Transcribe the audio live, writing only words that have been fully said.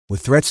With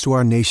threats to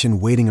our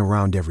nation waiting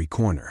around every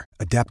corner,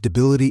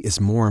 adaptability is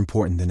more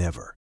important than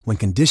ever. When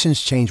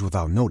conditions change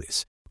without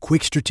notice,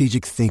 quick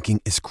strategic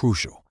thinking is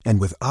crucial.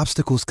 And with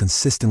obstacles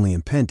consistently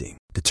impending,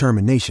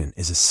 determination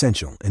is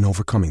essential in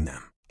overcoming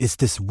them. It's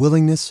this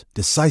willingness,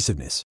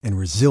 decisiveness, and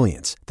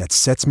resilience that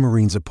sets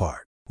Marines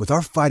apart. With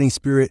our fighting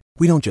spirit,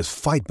 we don't just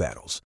fight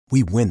battles,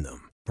 we win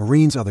them.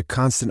 Marines are the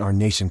constant our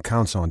nation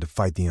counts on to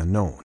fight the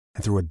unknown.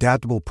 And through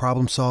adaptable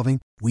problem solving,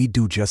 we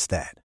do just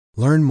that.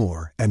 Learn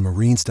more at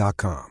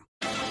marines.com.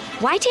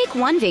 Why take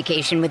one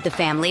vacation with the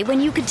family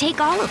when you could take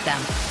all of them?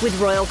 With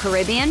Royal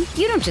Caribbean,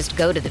 you don't just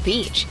go to the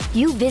beach.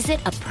 You visit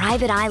a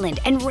private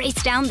island and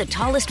race down the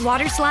tallest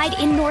water slide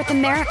in North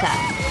America.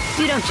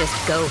 You don't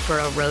just go for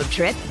a road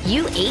trip.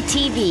 You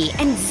ATV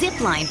and zip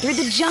line through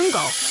the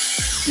jungle.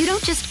 You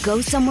don't just go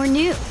somewhere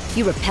new.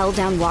 You rappel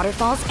down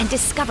waterfalls and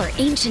discover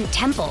ancient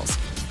temples.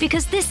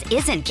 Because this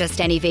isn't just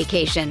any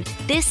vacation.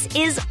 This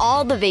is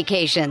all the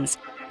vacations.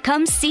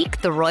 Come seek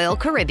the Royal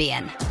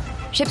Caribbean.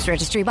 Ships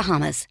Registry,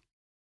 Bahamas.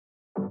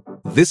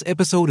 This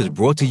episode is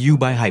brought to you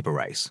by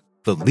Hyperice,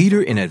 the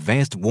leader in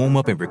advanced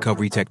warm-up and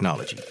recovery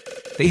technology.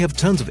 They have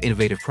tons of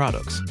innovative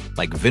products,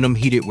 like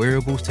Venom-heated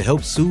wearables to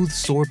help soothe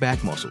sore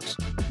back muscles,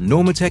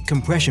 Normatec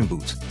compression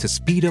boots to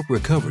speed up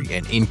recovery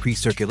and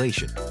increase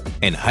circulation,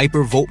 and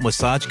Hypervolt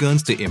massage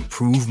guns to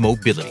improve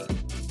mobility.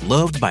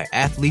 Loved by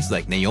athletes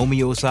like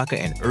Naomi Osaka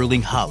and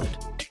Erling Haaland.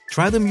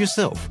 Try them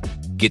yourself.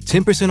 Get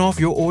 10% off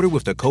your order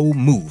with the code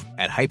MOVE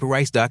at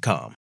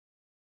Hyperice.com.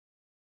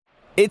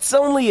 It's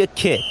only a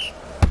kick,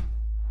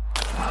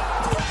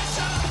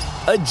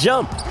 a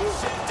jump,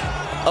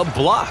 a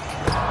block.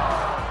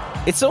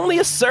 It's only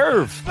a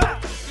serve.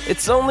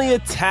 It's only a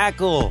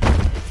tackle,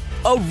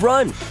 a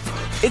run.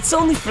 It's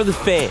only for the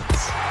fans.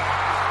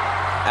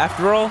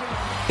 After all,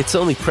 it's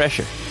only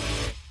pressure.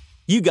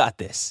 You got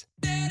this.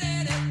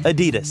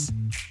 Adidas.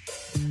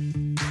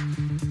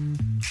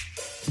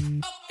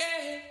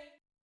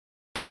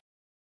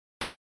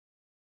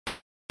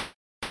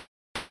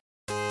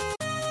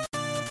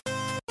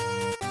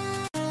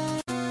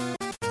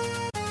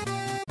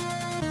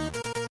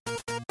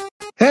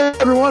 Hey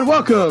everyone,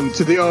 welcome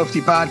to the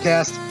OFT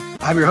podcast.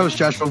 I'm your host,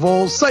 Joshua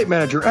Voles, site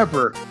manager,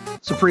 emperor,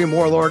 supreme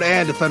warlord,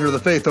 and defender of the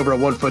faith over at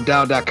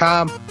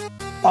onefootdown.com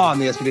on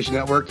the Expedition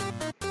Network.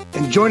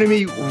 And joining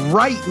me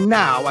right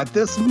now at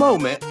this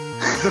moment,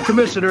 the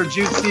commissioner,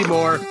 Jude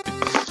Seymour.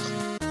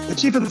 The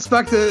chief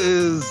inspector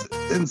is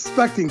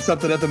inspecting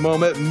something at the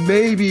moment.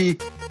 Maybe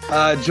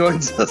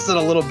joins us in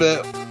a little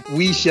bit.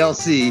 We shall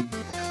see.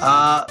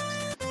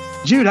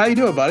 Jude, how you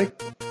doing, buddy?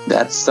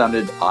 That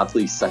sounded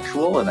oddly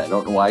sexual, and I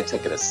don't know why I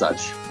took it as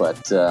such,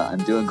 but I'm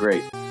doing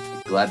great.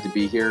 Glad to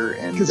be here.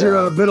 Because you're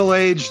a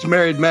middle-aged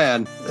married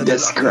man.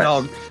 That's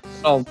correct.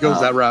 It all goes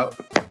that route.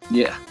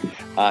 Yeah.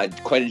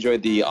 Quite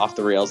enjoyed the Off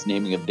the Rails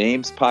Naming of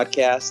Names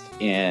podcast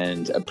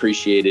and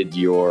appreciated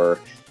your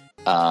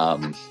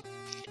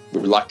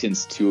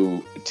reluctance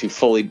to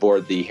fully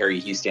board the Harry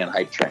Houston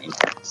hype train.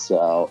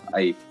 So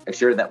I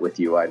shared that with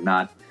you. I'm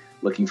not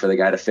looking for the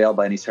guy to fail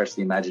by any stretch of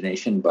the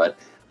imagination, but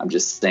I'm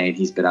just saying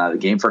he's been out of the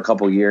game for a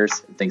couple of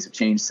years. Things have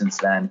changed since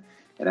then,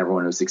 and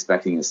everyone was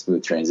expecting a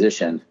smooth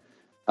transition.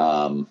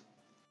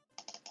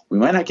 We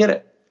might not get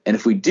it. And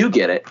if we do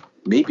get it,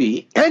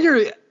 maybe,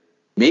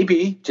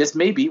 just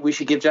maybe, we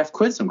should give Jeff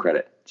Quinn some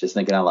credit. Just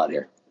thinking out loud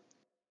here.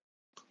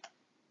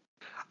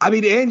 I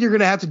mean, and you're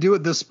going to have to do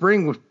it this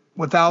spring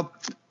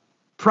without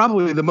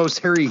probably the most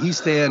Harry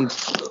Houston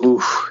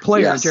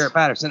player, yes. Jaret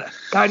Patterson.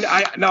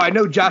 I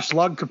know Josh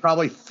Lugg could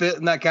probably fit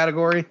in that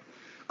category.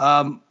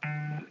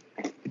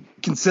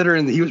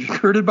 Considering that he was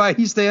recruited by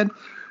Houston.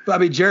 But I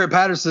mean, Jaret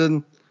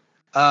Patterson,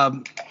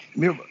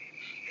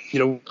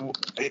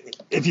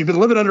 if you've been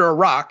living under a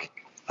rock,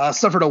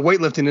 suffered a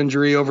weightlifting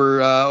injury over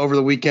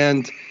the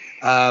weekend.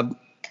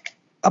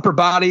 Upper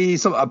body,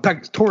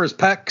 tore his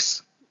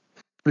pecs,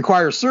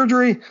 requires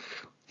surgery.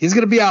 He's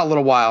going to be out a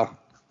little while.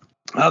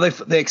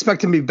 They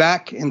expect him to be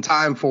back in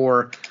time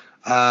for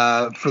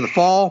the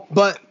fall,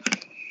 but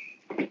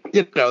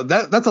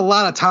that's a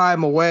lot of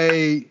time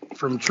away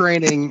from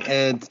training,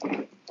 and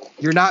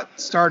you're not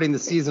starting the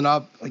season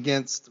up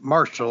against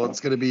Marshall. It's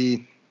going to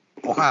be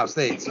Ohio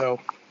State. So,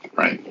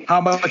 right,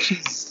 how much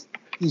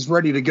he's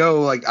ready to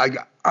go? Like, I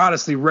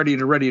honestly ready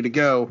to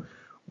go.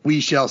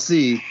 We shall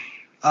see.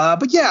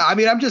 But yeah, I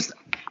mean,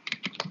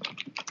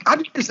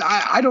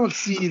 I don't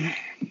see.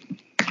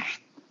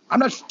 I'm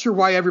not sure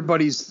why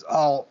everybody's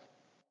all.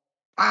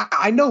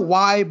 I know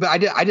why,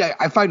 but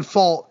I find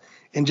fault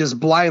in just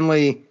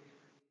blindly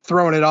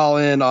throwing it all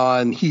in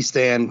on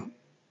Houston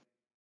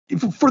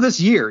for this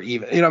year,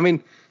 even. I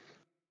mean,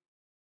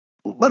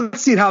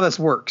 let's see how this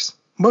works.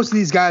 Most of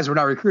these guys were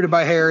not recruited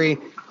by Harry.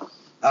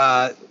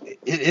 It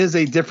is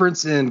a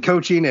difference in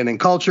coaching and in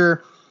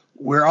culture.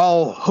 We're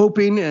all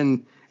hoping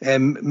and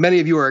many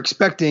of you are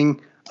expecting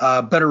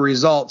better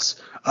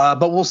results,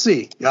 but we'll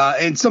see.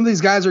 And some of these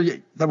guys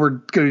that we're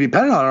going to be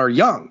dependent on are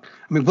young.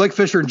 I mean, Blake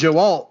Fisher and Joe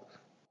Alt,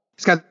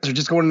 these guys are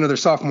just going into their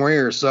sophomore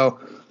year. So,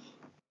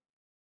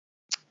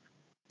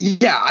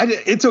 yeah,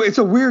 it's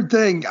a weird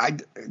thing. I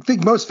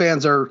think most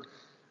fans are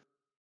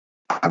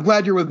I'm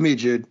glad you're with me,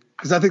 Jude,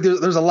 because I think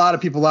there's a lot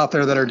of people out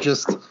there that are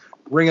just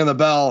ringing the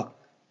bell,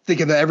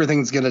 thinking that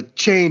everything's going to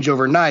change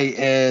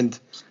overnight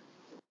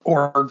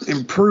or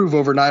improve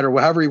overnight, or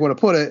however you want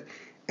to put it.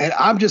 And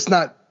I'm just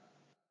not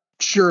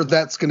sure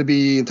that's going to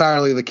be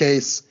entirely the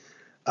case,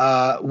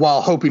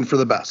 while hoping for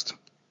the best.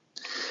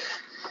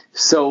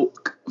 So,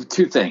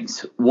 two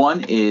things.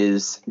 One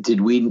is,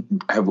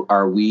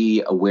 are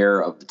we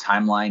aware of the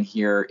timeline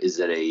here? Is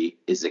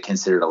it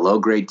considered a low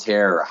grade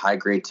tear or a high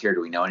grade tear?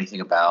 Do we know anything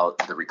about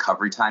the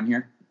recovery time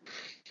here?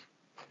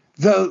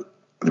 The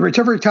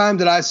recovery time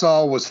that I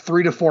saw was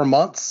 3 to 4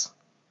 months.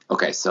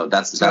 Okay, so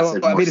that's a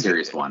more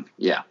serious one.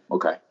 Yeah.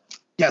 Okay.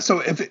 Yeah.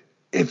 So if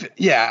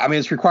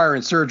it's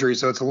requiring surgery,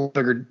 so it's a little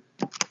bigger.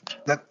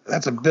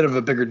 That's a bit of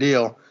a bigger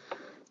deal.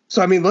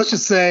 So let's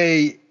just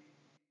say,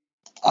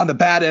 on the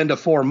bad end of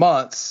 4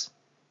 months,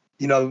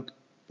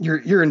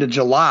 you're into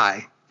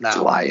July now.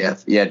 July,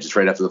 yeah, just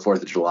right after the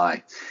 4th of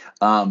July.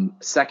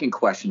 Second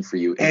question for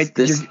you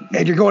is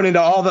you're going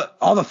into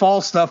all the fall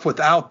stuff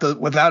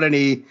without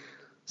any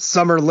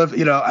summer lift.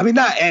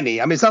 Not any.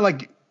 It's not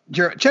like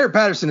Jaret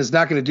Patterson is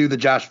not going to do the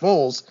Josh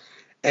Foles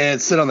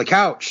and sit on the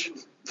couch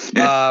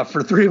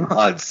for 3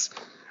 months,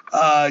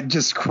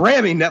 just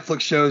cramming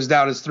Netflix shows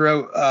down his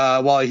throat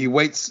while he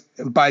waits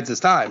and bides his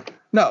time.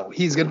 No,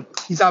 he's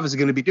obviously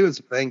going to be doing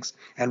some things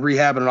and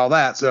rehabbing and all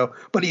that. So,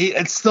 but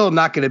it's still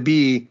not going to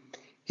be.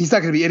 He's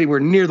not going to be anywhere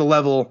near the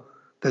level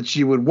that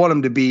you would want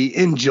him to be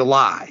in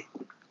July,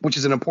 which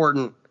is an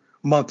important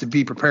month to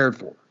be prepared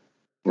for.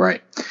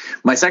 Right.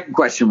 My second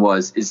question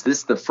was: is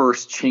this the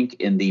first chink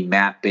in the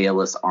Matt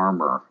Balis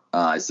armor?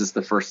 Is this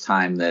the first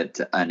time that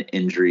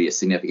a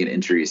significant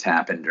injury, has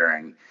happened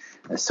during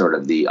sort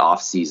of the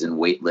off-season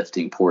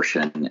weightlifting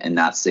portion, and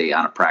not, say,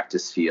 on a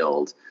practice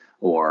field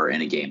or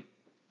in a game?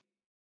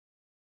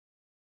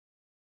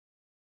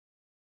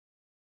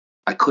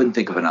 I couldn't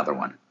think of another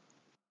one.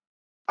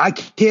 I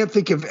can't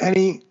think of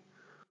any.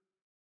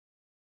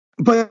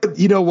 But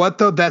you know what,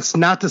 though? That's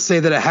not to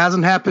say that it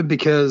hasn't happened,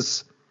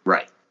 because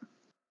right,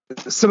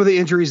 some of the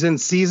injuries in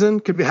season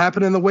could be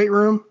happening in the weight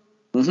room.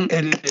 Mm-hmm.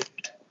 And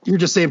you're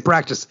just saying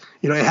practice.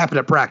 It happened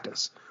at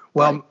practice.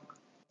 Well, right.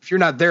 If you're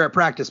not there at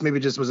practice, maybe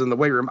it just was in the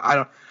weight room.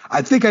 I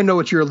think I know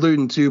what you're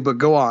alluding to, but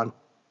go on.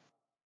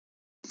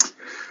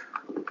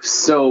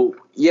 So,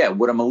 yeah,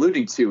 what I'm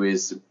alluding to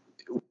is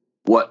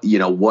what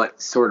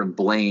sort of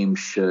blame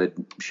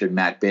should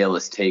Matt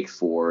Balis take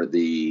for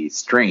the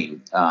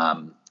strain?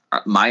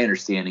 My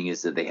understanding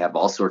is that they have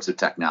all sorts of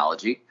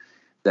technology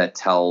that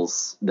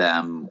tells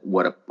them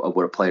what a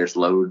player's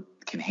load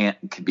can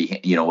be,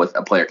 what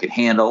a player can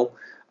handle,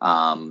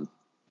 how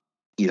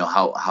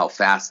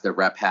fast the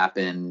rep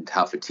happened,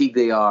 how fatigued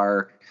they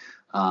are.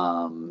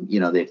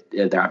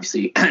 They're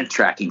obviously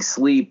tracking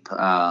sleep.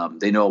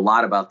 They know a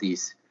lot about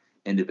these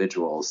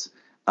individuals.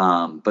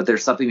 But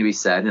there's something to be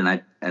said,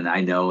 and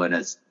I know, and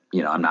as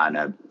I'm not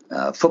in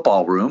a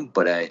football room,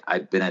 but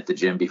I've been at the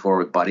gym before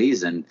with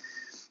buddies, and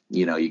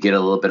you get a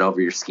little bit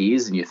over your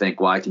skis, and you think,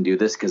 well, I can do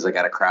this because I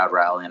got a crowd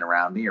rallying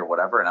around me or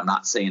whatever. And I'm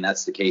not saying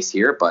that's the case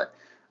here, but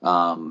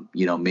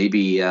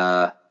maybe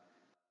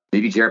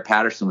Jaret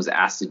Patterson was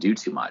asked to do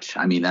too much.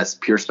 That's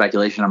pure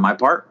speculation on my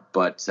part,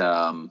 but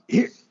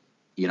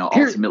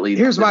ultimately,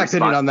 here's my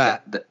opinion on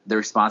that. The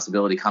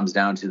responsibility comes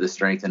down to the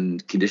strength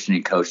and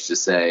conditioning coach to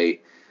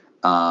say,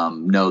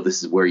 no,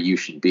 this is where you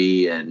should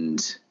be,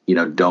 and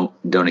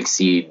don't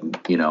exceed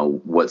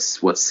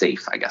what's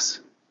safe, I guess.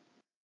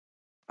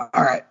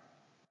 All right,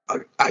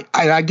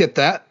 I get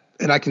that,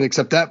 and I can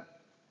accept that,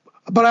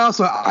 but I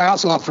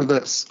also offer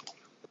this: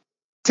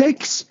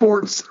 take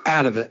sports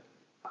out of it.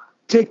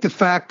 Take the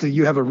fact that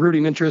you have a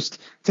rooting interest.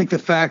 Take the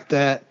fact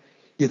that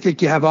you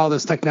think you have all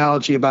this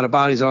technology about our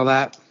bodies and all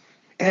that,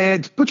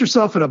 and put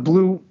yourself in a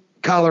blue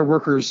collar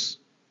worker's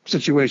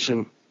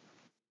situation,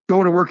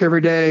 going to work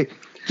every day,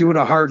 doing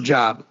a hard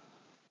job.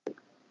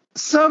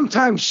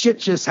 Sometimes shit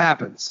just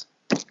happens.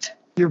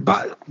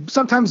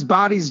 Sometimes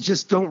bodies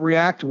just don't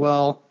react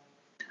well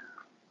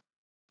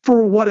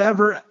for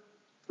whatever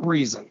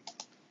reason.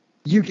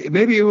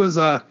 Maybe it was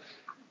a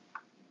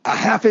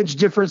half-inch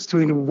difference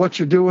between what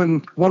you're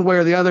doing one way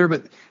or the other,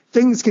 but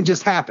things can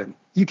just happen.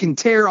 You can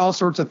tear all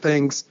sorts of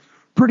things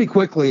pretty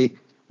quickly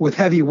with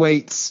heavy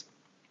weights,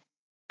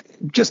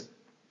 just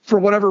for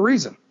whatever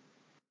reason.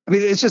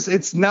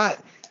 It's not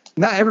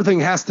everything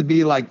has to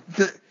be like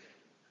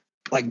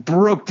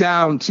broke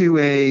down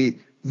to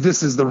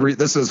this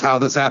is how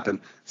this happened.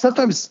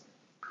 Sometimes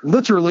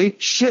literally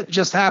shit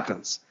just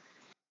happens.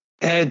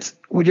 And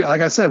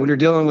like I said, when you're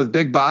dealing with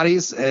big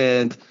bodies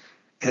and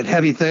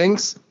heavy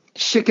things,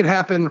 shit can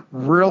happen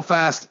real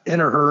fast in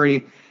a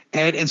hurry.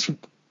 And it's,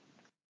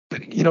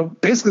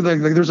 basically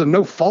like there's a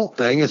no fault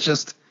thing. It's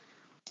just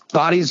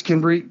bodies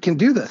can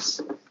do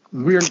this.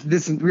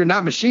 We're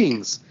not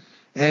machines.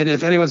 And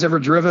if anyone's ever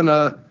driven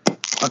a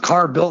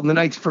car built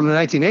from the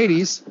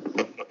 1980s,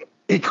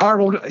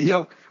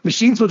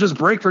 machines will just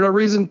break for no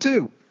reason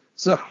too.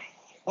 So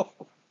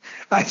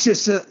I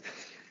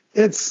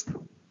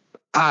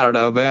don't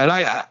know, man.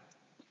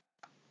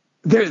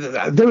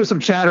 there was some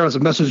chatter on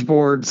some message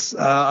boards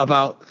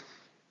about,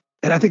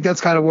 and I think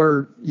that's kind of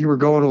where you were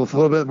going with a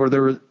little bit, where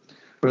there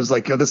was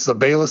like, this is a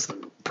Bayless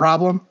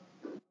problem,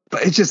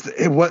 but it's just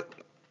what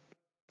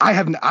I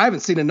haven't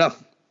seen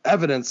enough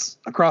evidence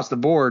across the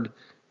board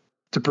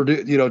to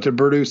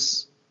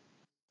produce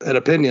an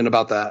opinion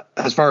about that,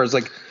 as far as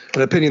like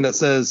an opinion that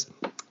says,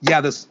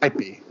 yeah, this might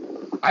be.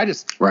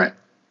 Right.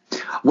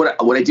 What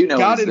I do know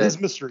God is and that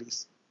his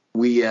mysteries.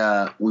 We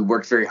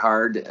worked very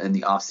hard in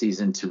the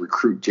offseason to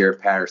recruit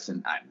Jarrett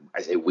Patterson.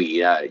 I say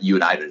we, you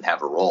and I didn't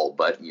have a role,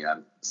 but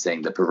I'm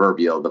saying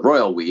the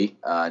royal we,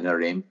 Notre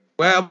Dame.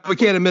 Well, we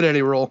can't admit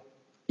any role.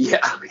 Yeah,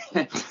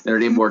 Notre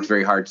Dame worked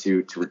very hard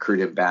to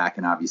recruit him back,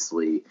 and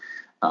obviously,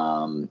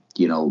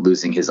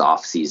 losing his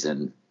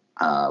offseason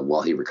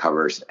while he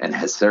recovers and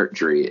has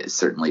surgery has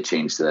certainly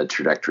changed the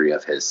trajectory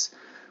of his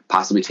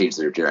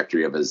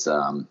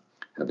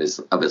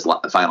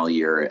final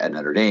year at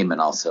Notre Dame,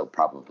 and also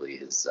probably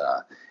his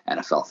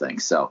NFL thing.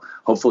 So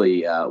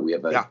hopefully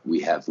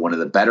we have one of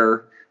the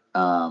better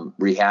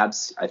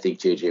rehabs. I think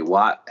J.J.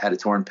 Watt had a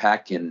torn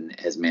pec and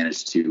has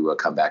managed to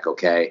come back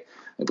okay.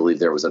 I believe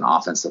there was an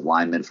offensive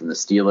lineman from the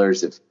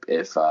Steelers.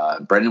 If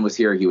Brendan was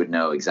here, he would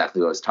know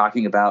exactly what I was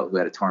talking about, who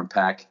had a torn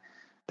pec.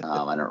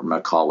 I don't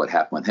recall what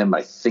happened with him, but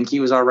I think he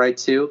was all right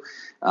too.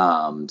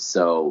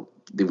 So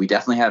we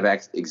definitely have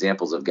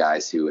examples of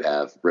guys who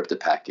have ripped a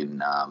pec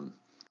and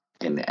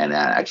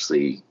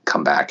actually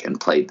come back and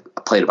played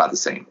about the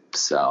same.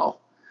 So,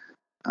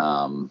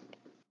 yeah,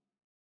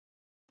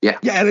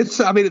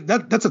 and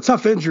that's a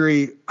tough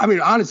injury. I mean,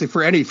 honestly,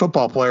 for any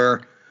football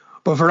player,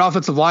 but for an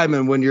offensive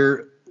lineman, when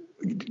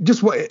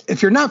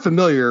if you're not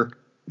familiar,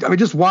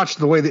 just watch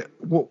the way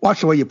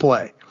you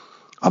play.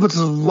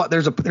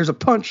 There's a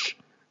punch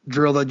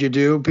drill that you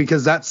do,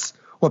 because that's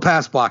what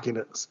pass blocking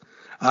is.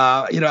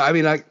 In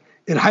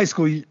high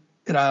school, in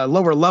a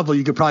lower level,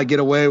 you could probably get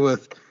away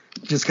with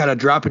just kind of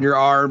dropping your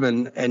arm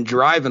and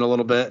driving a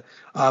little bit.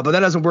 But that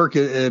doesn't work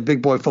in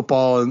big boy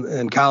football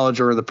in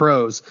college or in the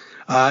pros.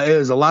 It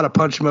is a lot of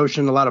punch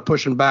motion, a lot of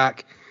pushing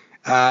back.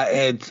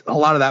 And a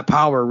lot of that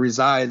power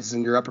resides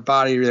in your upper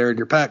body there in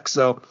your pecs.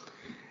 So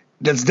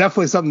that's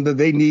definitely something that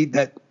they need,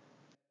 that,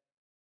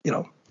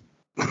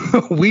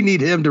 we need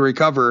him to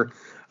recover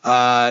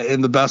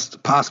in the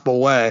best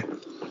possible way.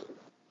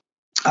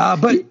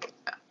 But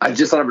I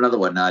just thought of another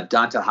one.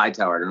 Donta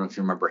Hightower. I don't know if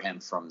you remember him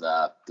from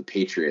the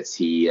Patriots.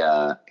 He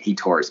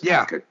tore his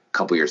back a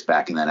couple years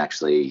back, and then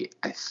actually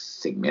I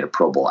think made a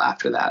Pro Bowl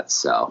after that.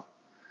 So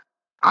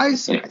I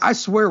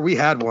swear we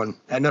had one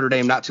at Notre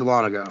Dame not too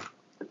long ago.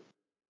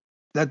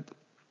 That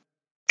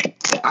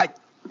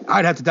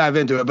I'd have to dive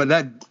into it, but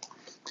that.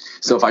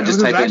 So if I just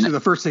type in the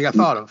first thing I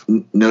thought of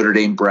Notre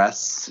Dame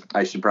breasts,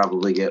 I should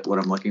probably get what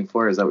I'm looking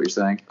for. Is that what you're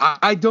saying?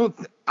 I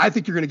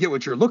think you're going to get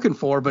what you're looking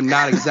for, but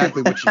not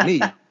exactly what you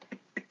need.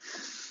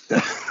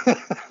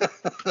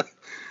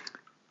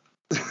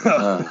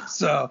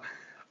 So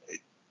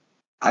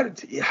I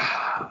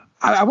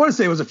want to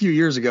say it was a few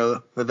years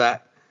ago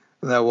that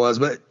was,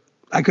 but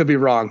I could be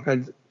wrong,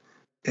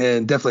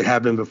 and definitely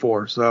have been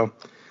before. So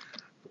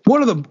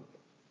one of the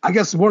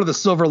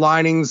silver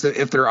linings,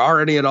 if there are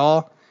any at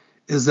all,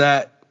 is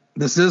that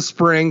this is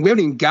spring. We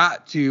haven't even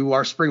got to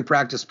our spring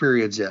practice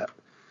periods yet.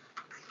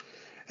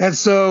 And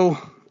so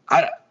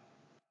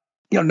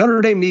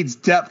Notre Dame needs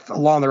depth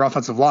along their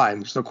offensive line.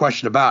 There's no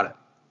question about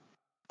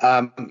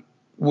it.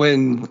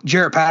 When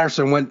Jarrett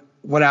Patterson went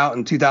out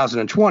in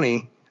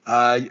 2020,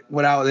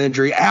 went out with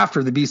injury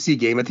after the BC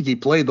game. I think he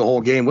played the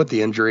whole game with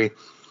the injury.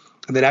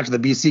 And then after the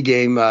BC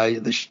game,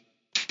 they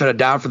shut it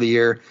down for the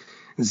year.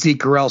 And Zeke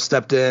Correll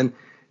stepped in.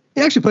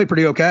 He actually played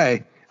pretty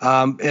okay.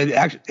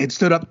 It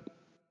stood up,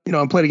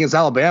 and played against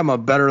Alabama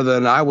better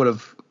than I would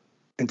have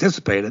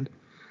anticipated.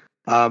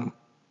 But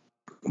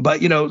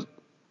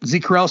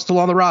Zeke Correll's still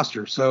on the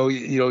roster, so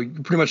you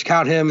pretty much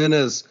count him in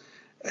as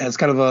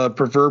kind of a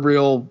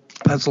proverbial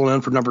pencil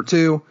in for number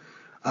 2.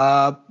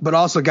 But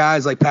also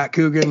guys like Pat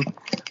Coogan,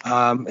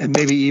 and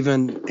maybe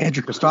even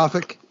Andrew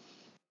Kristofic.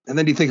 And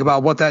then you think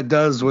about what that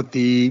does with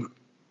the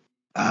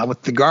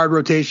guard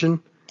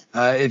rotation.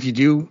 If you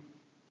do,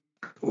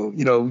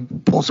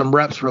 pull some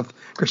reps with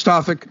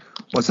Kristofic,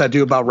 what's that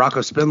do about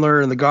Rocco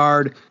Spindler in the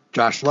guard,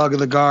 Josh Lugg in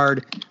the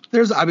guard?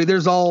 There's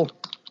all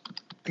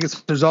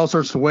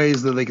sorts of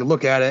ways that they can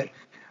look at it.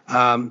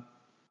 And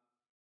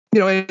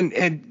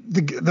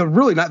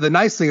the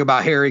nice thing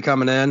about Harry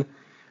coming in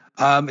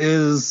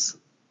is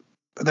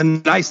the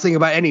nice thing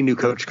about any new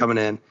coach coming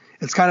in.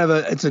 It's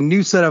it's a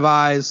new set of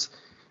eyes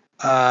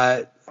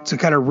to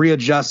kind of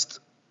readjust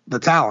the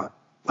talent,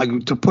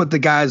 like to put the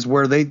guys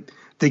where they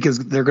think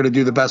they're going to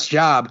do the best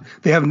job.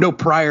 They have no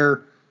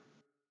prior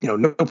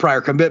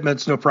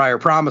commitments, no prior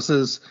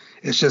promises.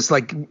 It's just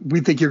like, we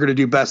think you're going to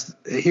do best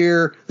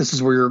here. This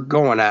is where you're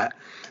going at.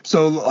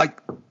 So like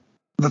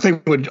the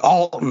thing with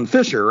Alton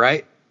Fisher,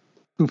 right?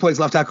 Who plays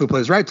left tackle, who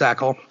plays right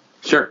tackle.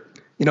 Sure.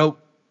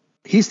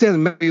 He's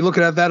maybe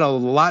looking at that a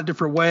lot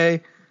different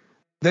way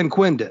than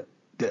Quinn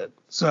did.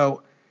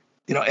 So,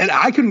 and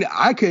I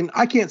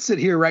can't sit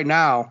here right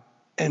now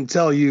and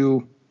tell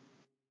you,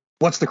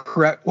 what's the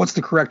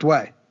correct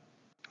way?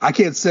 I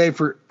can't say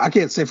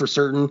for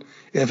certain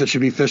if it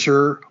should be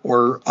Fisher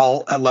or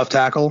all at left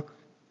tackle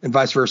and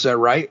vice versa at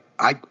right.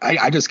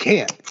 I just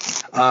can't.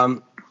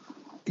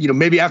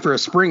 Maybe after a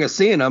spring of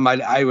seeing them,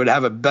 I would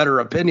have a better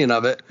opinion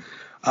of it.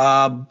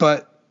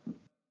 But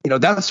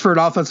that's for an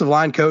offensive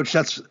line coach.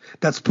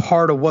 That's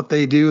part of what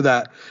they do,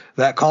 that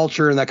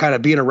culture and that kind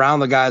of being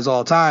around the guys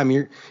all the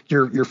time.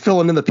 You're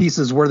filling in the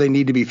pieces where they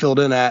need to be filled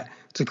in at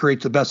to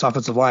create the best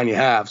offensive line you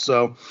have.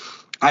 So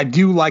I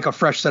do like a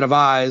fresh set of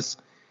eyes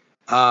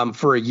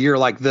for a year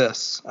like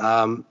this.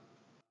 So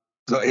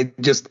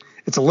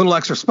it's a little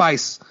extra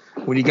spice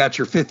when you got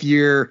your fifth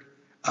year,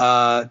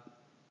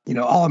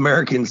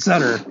 All-American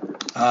center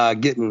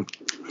getting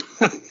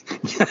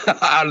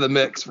out of the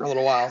mix for a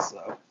little while.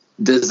 So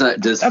does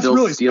Phil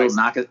really Steele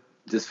knock us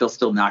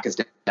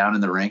down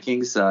in the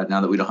rankings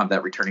now that we don't have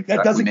that returning?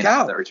 That doesn't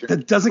count.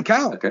 That doesn't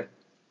count. Okay.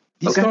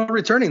 He's still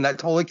returning. That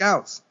totally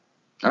counts.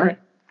 All right.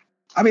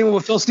 I mean,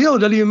 with Phil Steele, it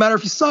doesn't even matter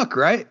if you suck,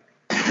 right?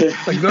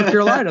 Like you go to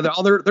Carolina,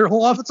 their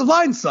whole offensive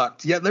line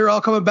sucked. Yet they're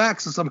all coming back.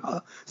 So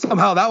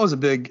somehow that was a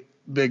big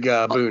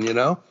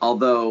boon,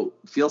 Although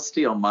Phil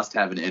Steele must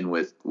have an in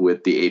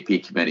with the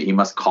AP committee. He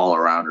must call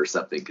around or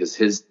something because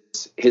his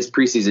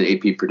preseason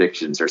AP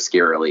predictions are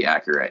scarily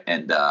accurate.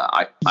 And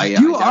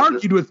you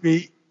argued with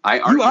me.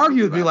 You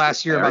argued with me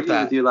last year about that. I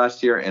argued with you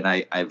last year, and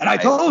I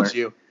told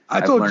you.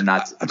 I learned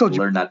not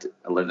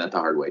the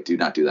hard way. Do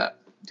not do that.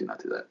 Do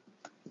not do that.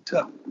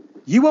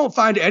 You won't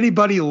find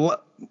anybody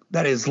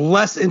that is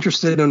less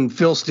interested in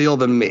Phil Steele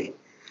than me.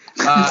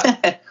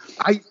 I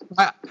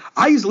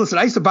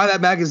used to buy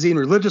that magazine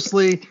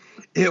religiously.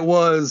 It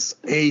was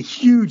a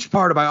huge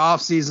part of my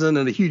off season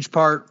and a huge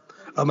part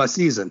of my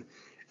season.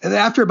 And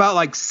after about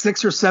like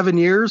 6 or 7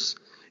 years,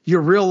 you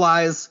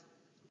realize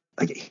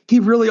like he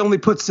really only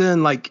puts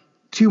in like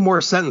 2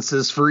 more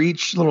sentences for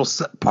each little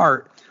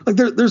part. Like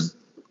there's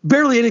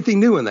barely anything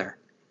new in there.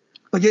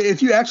 Like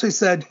if you actually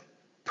said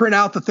print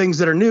out the things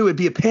that are new, it'd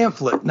be a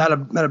pamphlet, not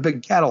a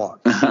big catalog.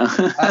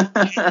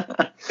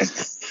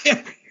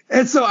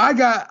 And so I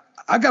got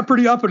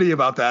pretty uppity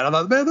about that. I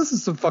thought, man, this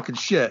is some fucking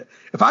shit.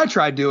 If I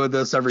tried doing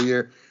this every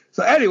year.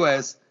 So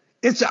anyways,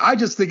 I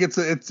just think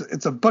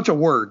it's a bunch of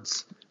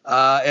words.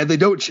 And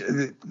they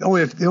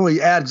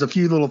only adds a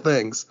few little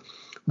things.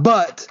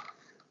 But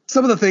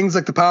some of the things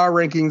like the power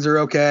rankings are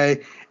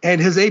okay. And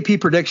his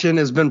AP prediction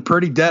has been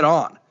pretty dead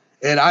on.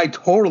 And I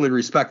totally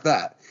respect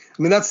that.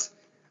 I mean,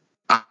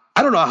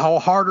 I don't know how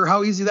hard or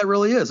how easy that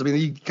really is. I mean,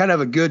 you kind of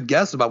have a good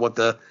guess about what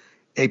the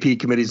AP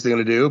committee is going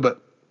to do,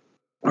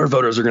 or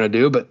voters are going to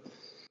do, but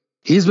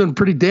he's been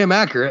pretty damn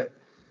accurate.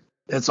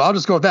 And so I'll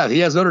just go with that. He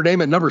has Notre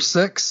Dame at number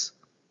 6.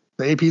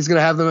 The AP is going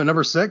to have them at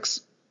number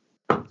 6.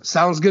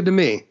 Sounds good to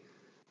me.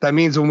 That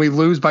means when we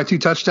lose by 2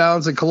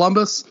 touchdowns in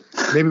Columbus,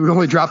 maybe we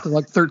only drop to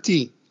like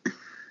 13,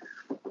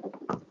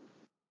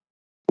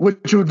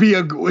 which would be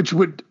a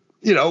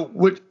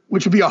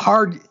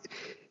hard.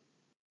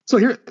 So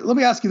here, let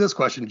me ask you this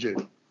question,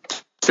 Jude.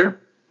 Sure.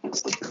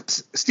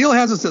 Steele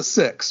has us at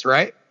 6,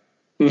 right?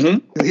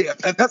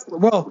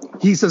 Mm-hmm.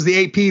 He says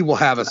the AP will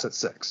have us at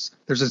 6.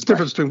 There's this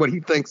difference between what he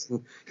thinks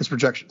and his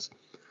projections.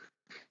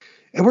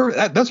 And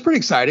that's pretty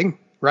exciting,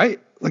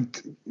 right?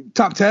 Like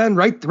top 10,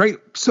 right?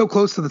 So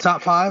close to the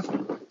top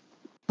 5.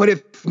 But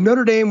if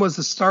Notre Dame was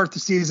to start the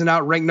season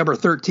out ranked number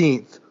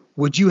 13th,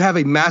 would you have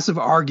a massive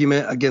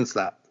argument against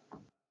that?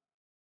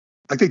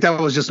 I think that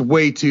was just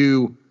way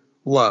too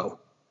low.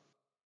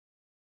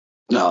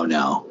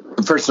 No.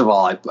 First of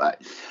all,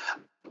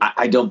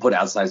 I don't put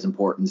outsized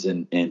importance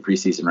in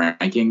preseason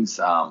rankings.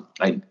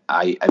 But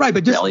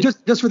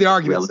just for the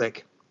argument's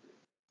sake.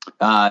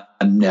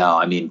 No,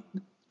 I mean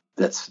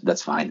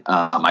that's fine.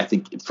 I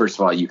think first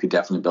of all, you could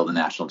definitely build a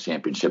national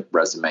championship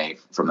resume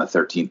from the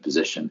 13th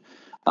position.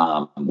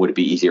 Would it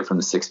be easier from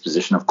the 6th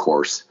position? Of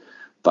course,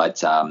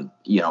 but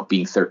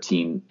being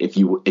 13, if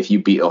you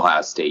beat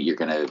Ohio State, you're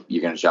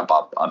gonna jump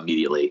up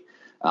immediately.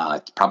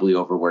 Probably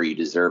over where you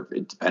deserve,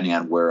 depending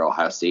on where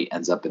Ohio State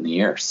ends up in the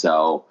year.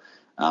 So,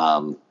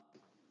 I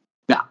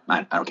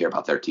don't care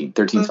about 13.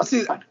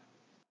 13's fine.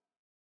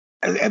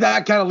 And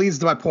that kind of leads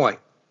to my point.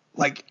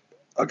 Like,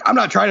 I'm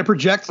not trying to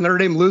project Notre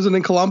Dame losing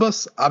in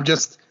Columbus. I'm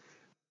just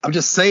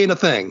saying a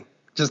thing,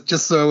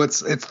 just so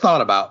it's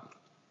thought about.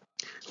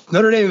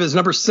 Notre Dame is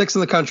number 6 in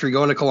the country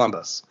going to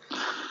Columbus.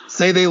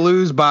 Say they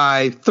lose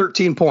by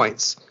 13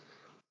 points.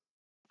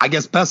 I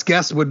guess best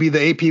guess would be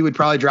the AP would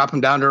probably drop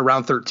them down to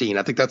around 13.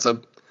 I think that's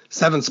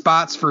 7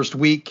 spots first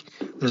week.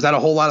 There's not a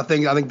whole lot of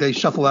things. I think they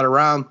shuffle that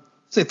around.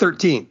 Say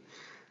 13.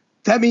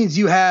 That means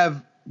you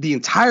have the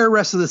entire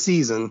rest of the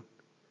season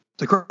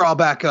to crawl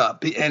back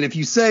up. And if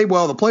you say,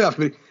 well, the playoff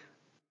committee,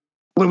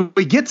 when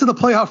we get to the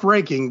playoff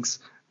rankings,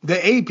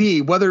 the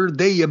AP, whether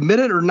they admit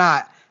it or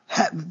not,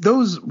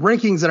 those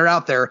rankings that are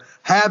out there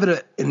have an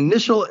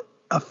initial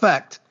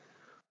effect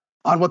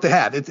on what they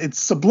have. It's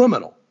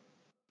subliminal,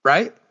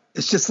 right?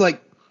 It's just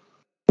like,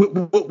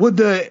 would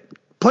the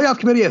playoff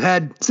committee have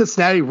had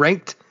Cincinnati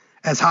ranked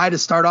as high to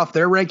start off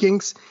their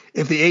rankings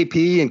if the AP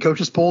and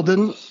coaches poll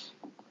didn't?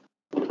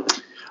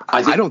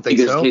 I don't think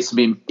there's so. A case to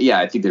be,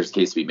 I think there's a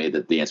case to be made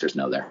that the answer is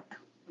no there.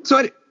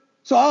 So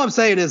all I'm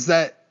saying is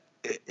that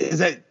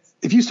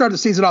if you start the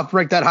season off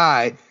ranked that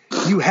high,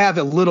 you have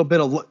a little bit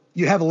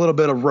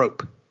of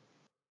rope.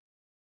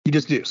 You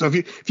just do. So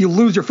if you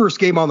lose your first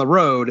game on the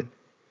road,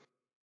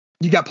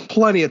 you got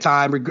plenty of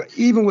time,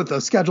 even with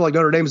a schedule like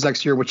Notre Dame's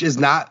next year, which is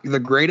not the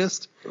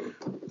greatest,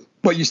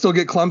 but you still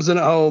get Clemson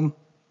at home.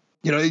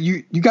 You know,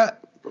 you got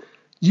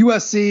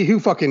USC. Who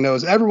fucking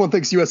knows? Everyone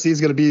thinks USC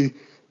is going to be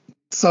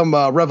some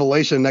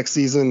revelation next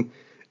season.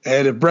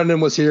 And if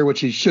Brendan was here, which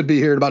he should be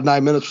here in about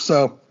 9 minutes or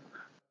so,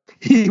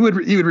 he would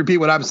repeat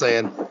what I'm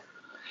saying.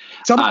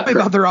 Tell me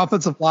about their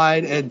offensive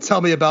line and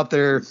tell me about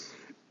their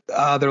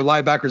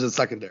linebackers and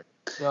secondary.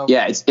 So,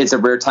 yeah, it's a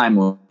rare time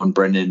when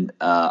Brendan,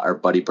 our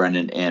buddy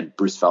Brendan, and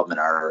Bruce Feldman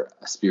are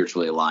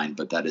spiritually aligned,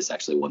 but that is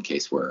actually one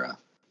case where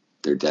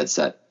they're dead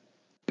set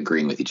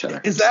agreeing with each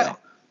other.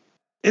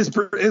 Is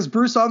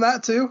Bruce on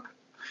that too?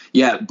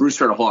 Yeah,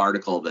 Bruce wrote a whole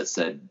article that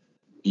said,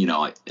 you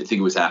know, I think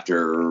it was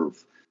after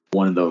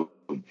I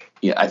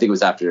think it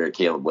was after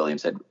Caleb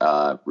Williams had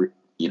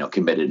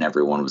committed and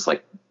everyone was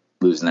like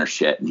losing their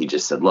shit, and he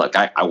just said, look,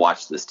 I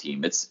watched this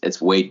team.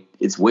 It's way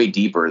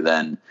deeper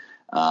than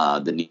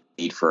the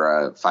need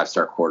for a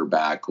 5-star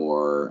quarterback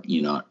or,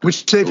 you know,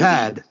 which they've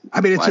had.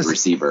 I mean, it's just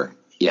receiver.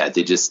 Yeah,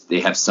 they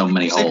have so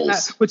many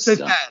holes. Which they've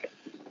had.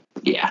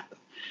 Yeah.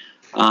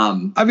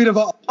 I mean, of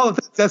all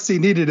the things SC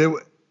needed,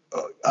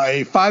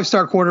 a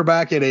 5-star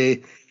quarterback and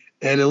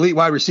elite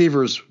wide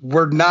receivers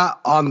were not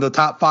on the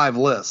top 5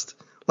 list.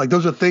 Like,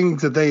 those are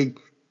things that they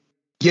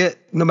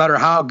get no matter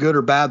how good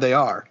or bad they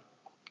are.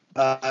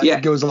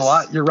 It goes a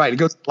lot. You're right. It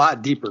goes a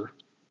lot deeper.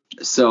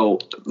 So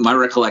my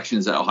recollection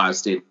is that Ohio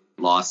State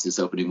lost this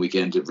opening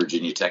weekend to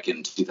Virginia Tech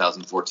in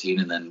 2014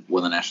 and then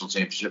won the national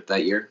championship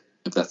that year.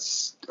 If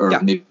that's, or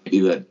maybe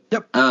the,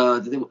 yep.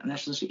 Did they win the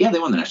national? Yeah, they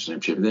won the national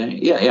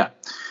championship. Yeah.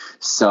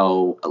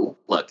 So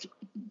look,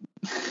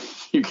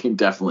 you can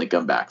definitely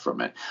come back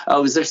from it.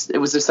 It was their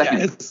second.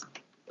 Yeah,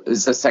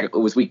 it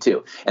was week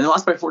 2, and they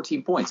lost by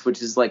 14 points,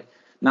 which is like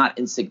not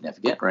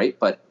insignificant, right?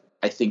 But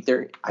I think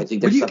there's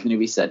something to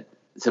be said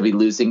to be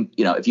losing.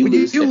 You know, if you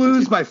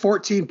lose by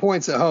 14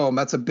 points at home,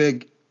 that's a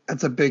big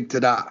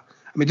ta-da.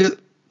 I mean, just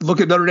look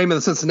at Notre Dame in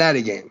the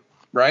Cincinnati game,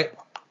 right?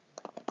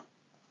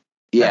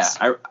 Yeah,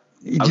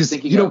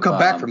 you don't come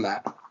back from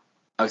that.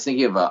 I was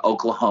thinking of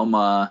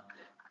Oklahoma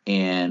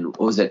and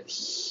what was it?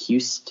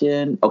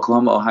 Houston,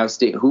 Oklahoma, Ohio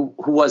State. Who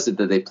was it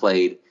that they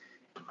played?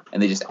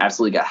 And they just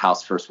absolutely got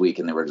housed first week,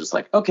 and they were just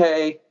like,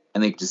 okay,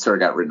 and they just sort of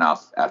got written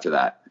off after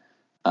that.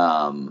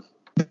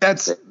 That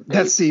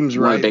seems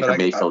right. One of the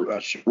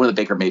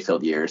Baker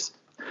Mayfield years.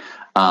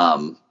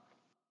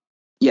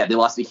 Yeah, they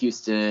lost to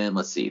Houston,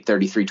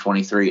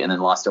 33-23, and then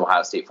lost to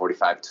Ohio State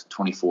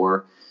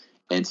 45-24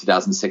 in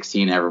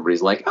 2016.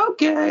 Everybody's like,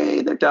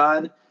 okay, they're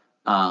done.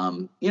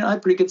 Had a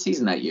pretty good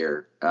season that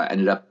year.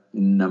 Ended up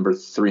number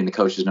 3 in the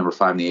coaches, number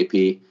 5 in the AP.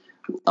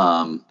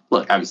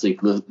 Look, obviously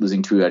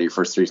losing 2 out of your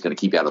first 3 is going to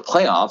keep you out of the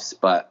playoffs,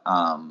 but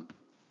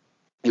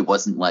it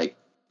wasn't like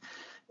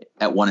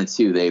at 1 and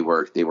 2 they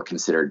were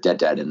considered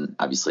dead, and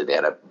obviously they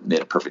had a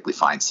perfectly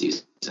fine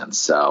season.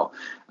 So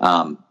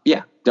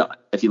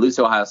if you lose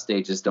to Ohio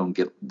State, just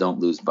don't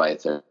lose by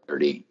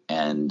 30,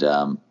 and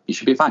you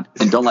should be fine.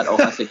 And don't let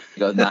Ohio State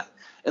go not.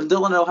 And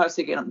don't let Ohio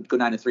State go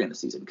 9-3 in the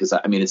season, because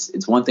I mean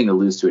it's one thing to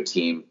lose to a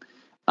team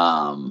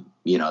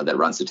that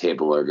runs the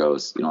table or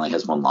goes, only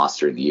has 1 loss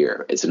during the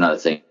year. It's another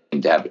thing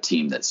to have a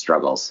team that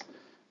struggles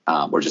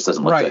or just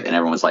doesn't look good. And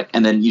everyone's like,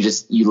 and then you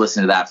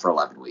listen to that for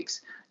 11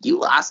 weeks. You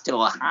lost to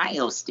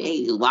Ohio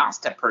State, who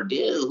lost to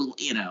Purdue,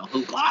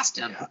 who lost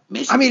to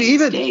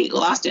Michigan State,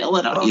 lost to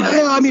Illinois.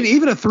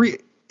 Even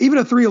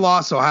a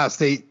 3-loss Ohio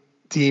State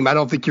team, I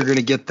don't think you're going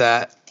to get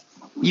that.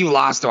 You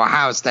lost to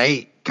Ohio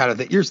State kind of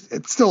thing.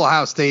 It's still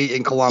Ohio State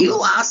in Columbus. You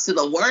lost to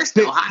the worst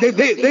Ohio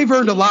State. They've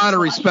earned a lot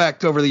of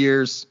respect over the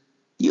years.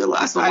 You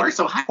lost the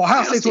worst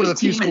Ohio State's one of the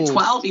few schools in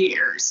 12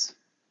 years.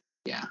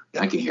 Yeah,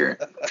 I can hear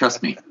it.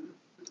 Trust me,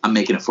 I'm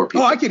making it for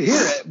people. Oh, I can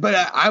hear it, but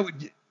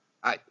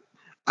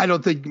I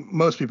don't think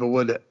most people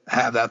would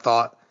have that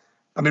thought.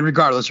 I mean,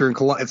 regardless,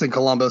 it's in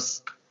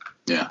Columbus.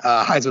 Yeah,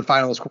 Heisman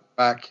finalist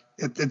quarterback.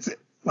 It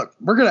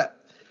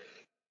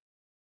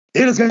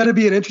is going to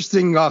be an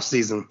interesting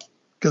offseason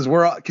because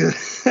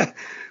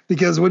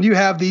when you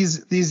have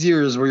these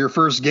years where your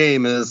first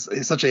game is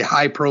such a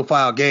high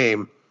profile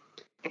game,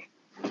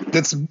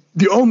 that's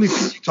the only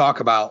thing you talk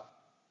about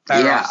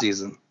that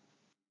offseason.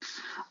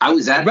 I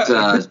was at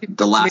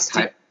the last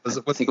high. I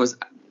think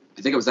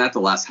it was at the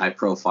last high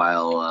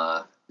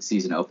profile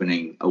season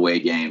opening away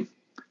game.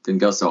 Didn't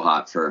go so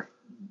hot for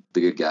the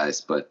good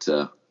guys, but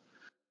I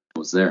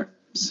was there.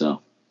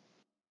 So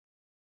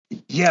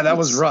yeah, that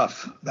was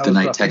rough. The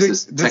night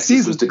Texas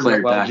was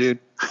declared back. Dude.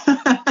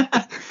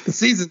 The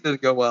season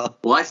didn't go well.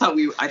 Well, I thought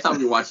we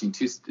were watching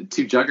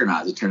two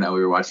juggernauts. It turned out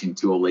we were watching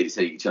 2 old ladies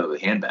hitting each other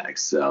with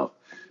handbags. So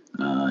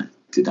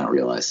did not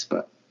realize,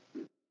 but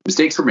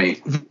mistakes were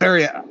made.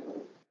 Very accurate.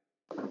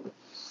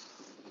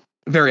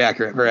 Very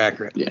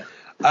accurate. Yeah.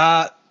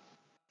 All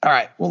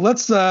right. Well,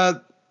 let's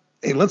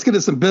hey, let's get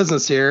to some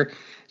business here.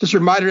 Just a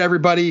reminder to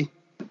everybody,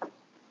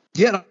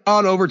 get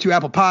on over to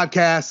Apple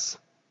Podcasts.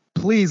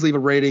 Please leave a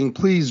rating.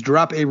 Please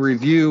drop a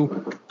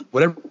review.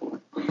 Whatever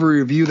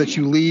review that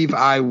you leave,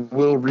 I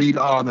will read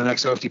on the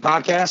next OFT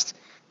podcast.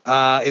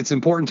 It's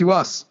important to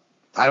us.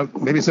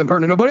 Maybe it's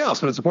important to nobody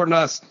else, but it's important to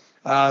us.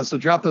 So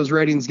drop those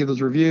ratings, give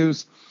those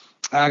reviews.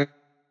 We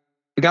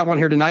got one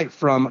here tonight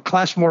from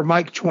Clashmore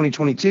Mike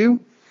 2022.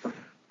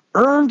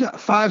 Earned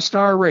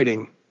 5-star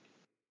rating.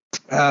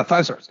 5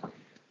 stars.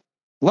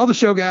 Love the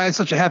show, guys.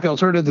 Such a happy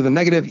alternative to the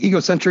negative,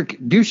 egocentric,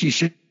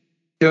 douchey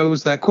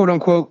shows that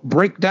quote-unquote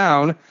break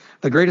down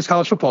the greatest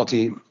college football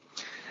team.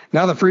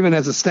 Now that Freeman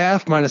has a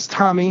staff, minus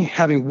Tommy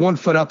having 1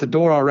 foot out the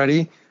door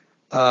already.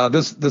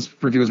 This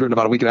review was written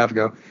about a week and a half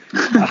ago.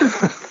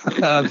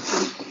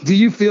 Do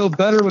you feel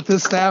better with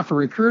this staff for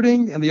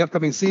recruiting and the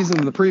upcoming season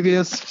than the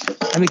previous?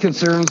 Any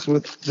concerns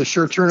with the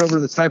sure turnover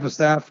this type of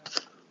staff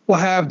will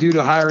have due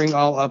to hiring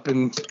all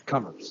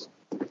up-and-comers?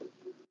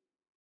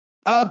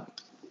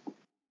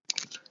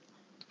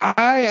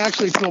 I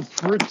actually feel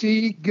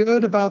pretty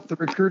good about the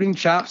recruiting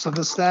chops of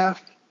the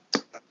staff.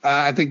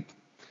 I think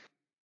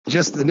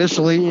just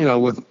initially,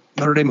 with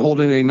Notre Dame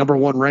holding a number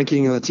 1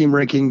 ranking in the team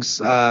rankings,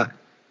 for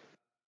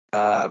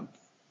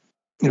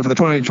the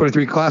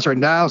 2023 class right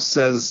now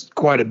says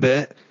quite a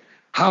bit.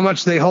 How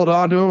much they hold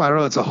on to them, I don't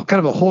know. It's kind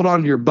of a hold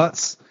on to your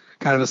butts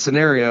kind of a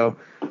scenario.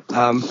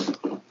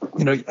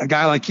 A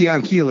guy like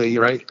Keon Keeley,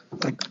 right?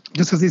 Like,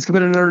 just because he's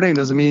committed to Notre Dame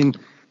doesn't mean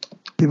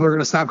people are going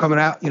to stop coming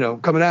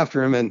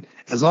after him. And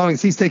as long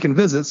as he's taking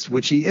visits,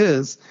 which he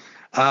is,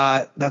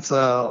 that's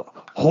a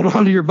hold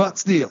on to your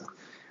butts deal.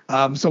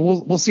 So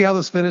we'll see how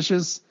this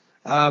finishes.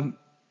 I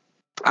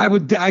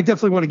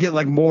definitely want to get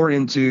more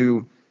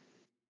into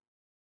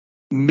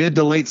mid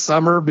to late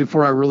summer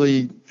before I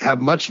really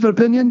have much of an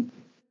opinion,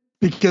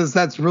 because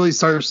that's really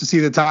starts to see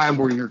the time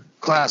where your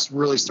class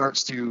really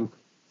starts to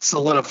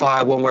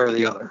solidify one way or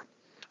the other.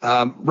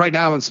 Right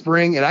now in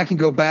spring, and I can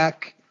go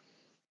back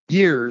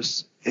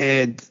years,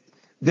 and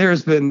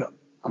there's been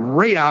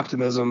great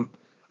optimism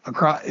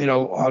across,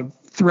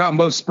 throughout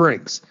most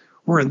springs.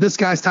 We're in this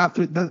guy's top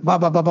 3, blah,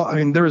 blah, blah, blah. I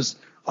mean, there's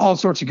all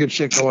sorts of good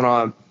shit going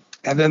on.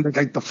 And then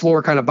the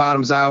floor kind of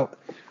bottoms out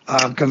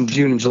come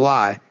June and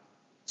July.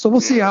 So we'll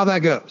see how that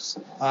goes.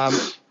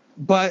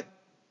 But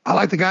I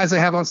like the guys I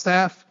have on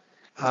staff.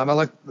 I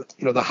like,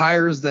 the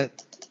hires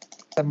that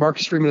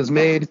Marcus Freeman has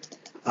made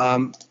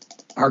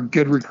are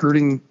good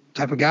recruiting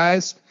type of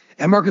guys.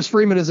 And Marcus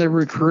Freeman is a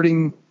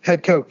recruiting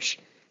head coach.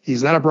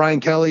 He's not a Brian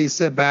Kelly,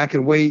 sit back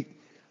and wait.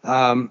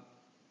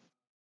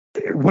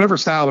 Whatever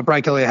style that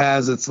Brian Kelly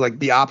has, it's like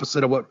the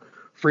opposite of what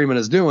Freeman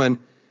is doing.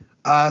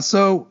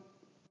 So,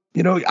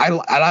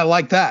 I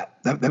like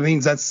that. That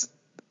means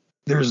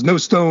there's no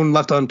stone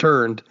left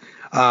unturned,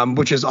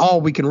 which is all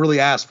we can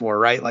really ask for,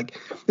 right? Like,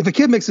 if a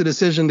kid makes a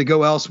decision to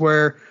go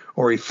elsewhere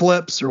or he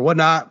flips or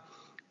whatnot,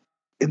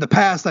 in the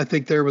past, I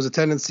think there was a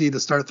tendency to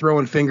start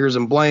throwing fingers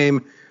and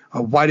blame.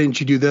 Why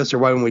didn't you do this or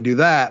why didn't we do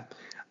that?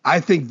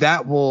 I think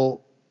that's going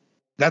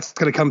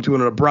to come to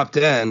an abrupt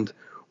end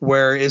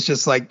where it's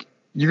just like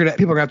people are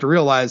going to have to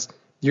realize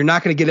you're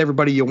not going to get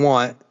everybody you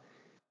want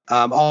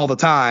all the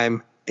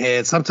time,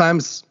 and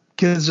sometimes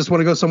kids just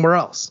want to go somewhere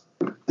else.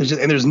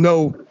 There's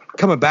no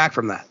coming back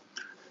from that.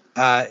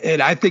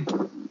 And I think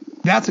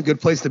that's a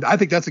good place to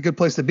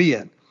be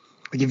in.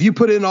 Like, if you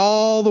put in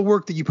all the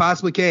work that you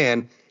possibly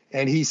can,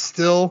 and he's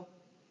still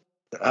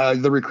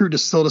the recruit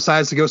just still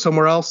decides to go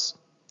somewhere else,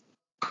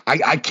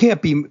 I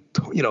can't be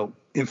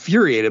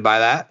infuriated by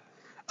that,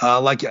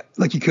 like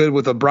you could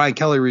with a Brian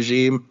Kelly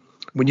regime,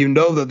 when you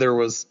know that there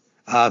was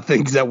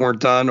things that weren't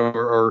done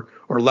or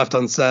left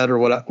unsaid or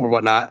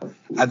whatnot.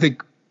 I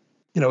think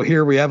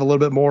here we have a little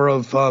bit more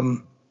of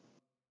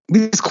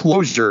this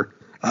closure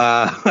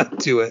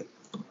to it.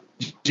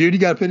 Jude, you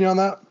got an opinion on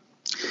that?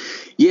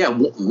 Yeah,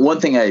 one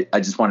thing I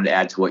just wanted to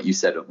add to what you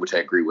said, which I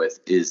agree with,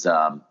 is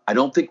I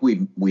don't think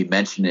we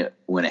mentioned it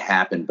when it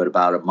happened, but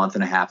about a month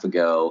and a half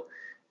ago,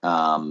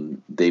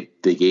 they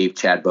gave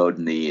Chad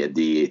Bowden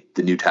the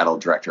new title,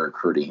 director of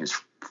recruiting. He was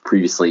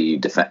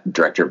previously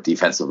director of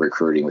defensive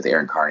recruiting, with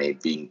Aaron Carney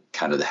being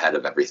kind of the head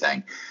of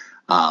everything.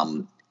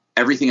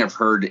 Everything I've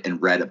heard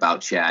and read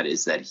about Chad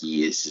is that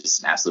he is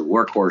just an absolute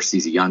workhorse.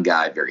 He's a young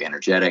guy, very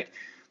energetic.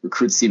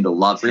 Recruits seem to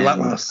love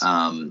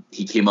him.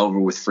 He came over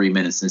with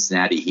Freeman in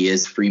Cincinnati. He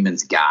is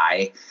Freeman's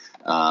guy.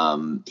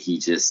 He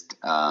just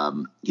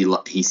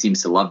he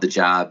seems to love the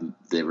job.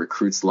 The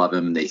recruits love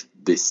him.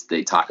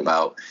 They talk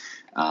about.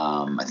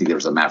 I think there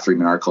was a Matt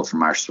Freeman article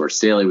from Irish Sports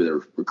Daily where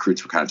the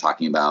recruits were kind of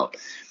talking about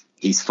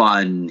he's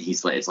fun.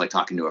 It's like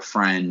talking to a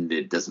friend.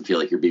 It doesn't feel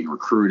like you're being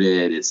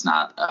recruited. It's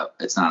not a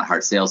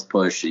hard sales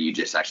push. You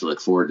just actually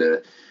look forward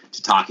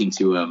to talking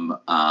to him.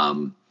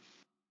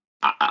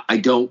 I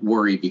don't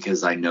worry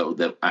because I know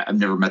that I've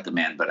never met the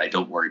man, but I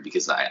don't worry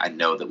because I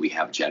know that we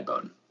have Chad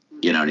Bowden.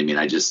 You know what I mean?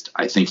 I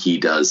think he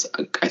does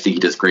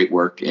great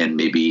work, and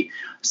maybe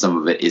some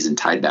of it isn't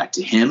tied back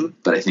to him,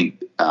 but I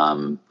think,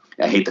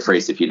 I hate the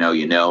phrase, if you know,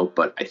 you know,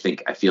 but I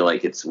feel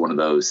like it's one of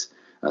those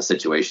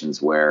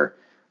situations where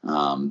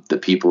the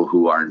people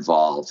who are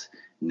involved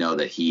know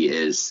that he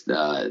is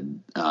part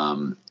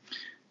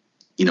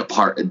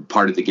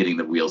of the getting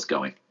the wheels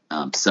going.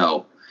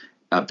 So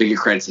big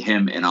credit to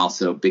him, and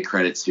also big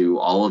credit to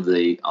all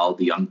the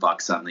young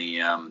bucks on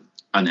the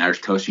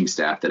Irish coaching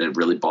staff that have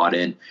really bought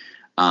in,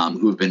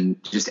 who have been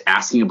just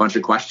asking a bunch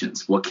of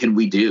questions. What can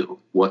we do?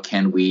 What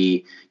can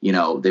we,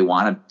 they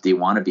want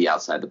to be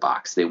outside the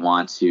box. They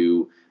want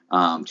to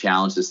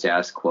challenge the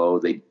status quo.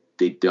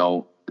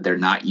 They're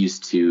not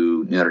used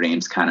to Notre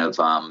Dame's kind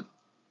of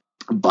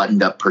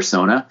buttoned up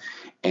persona,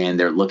 and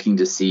they're looking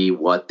to see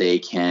what they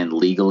can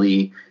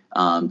legally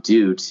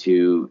do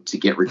to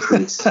get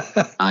recruits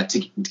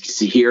to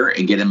see here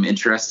and get them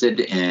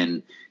interested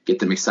and get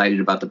them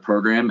excited about the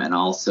program, and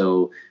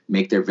also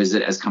make their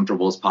visit as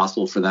comfortable as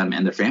possible for them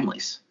and their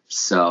families.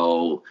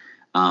 So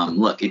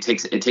look, it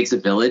takes a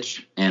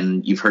village,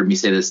 and you've heard me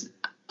say this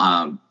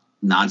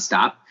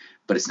nonstop,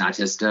 but it's not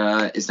just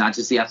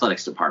the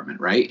athletics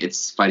department, right?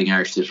 It's Fighting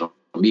Irish Digital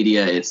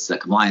Media, it's the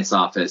compliance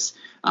office,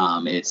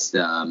 it's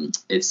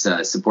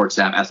support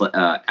staff,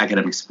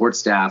 academic support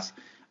staff.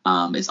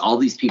 It's all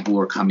these people who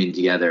are coming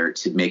together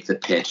to make the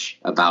pitch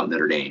about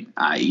Notre Dame.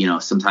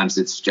 Sometimes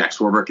it's Jack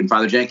Swarbrick and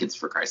Father Jenkins,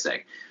 for Christ's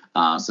sake.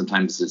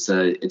 Sometimes it's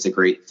a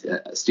great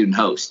student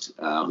host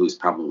who's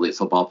probably a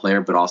football player,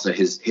 but also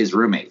his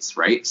roommates,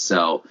 right?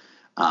 So,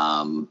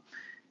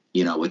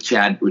 with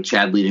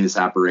Chad leading this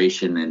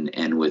operation,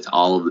 and with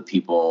all of the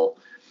people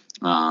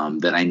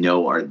that I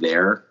know are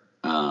there,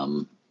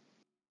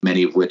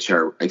 many of which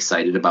are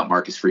excited about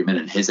Marcus Freeman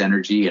and his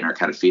energy and are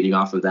kind of feeding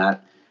off of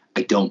that,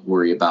 I don't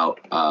worry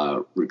about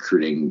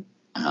recruiting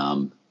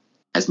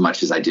as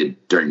much as I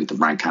did during the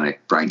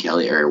Brian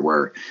Kelly era,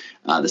 where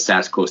the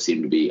status quo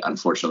seemed to be,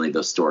 unfortunately,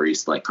 those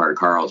stories like Carter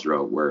Carls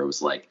wrote, where it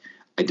was like,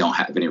 I don't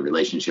have any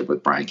relationship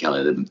with Brian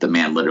Kelly. The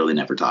man literally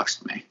never talks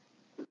to me.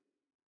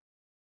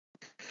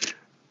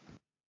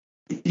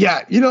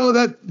 Yeah,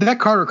 that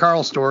Carter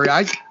Carl story,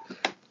 I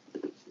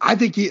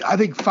think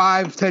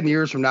 5-10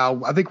 years from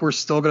now, I think we're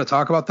still going to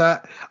talk about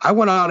that. I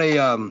went on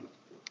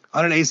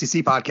an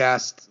ACC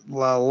podcast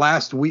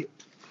last week.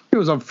 It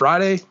was on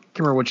Friday. Can't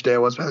remember which day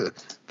it was. I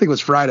think it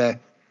was Friday.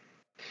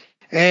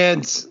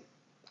 And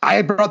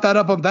I brought that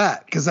up on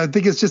that because I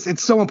think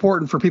it's so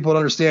important for people to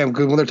understand,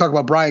 because when they're talking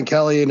about Brian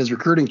Kelly and his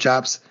recruiting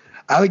chops,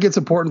 I think it's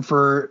important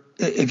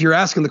if you're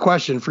asking the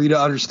question, for you to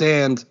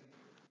understand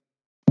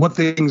what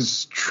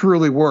things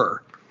truly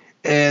were.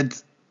 And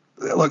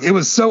look, it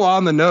was so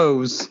on the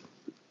nose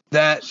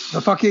that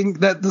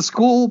the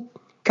school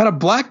kind of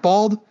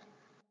blackballed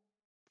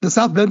the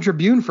South Bend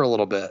Tribune for a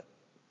little bit.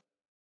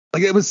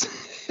 Like it was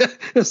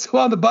so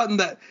on the button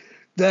that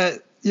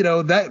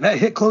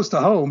hit close to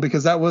home,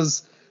 because that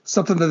was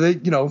something that they,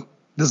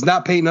 does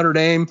not paint Notre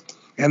Dame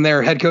and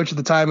their head coach at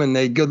the time in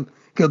a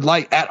good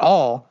light at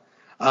all.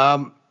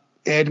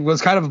 It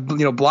was kind of,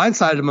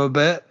 blindsided them a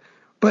bit,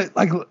 but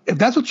like, if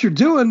that's what you're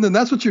doing, then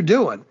that's what you're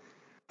doing.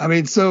 I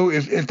mean, so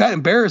if that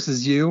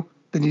embarrasses you,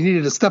 then you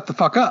needed to step the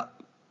fuck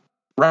up.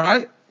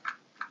 Right?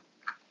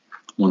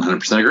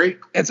 100% agree.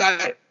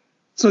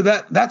 So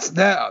that's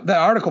that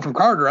article from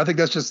Carter. I think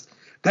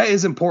that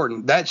is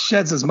important. That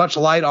sheds as much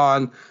light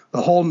on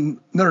the whole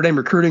Notre Dame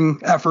recruiting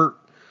effort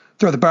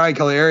throughout the Brian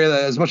Kelly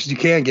area as much as you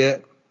can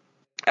get.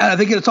 And I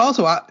think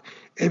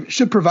it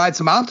should provide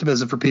some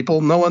optimism for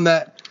people, knowing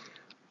that,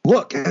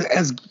 look,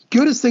 as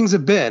good as things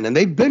have been, and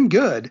they've been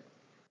good,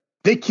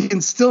 they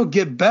can still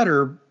get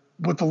better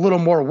with a little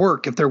more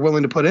work if they're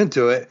willing to put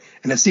into it.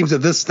 And it seems that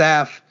this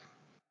staff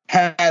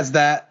has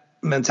that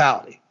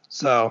mentality.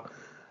 So,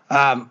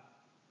 as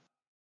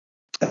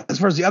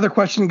far as the other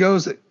question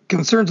goes,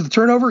 concerns with the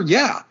turnover,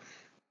 yeah. I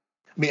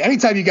mean,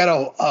 anytime you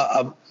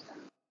got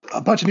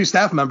a bunch of new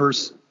staff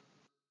members,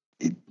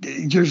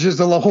 there's just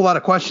a whole lot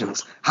of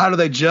questions. How do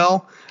they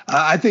gel?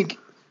 I think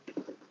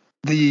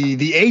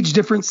the age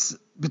difference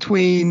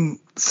between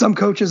some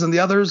coaches and the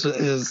others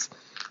is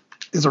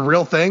a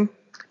real thing,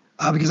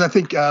 because I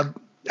think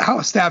how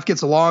a staff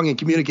gets along and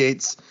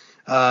communicates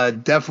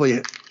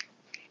definitely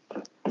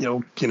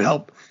can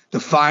help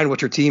define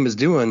what your team is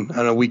doing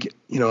on a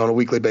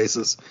weekly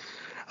basis.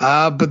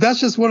 But that's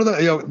just one of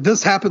the,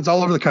 this happens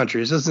all over the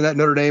country. It's just at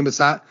Notre Dame. It's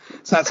not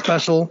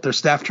special. There's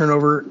staff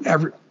turnover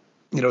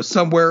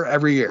somewhere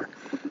every year.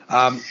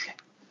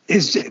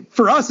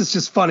 For us, it's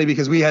just funny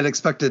because we had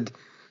expected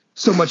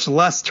so much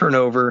less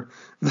turnover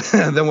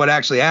than what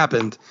actually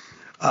happened.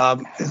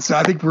 And so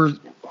I think we're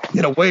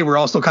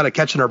all still kind of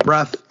catching our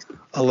breath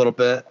a little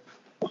bit.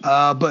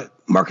 But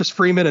Marcus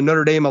Freeman and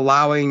Notre Dame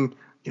allowing,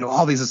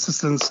 all these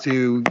assistants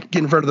to get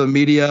in front of the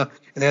media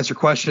and answer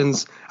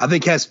questions, I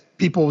think has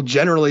people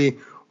generally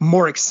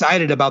more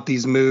excited about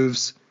these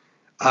moves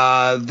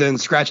than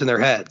scratching their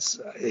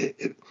heads.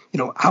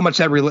 How much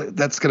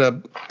that's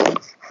going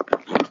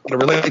to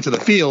relate to the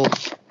field,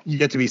 you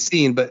get to be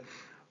seen. But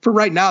for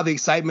right now, the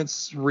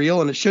excitement's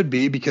real, and it should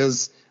be,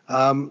 because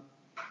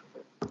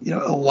there's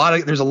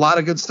a lot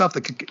of good stuff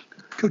that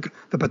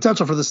the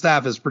potential for the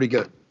staff is pretty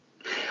good.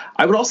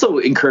 I would also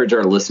encourage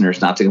our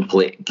listeners not to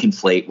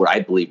conflate what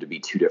I believe to be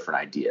two different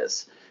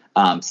ideas.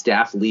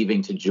 staff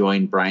leaving to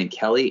join Brian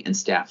Kelly, and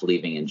staff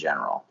leaving in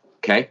general.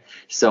 Okay,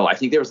 so I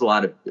think there was a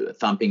lot of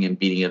thumping and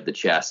beating of the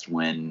chest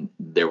when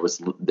there was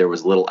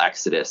little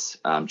exodus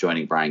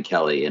joining Brian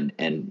Kelly,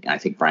 and I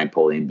think Brian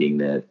Polian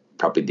being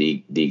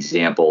probably the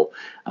example,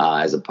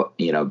 as a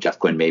Jeff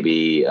Quinn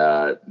maybe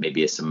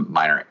some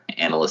minor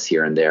analysts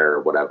here and there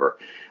or whatever.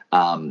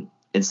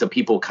 And so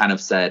people kind of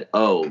said,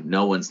 oh,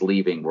 no one's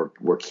leaving.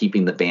 We're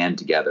keeping the band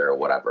together or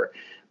whatever.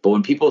 But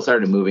when people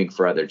started moving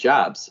for other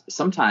jobs,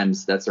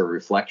 sometimes that's a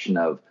reflection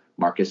of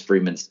Marcus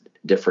Freeman's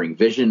differing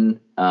vision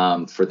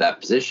for that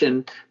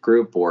position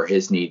group, or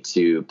his need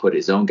to put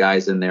his own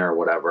guys in there or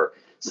whatever.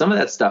 Some of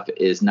that stuff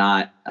is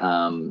not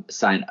a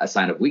sign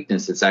of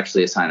weakness. It's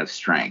actually a sign of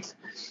strength.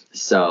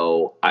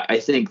 So I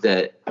think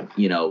that,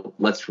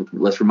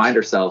 let's remind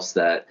ourselves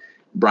that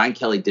Brian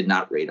Kelly did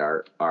not rate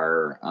our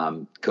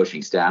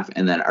coaching staff,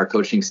 and that our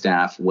coaching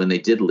staff, when they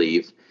did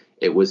leave,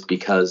 it was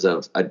because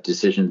of a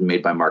decision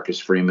made by Marcus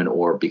Freeman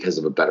or because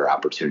of a better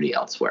opportunity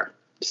elsewhere.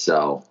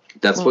 So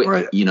that's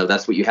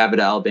that's what you have at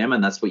Alabama,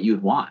 and that's what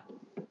you'd want.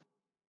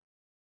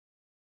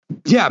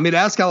 Yeah, I mean,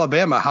 ask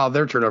Alabama how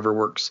their turnover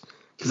works,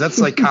 because that's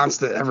like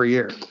constant every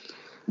year.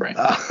 Right.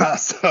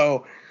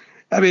 So,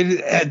 I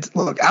mean,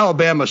 look,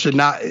 Alabama should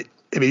not. I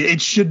mean,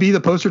 it should be the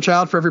poster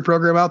child for every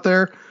program out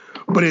there.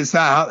 But it's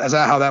not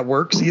how that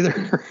works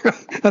either.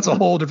 That's a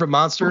whole different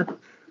monster.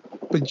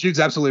 But Jude's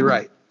absolutely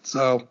right.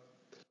 So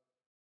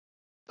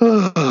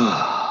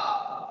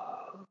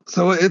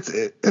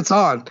it's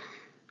on.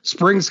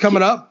 Spring's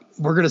coming up.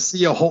 We're going to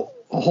see a whole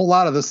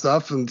lot of this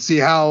stuff and see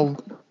how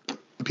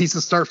the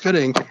pieces start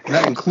fitting. And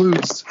that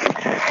includes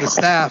the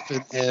staff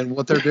and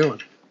what they're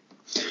doing.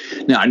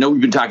 Now, I know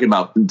we've been talking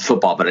about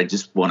football, but I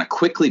just want to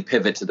quickly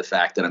pivot to the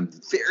fact that I'm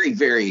very,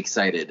 very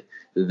excited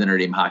that the Notre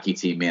Dame hockey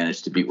team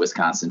managed to beat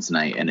Wisconsin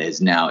tonight and is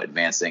now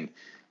advancing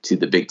to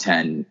the Big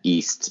Ten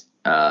East,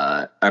 Big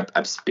Ten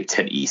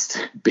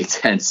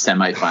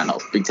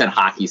semifinals, Big Ten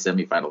hockey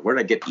semifinal. Where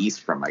did I get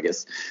East from? I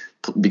guess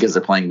because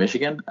they're playing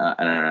Michigan.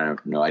 I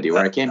have no idea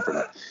where I came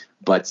from.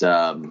 But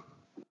so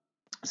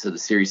the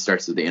series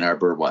starts with Ann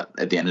Arbor.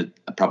 At the end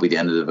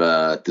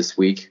of this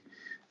week.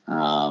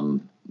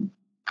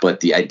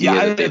 But the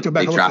idea that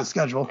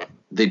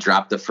they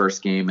dropped the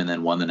first game and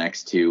then won the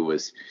next two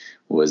was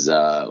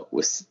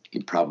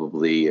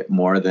probably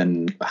more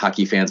than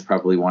hockey fans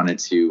probably wanted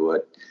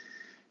to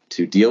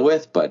deal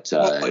with. But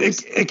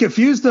it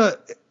confused the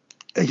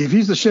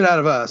shit out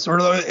of us, or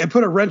it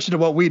put a wrench into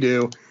what we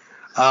do.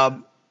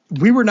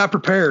 We were not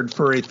prepared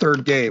for a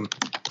third game,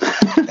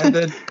 and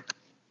then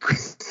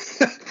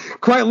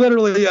quite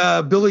literally,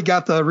 Billy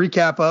got the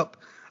recap up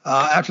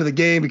after the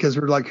game, because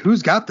we were like,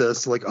 who's got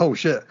this? Like, oh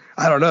shit,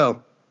 I don't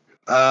know.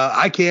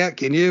 I can't.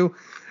 Can you?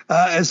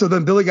 And so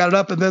then Billy got it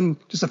up, and then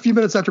just a few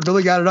minutes after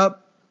Billy got it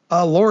up,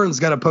 Lauren's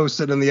got to post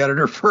it in the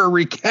editor for a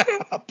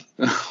recap.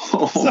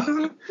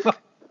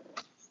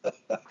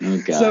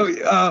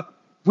 So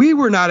we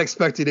were not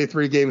expecting a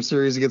 3-game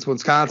series against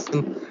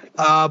Wisconsin.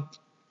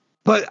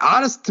 But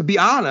to be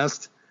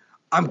honest,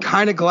 I'm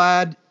kind of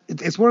glad.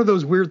 It's one of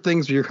those weird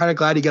things where you're kind of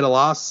glad you get a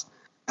loss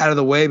out of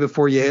the way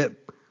before you hit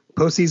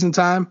postseason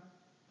time.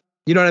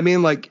 You know what I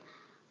mean? Like,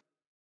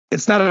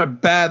 it's not a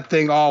bad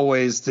thing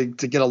always to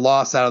get a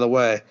loss out of the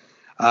way.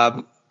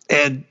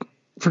 And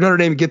for Notre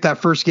Dame to get that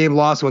first game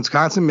loss in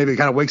Wisconsin, maybe it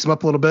kind of wakes them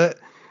up a little bit.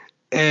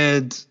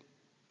 And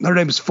Notre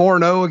Dame is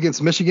 4-0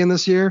 against Michigan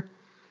this year.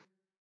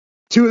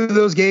 Two of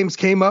those games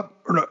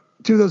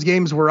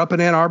were up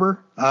in Ann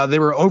Arbor. They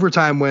were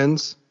overtime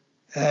wins.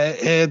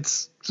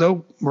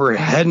 So we're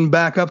heading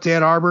back up to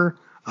Ann Arbor,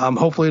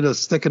 hopefully to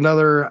stick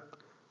another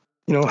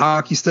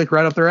hockey stick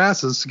right up their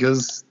asses,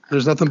 because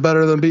there's nothing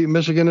better than beating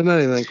Michigan in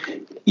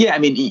anything. Yeah, I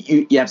mean,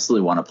 you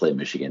absolutely want to play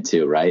Michigan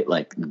too, right?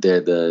 Like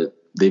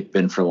they've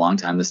been for a long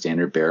time the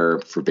standard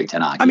bearer for Big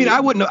Ten hockey. I mean, I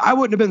wouldn't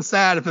have been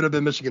sad if it had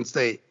been Michigan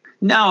State.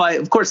 No,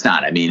 of course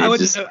not. I mean,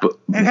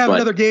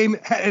 another game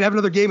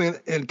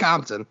in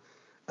Compton.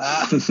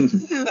 I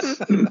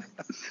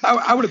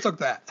would have took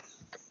that.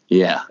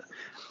 Yeah,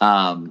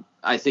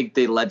 I think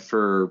they led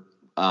for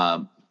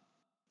the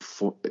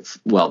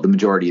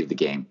majority of the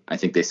game. I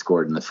think they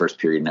scored in the first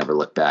period, never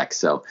looked back.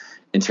 So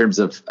in terms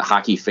of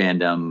hockey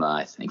fandom,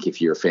 I think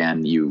if you're a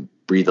fan, you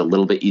breathe a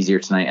little bit easier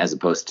tonight as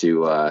opposed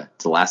to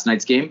last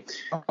night's game.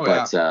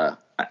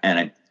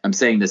 And I'm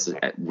saying this,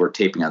 we're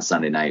taping on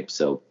Sunday night,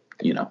 so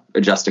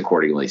adjust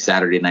accordingly.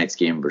 Saturday night's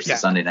game versus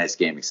Sunday night's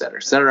game, et cetera,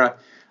 et cetera.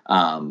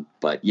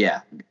 But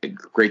yeah,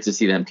 great to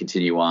see them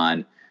continue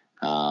on.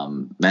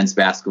 Men's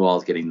basketball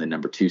is getting the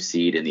number 2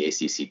 seed in the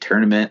ACC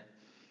tournament.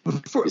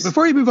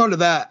 Before you move on to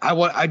that,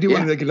 I do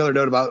want to make another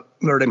note about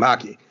Notre Dame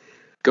hockey.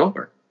 Go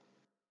over.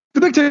 The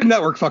Big Ten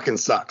Network fucking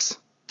sucks.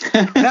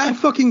 That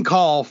fucking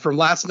call from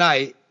last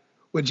night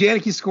when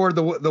Janicki scored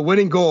the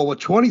winning goal with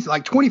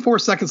 24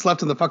 seconds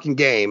left in the fucking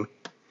game,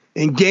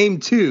 in game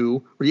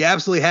 2, where you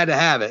absolutely had to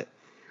have it,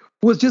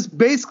 was just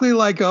basically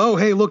like, oh,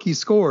 hey, look, he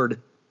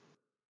scored.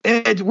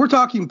 And we're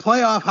talking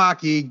playoff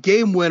hockey,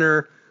 game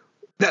winner.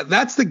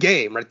 That's the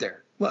game right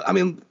there. I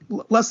mean,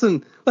 less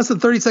than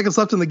 30 seconds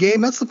left in the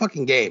game. That's the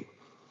fucking game.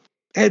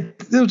 And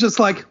it was just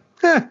like,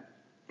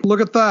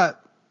 look at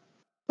that.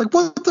 Like,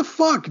 what the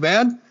fuck,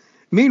 man?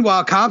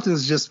 Meanwhile,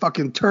 Compton's just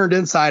fucking turned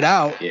inside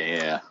out.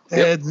 Yeah.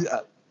 And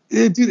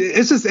dude,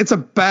 it's a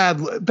bad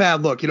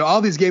look.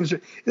 All these games.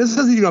 This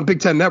isn't even on Big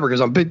Ten Network.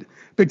 It's on Big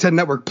Ten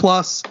Network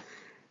Plus.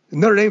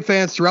 Notre Dame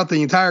fans throughout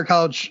the entire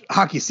college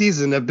hockey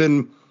season have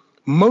been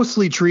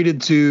mostly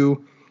treated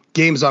to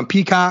games on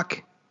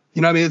Peacock.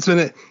 It's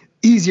been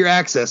easier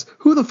access.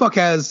 Who the fuck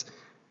has?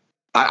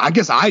 I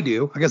guess I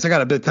do. I guess I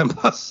got a Big Ten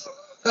Plus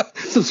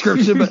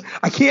subscription, but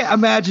I can't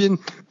imagine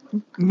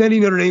many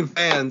Notre Dame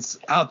fans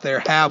out there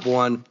have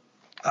one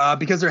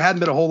because there hadn't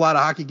been a whole lot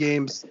of hockey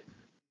games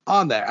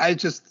on there.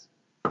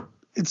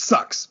 It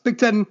sucks. Big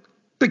Ten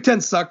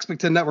sucks. Big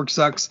Ten Network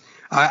sucks.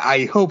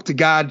 I hope to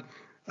God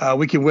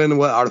we can win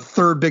our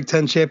third Big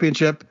Ten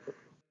championship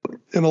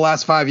in the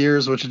last 5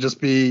 years, which would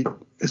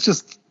it's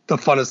just the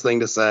funnest thing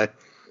to say.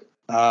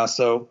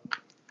 So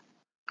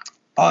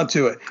on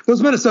to it.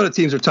 Those Minnesota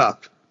teams are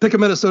tough. Pick a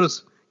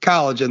Minnesota's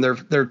college and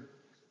they're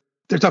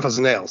tough as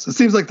nails. It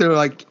seems like they're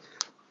like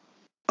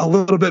a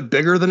little bit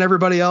bigger than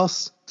everybody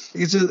else.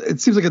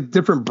 It seems like a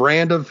different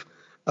brand of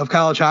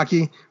college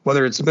hockey,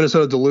 whether it's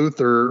Minnesota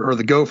Duluth or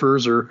the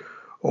Gophers or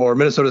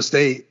Minnesota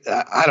State.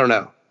 I don't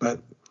know. But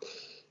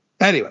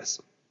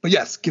anyways,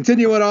 yes,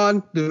 continuing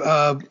on.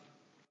 Notre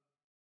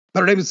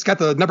Dame's got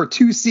the number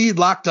 2 seed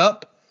locked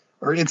up,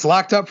 or it's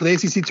locked up for the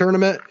ACC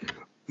tournament.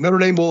 Notre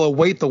Dame will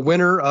await the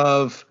winner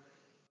of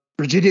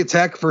Virginia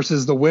Tech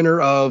versus the winner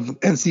of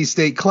NC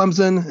State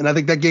Clemson. And I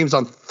think that game's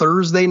on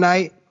Thursday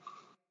night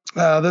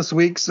this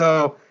week.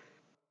 So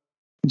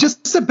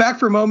just sit back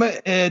for a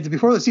moment and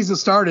before the season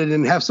started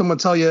and have someone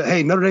tell you,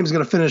 hey, Notre Dame's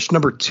going to finish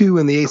number 2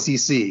 in the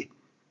ACC.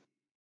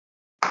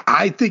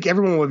 I think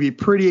everyone would be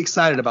pretty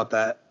excited about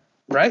that,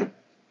 right?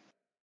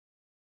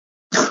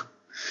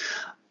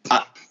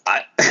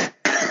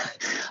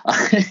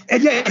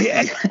 And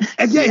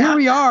yeah, here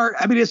we are.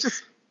 I mean,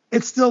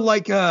 it's still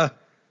like a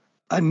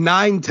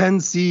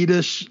 9-10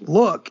 seed-ish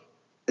look.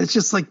 It's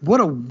just like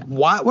what a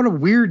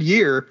weird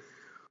year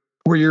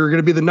where you're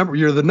going to be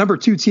you're the number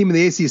 2 team in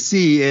the ACC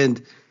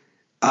and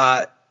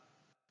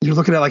you're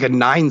looking at like a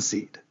 9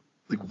 seed.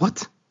 Like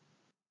what?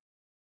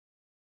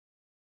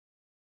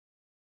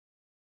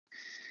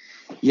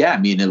 Yeah, I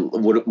mean,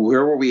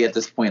 where were we at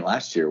this point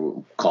last year?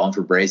 Calling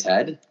for Bray's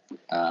head?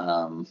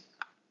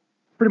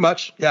 Pretty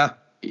much, yeah.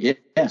 Yeah.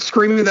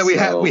 Screaming that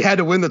we had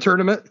to win the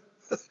tournament.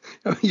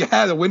 You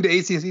had to win the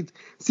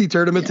ACC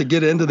tournament to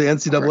get into the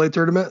NCAA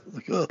tournament.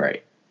 Like,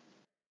 right.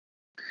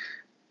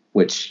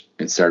 Which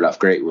it started off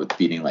great with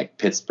beating like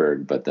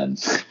Pittsburgh, but then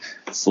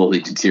slowly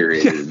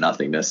deteriorated to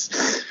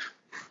nothingness.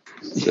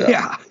 So,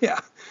 yeah.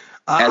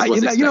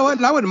 You know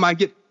what? I wouldn't mind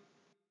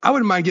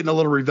getting a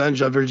little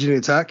revenge on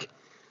Virginia Tech.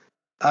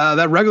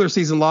 That regular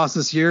season loss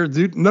this year,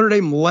 dude, Notre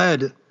Dame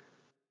led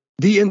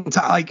the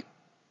entire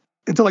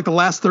until like the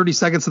last 30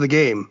 seconds of the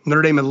game.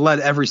 Notre Dame had led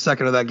every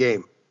second of that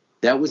game.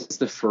 That was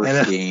the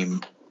first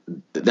game.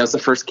 That was the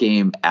first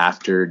game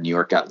after New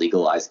York got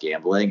legalized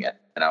gambling,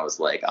 and I was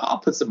like, I'll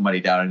put some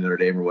money down on Notre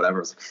Dame or whatever. I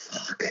was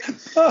like,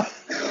 fuck,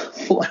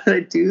 why did I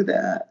do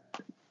that?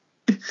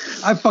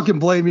 I fucking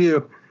blame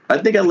you. I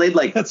think I laid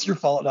like that's your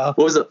fault now.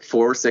 What was it,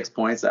 4 or 6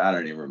 points? I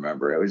don't even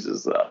remember. It was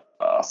just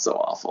so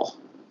awful.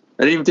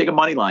 I didn't even take a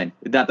money line.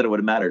 Not that it would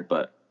have mattered,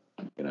 but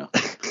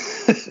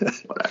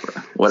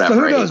whatever. So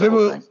who knows?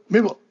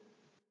 Maybe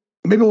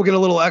we'll get a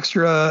little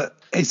extra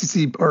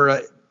ACC or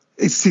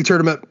ACC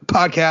tournament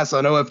podcast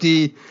on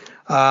OFD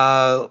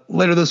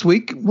later this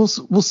week. We'll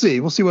see.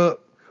 We'll see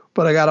what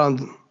I got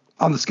on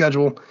the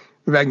schedule.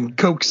 Maybe I can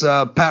coax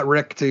Pat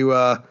Rick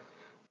to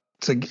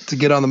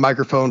get on the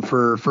microphone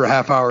for a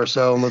half hour or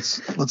so, and let's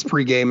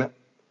pregame it.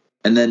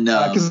 And then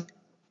because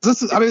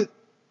this is, I mean,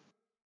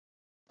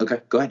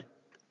 okay, go ahead.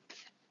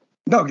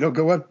 No,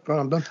 go ahead.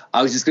 I'm done.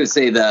 I was just going to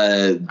say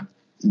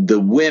the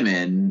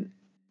women,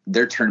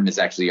 their tournament's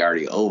actually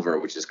already over,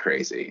 which is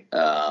crazy.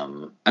 I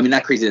mean,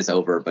 not crazy that it's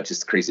over, but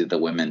just crazy that the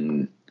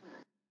women's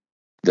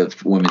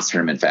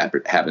tournament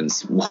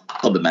happens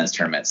while the men's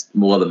tournaments.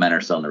 Well, the men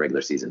are still in the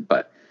regular season,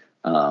 but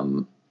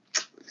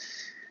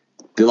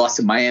they lost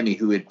to Miami,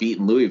 who had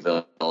beaten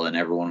Louisville, and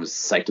everyone was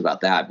psyched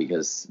about that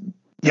because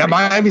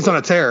Miami's on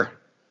a tear.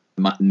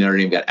 Notre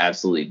Dame got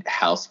absolutely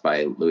housed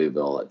by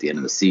Louisville at the end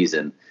of the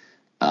season.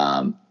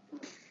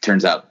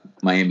 Turns out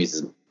Miami's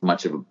as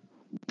much of a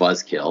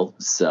buzzkill.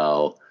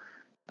 So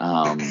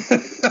I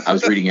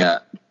was reading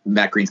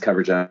Matt Green's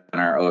coverage on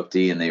our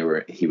OFD, and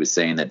he was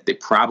saying that they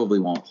probably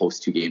won't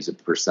host 2 games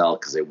at Purcell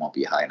because they won't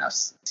be high enough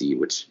seed,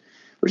 which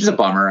is a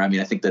bummer. I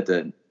mean, I think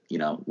that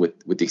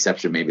with the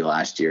exception of maybe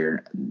last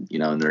year,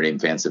 Notre Dame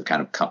fans have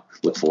kind of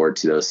look forward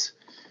to those,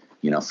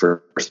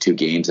 first 2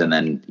 games, and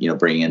then,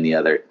 bringing in the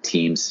other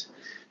teams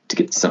to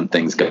get some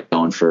things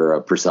going for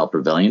Purcell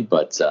Pavilion.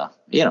 But,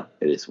 it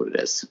is what it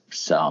is.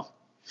 So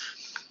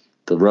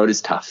the road is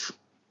tough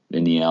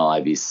in the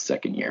LIV's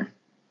second year.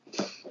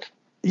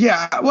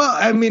 Yeah. Well,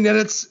 I mean,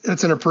 it's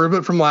an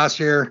improvement from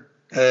last year,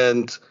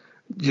 and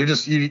you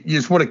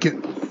just want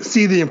to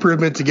see the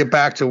improvement to get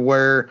back to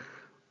where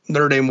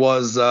Notre Dame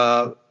was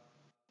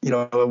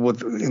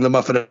with in the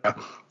muffin era.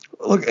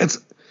 Look,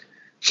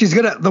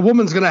 the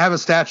woman's gonna have a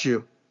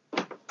statue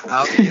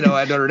out,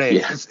 at Notre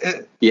Dame.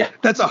 Yeah.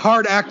 That's a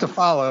hard act to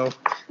follow.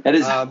 That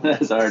is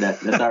that's hard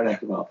act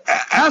to follow.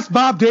 Ask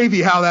Bob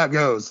Davey how that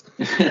goes.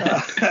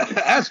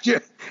 Ask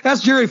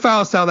Jerry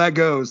Faust how that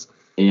goes.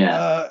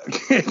 Yeah.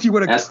 If you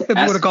would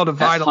have called a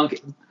vital.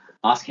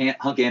 Ask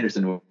Hunk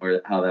Anderson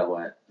how that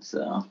went.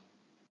 So.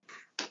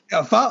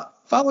 Yeah,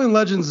 following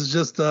legends is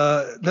just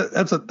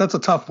that's a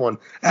tough one.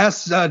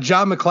 Ask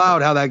John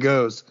McLeod how that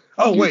goes.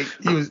 Oh wait,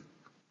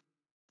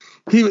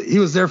 he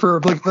was there for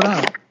a blink of an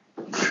eye.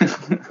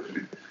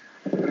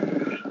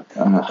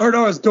 Or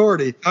no, it's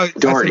Doherty.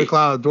 Doherty.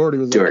 McLeod. Doherty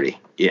was there. Doherty.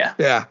 Yeah.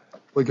 Yeah,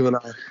 blink of an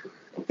eye.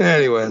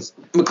 Anyways,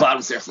 McLeod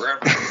was there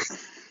forever.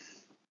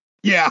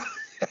 Yeah.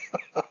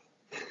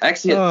 I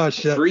actually had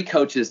 3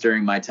 coaches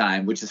during my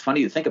time, which is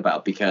funny to think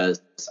about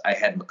because I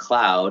had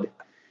McLeod,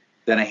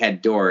 then I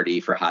had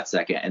Doherty for a hot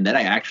second, and then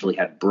I actually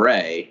had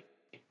Bray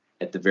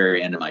at the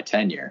very end of my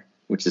tenure,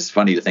 which is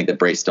funny to think that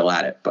Bray's still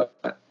at it,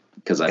 but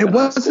because I've been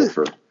at school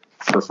for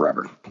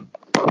forever.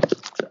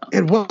 So.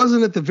 It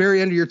wasn't at the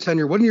very end of your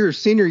tenure. Wasn't your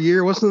senior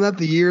year? Wasn't that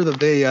the year that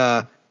they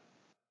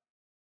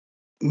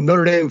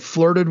Notre Dame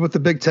flirted with the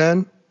Big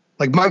Ten?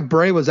 Like Mike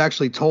Bray was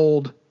actually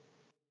told,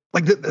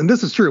 and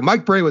this is true.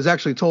 Mike Bray was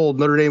actually told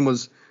Notre Dame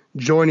was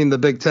joining the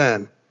Big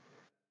Ten,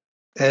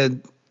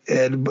 and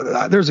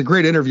there's a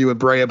great interview with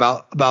Bray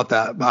about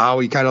that, about how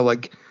he kind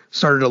of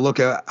started to look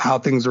at how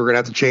things were going to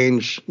have to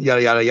change,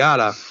 yada yada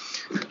yada.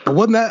 But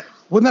wasn't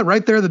that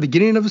right there at the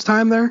beginning of his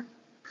time there?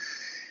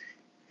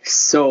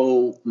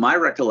 So my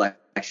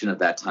recollection of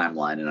that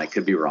timeline, and I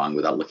could be wrong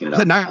without looking it up.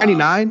 Was it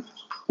 99? It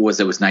was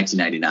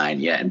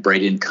 1999, yeah, and Bray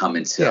didn't come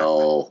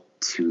until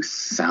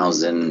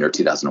 2000 or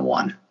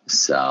 2001.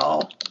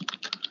 So.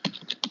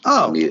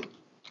 Oh.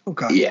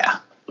 Okay. Yeah.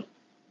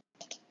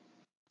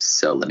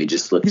 So let me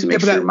just look to make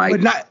sure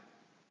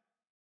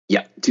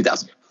Yeah,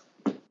 2000.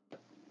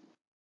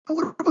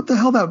 What the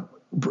hell that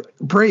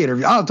Bray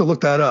interview? I'll have to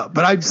look that up.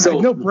 But I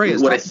know Bray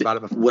has talked about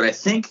it before. What I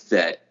think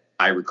that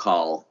I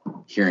recall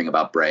hearing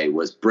about Bray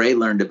was Bray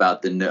learned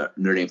about the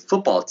Notre Dame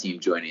football team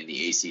joining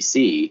the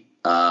ACC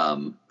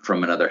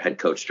from another head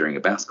coach during a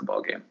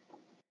basketball game.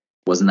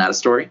 Wasn't that a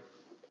story?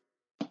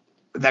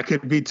 That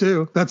could be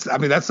too. That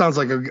sounds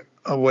like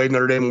a way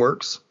Notre Dame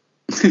works.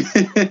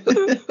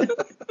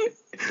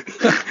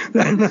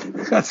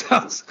 That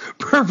sounds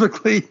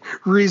perfectly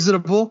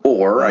reasonable.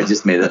 Or I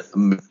just made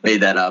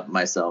that up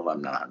myself.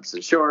 I'm not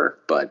 100% sure,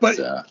 but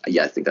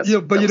I think that's.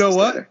 Yeah, but you know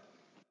what? There.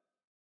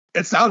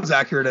 It sounds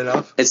accurate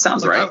enough. It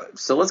sounds right.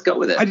 So let's go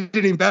with it. I didn't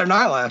even bat an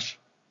eyelash.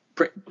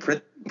 Print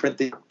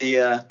the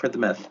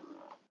myth.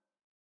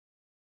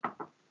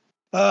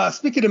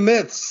 Speaking of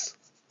myths,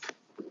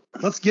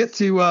 let's get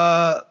to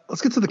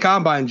the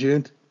combine,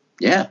 June.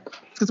 Yeah.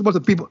 Let's get to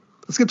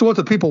what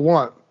the people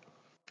want.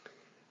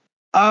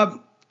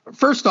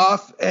 First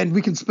off, and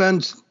we can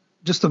spend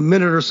just a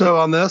minute or so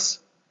on this.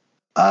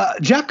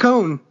 Jack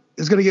Coan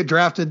is going to get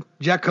drafted.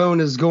 Jack Coan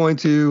is going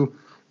to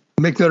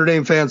make Notre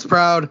Dame fans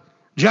proud.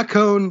 Jack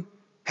Coan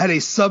had a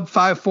sub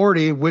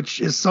 540, which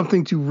is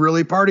something to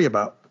really party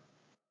about.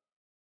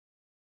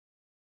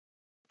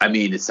 I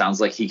mean, it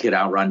sounds like he could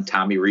outrun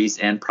Tommy Rees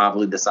and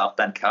probably the South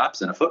Bend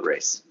Cops in a foot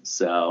race.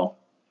 So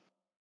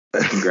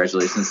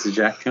congratulations to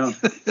Jack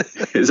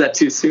Coan. Is that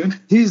too soon?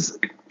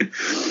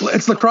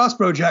 It's lacrosse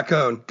bro Jack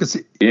Coan because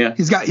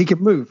he can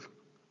move.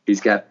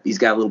 He's got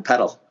a little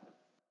pedal.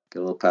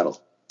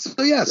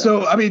 So yeah,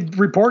 so I mean,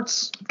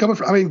 reports coming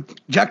from.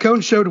 Jack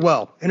Coan showed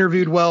well,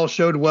 interviewed well,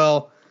 showed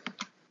well.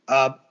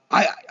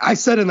 I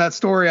said in that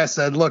story, I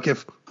said, look,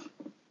 if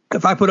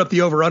I put up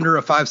the over under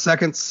of 5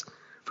 seconds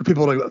for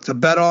people to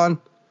bet on,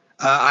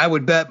 I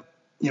would bet.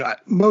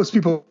 Most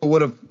people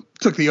would have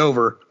took the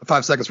over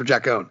 5 seconds for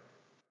Jack Coan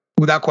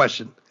without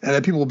question, and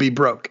then people will be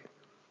broke.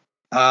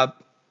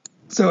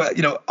 So,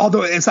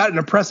 although it's not an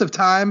impressive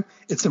time,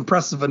 it's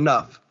impressive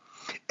enough.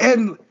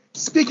 And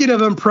speaking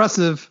of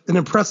impressive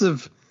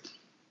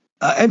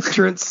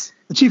entrance,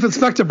 the Chief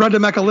Inspector,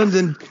 Brendan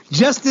McAlinden,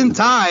 just in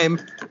time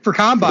for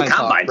Combine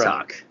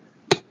Talk.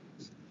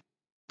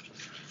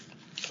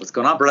 What's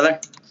going on,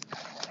 brother?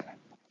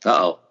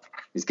 Uh-oh.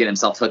 He's getting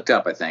himself hooked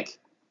up, I think.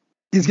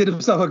 He's getting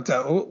himself hooked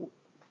up. All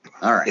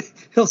right.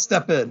 He'll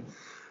step in.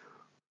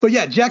 But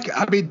yeah, Jack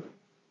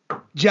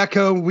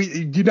Coan,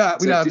 we don't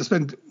have to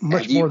spend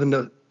much more than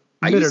a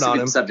minute on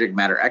him. I'm subject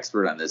matter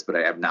expert on this, but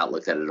I have not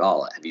looked at it at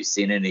all. Have you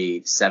seen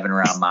any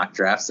 7-round mock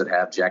drafts that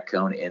have Jack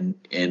Coan in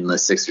the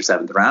 6th or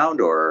 7th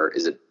round, or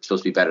is it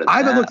supposed to be better than that? I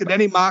haven't looked at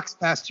any mocks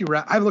past 2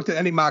 rounds. I haven't looked at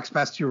any mocks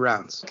past 2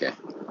 rounds. Okay.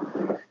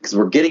 Because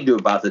we're getting to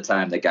about the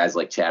time that guys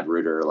like Chad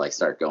Reuter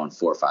start going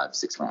 4, 5,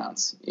 6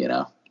 rounds,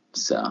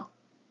 So.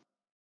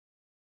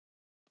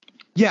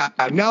 Yeah,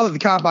 now that the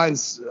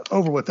combine's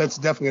over with, that's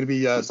definitely going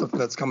to be something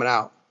that's coming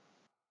out.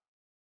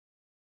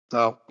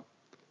 So,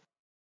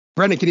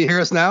 Brendan, can you hear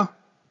us now?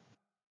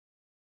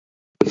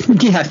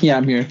 Yeah,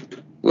 I'm here.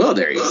 Well,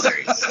 there he is.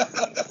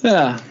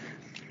 Yeah.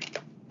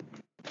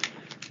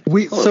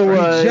 We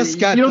just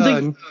got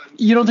done.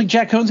 You don't think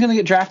Jack Coan's going to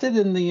get drafted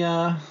in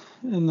the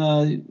in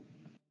the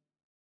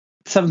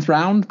 7th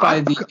round by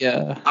I'm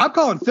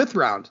calling 5th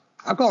round.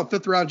 I'm calling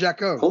 5th round Jack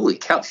Coan. Holy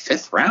cow,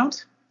 5th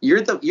round?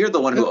 You're the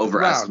one who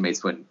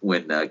overestimates when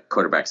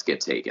quarterbacks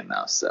get taken,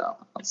 though. So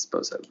I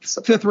suppose that's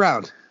 5th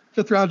round.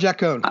 5th round Jack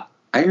Coan.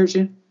 I heard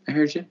you.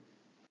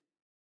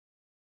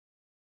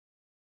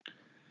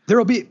 There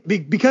will be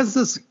because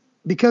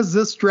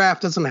this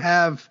draft doesn't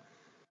have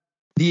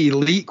the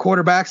elite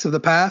quarterbacks of the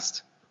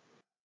past.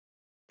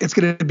 It's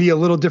going to be a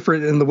little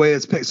different in the way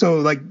it's picked. So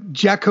like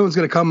Jack Coan's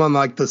going to come on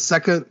like the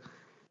second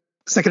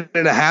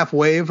and a half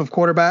wave of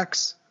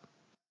quarterbacks.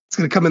 It's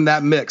going to come in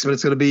that mix, but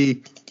they're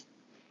going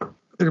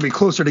to be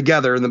closer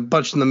together and then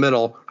bunched in the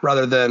middle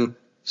rather than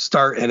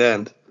start and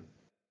end.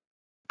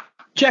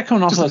 Jack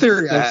Coan also has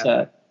the skill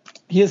set.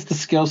 He has the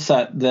skill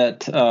set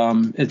that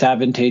is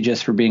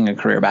advantageous for being a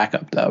career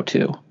backup, though,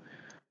 too.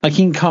 Like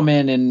he can come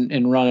in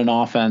and run an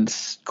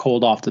offense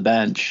cold off the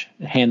bench,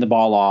 hand the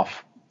ball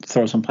off,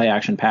 throw some play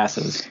action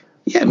passes.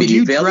 Yeah, I mean, would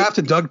you draft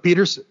a Doug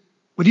Peterson?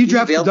 Would you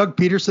draft a Doug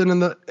Peterson in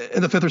the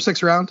 5th or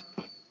 6th round?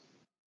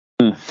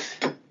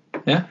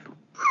 Yeah.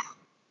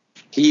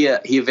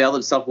 He availed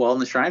himself well in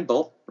the Shrine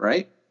Bowl,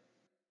 right?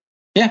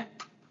 Yeah.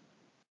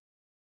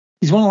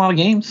 He's won a lot of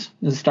games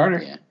as a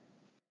starter. Yeah.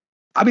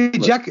 I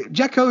mean,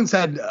 Jack Coan's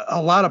had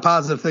a lot of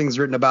positive things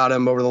written about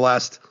him over the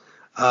last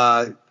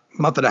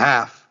month and a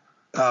half,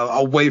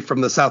 away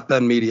from the South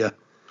Bend media,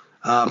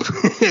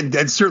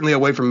 and certainly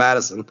away from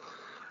Madison.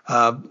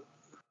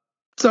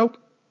 So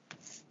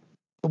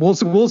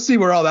we'll see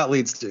where all that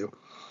leads to.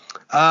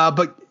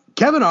 But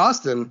Kevin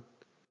Austin,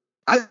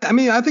 I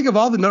mean, I think of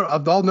all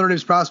Notre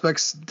Dame's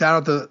prospects down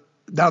at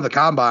the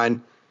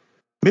combine,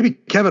 maybe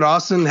Kevin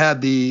Austin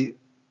had he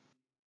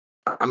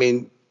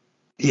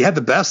had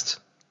the best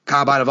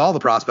combine of all the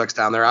prospects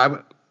down there,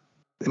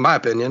 in my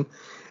opinion.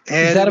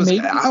 And is that a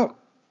maybe?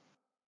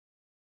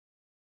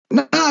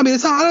 No, I mean,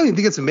 I don't even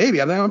think it's a maybe.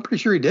 I'm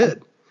pretty sure he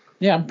did.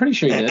 Yeah, I'm pretty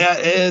sure he did.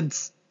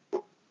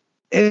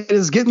 It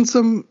is getting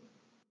some.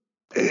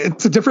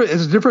 It's a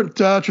different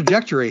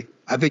trajectory,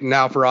 I think,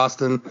 now for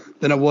Austin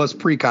than it was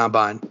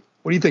pre-combine.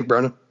 What do you think,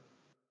 Brennan?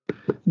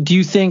 Do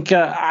you think?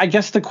 I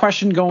guess the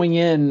question going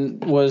in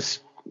was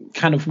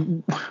kind of.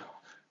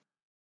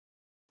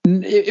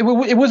 It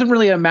wasn't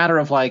really a matter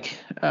of like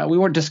we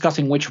weren't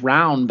discussing which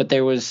round, but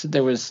there was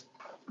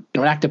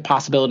an active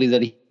possibility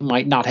that he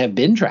might not have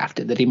been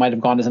drafted, that he might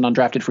have gone as an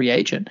undrafted free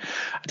agent.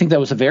 I think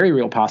that was a very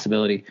real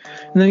possibility.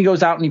 And then he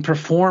goes out and he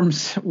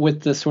performs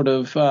with the sort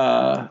of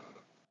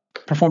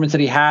performance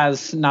that he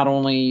has, not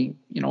only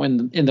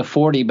in the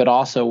 40, but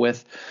also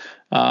with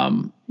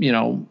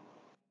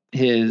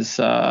his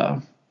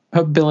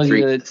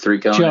ability to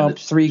jump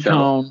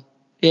 3-cone.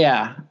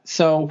 Yeah,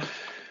 so.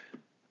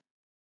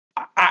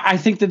 I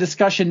think the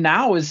discussion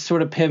now is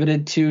sort of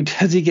pivoted to,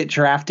 does he get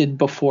drafted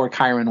before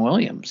Kyren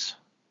Williams?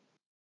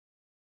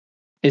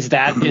 Is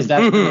that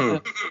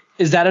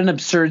an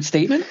absurd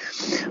statement?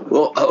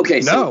 Well, okay.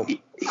 No, so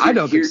I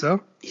don't think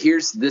so.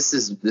 This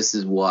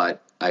is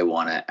what I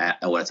want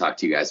to talk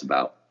to you guys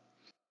about.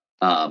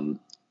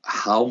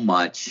 How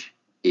much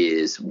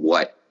is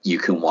what you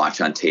can watch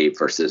on tape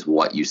versus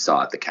what you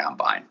saw at the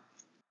combine?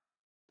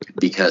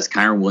 Because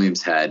Kyren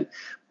Williams had,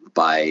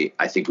 I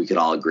think we can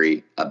all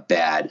agree, a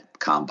bad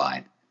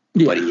combine,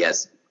 but he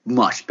has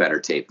much better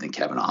tape than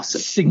Kevin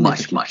Austin.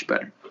 Much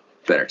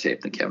better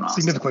tape than Kevin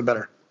Austin. Significantly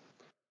better.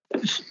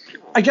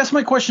 I guess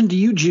my question to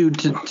you, Jude,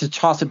 to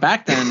toss it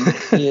back then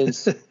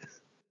is,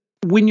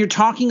 when you're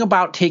talking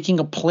about taking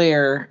a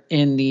player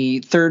in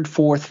the 3rd,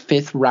 4th,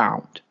 5th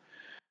round,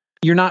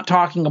 you're not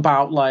talking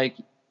about like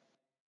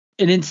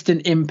an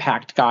instant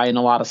impact guy in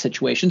a lot of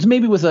situations.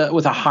 Maybe with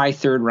a high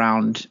 3rd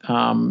round,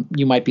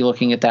 you might be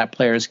looking at that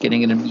player as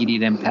getting an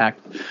immediate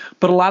impact.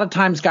 But a lot of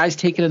times guys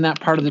taken in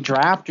that part of the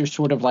draft are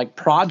sort of like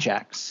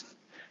projects.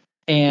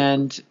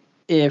 And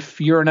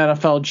if you're an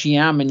NFL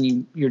GM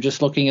and you're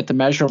just looking at the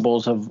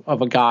measurables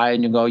of a guy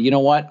and you go, you know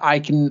what, I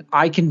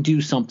can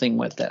do something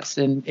with this.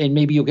 And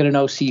maybe you'll get an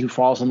OC who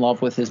falls in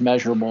love with his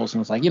measurables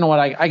and is like, you know what,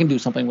 I can do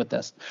something with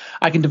this.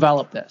 I can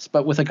develop this.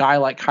 But with a guy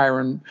like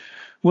Kyren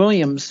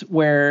Williams,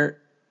 where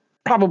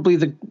probably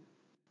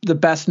the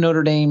best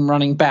Notre Dame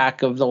running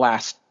back of the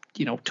last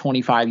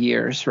 25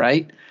 years,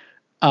 right?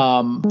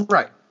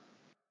 Right.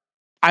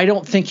 I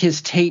don't think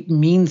his tape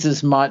means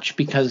as much,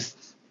 because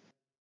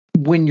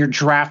when you're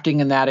drafting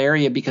in that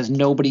area, because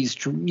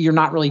you're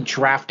not really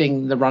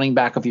drafting the running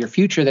back of your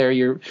future there.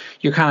 You're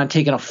kind of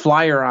taking a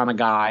flyer on a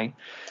guy,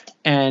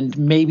 and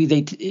maybe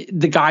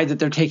the guy that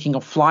they're taking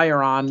a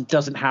flyer on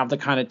doesn't have the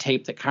kind of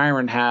tape that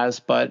Kyren has,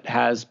 but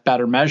has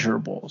better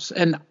measurables.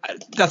 And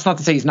that's not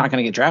to say he's not going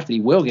to get drafted.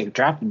 He will get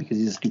drafted because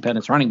he's a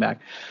stupendous running back.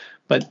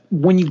 But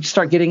when you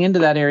start getting into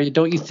that area,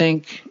 don't you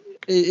think,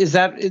 is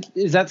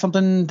that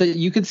something that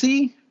you could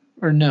see,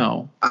 or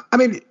no? I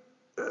mean,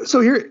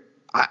 so here,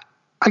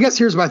 I guess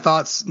here's my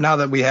thoughts now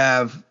that we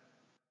have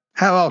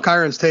all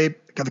Kyren's tape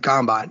at the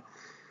combine.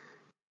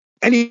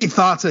 Any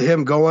thoughts of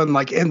him going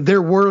and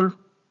there were,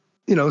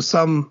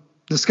 some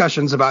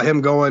discussions about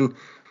him going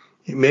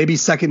maybe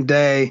second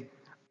day,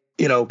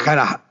 kind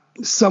of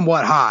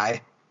somewhat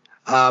high.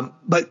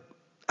 But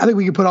I think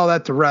we can put all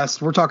that to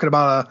rest. We're talking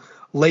about a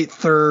late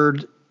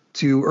third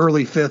to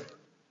early fifth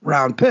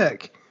round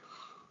pick,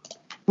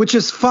 which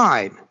is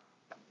fine.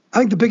 I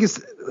think the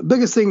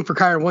biggest thing for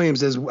Kyren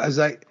Williams is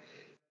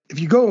if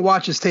you go and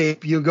watch his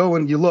tape, you go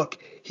and you look,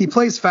 he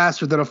plays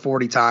faster than a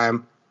 40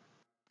 time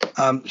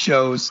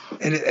shows.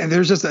 And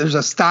there's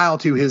a style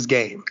to his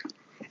game.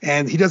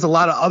 And he does a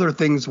lot of other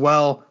things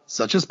well,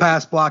 such as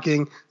pass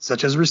blocking,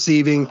 such as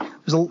receiving.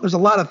 There's a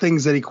lot of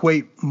things that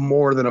equate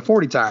more than a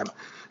 40 time.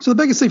 So the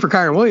biggest thing for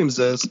Kyren Williams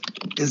is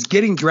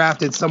getting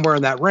drafted somewhere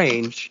in that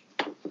range.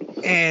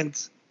 And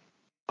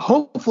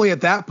hopefully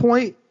at that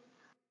point,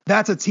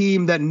 that's a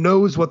team that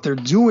knows what they're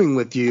doing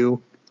with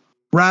you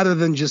rather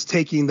than just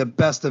taking the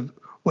best of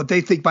what they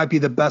think might be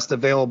the best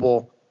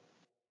available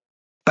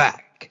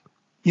back.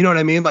 You know what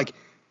I mean? Like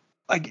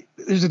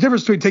there's a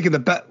difference between taking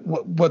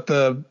what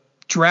the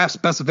draft's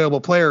best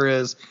available player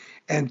is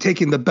and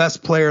taking the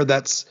best player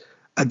that's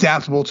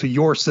adaptable to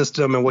your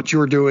system and what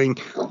you're doing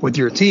with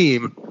your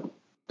team.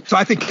 So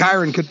I think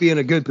Kyren could be in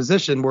a good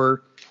position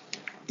where,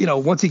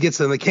 once he gets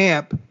in the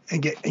camp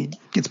and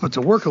gets put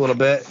to work a little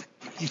bit,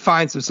 he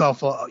finds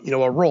himself a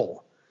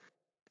role.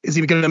 Is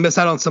he going to miss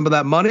out on some of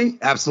that money?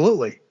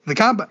 Absolutely. The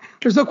combine,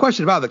 there's no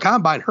question about it. The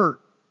combine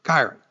hurt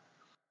Kyren.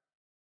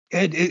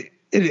 I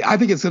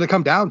think it's going to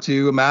come down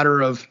to a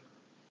matter of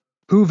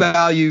who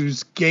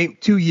values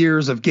 2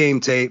 years of game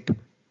tape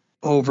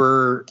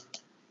over,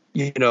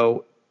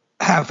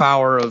 half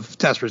hour of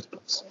test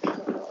results.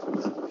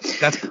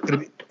 That's going to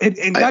be,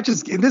 and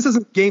this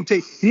isn't game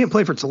tape. He didn't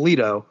play for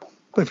Toledo,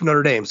 play for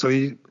Notre Dame. So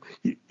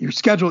your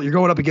schedule, you're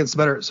going up against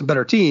some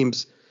better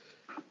teams.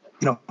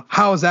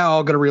 How is that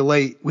all going to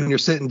relate when you're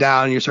sitting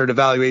down and you start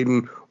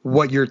evaluating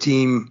what your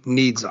team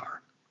needs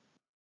are?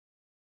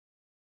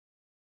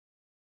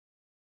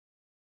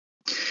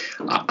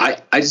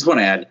 I just want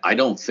to add, I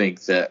don't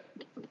think that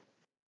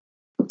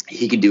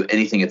he can do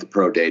anything at the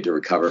pro day to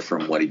recover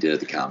from what he did at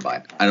the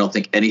combine. I don't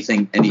think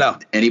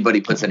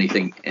anybody puts any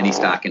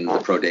stock in the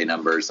pro day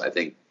numbers. I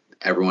think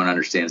everyone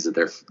understands that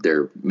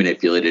they're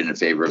manipulated in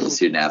favor of the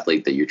student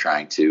athlete that you're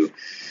trying to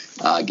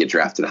get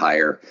drafted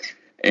higher.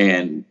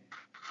 And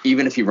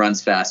even if he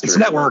runs faster, it's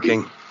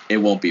networking. It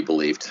won't be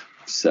believed.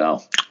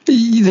 So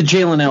the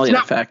Jalen Elliott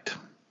effect.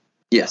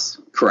 Yes,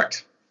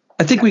 correct.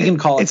 I think we can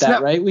call it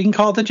that, right? We can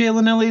call it the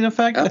Jalen Elliott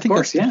effect. Of I think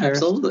course,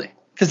 absolutely.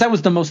 Because that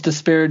was the most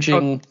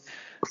disparaging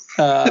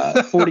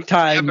 40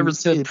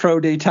 times to pro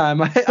day time.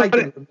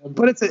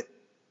 But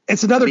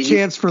it's another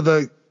chance for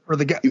the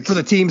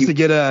teams to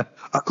get a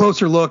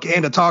closer look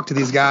and to talk to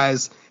these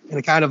guys and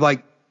to kind of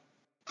like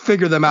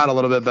figure them out a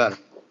little bit better.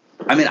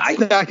 I mean,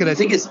 the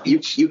thing is,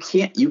 you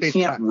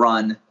can't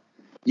run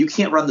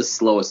the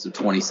slowest of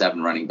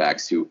 27 running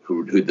backs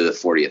who did the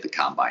 40 at the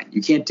combine.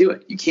 You can't do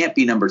it. You can't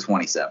be number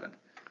 27.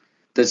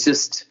 That's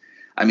just,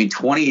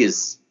 20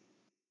 is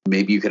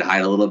maybe you could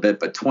hide a little bit,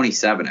 but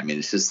 27,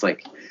 it's just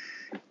like,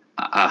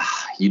 I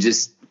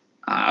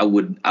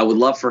would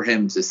love for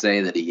him to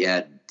say that he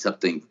had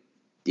something,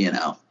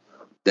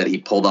 that he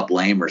pulled up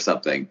lame or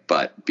something,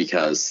 but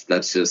because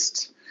that's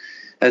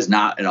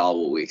not at all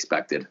what we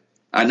expected.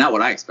 Not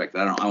what I expected.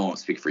 I won't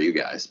speak for you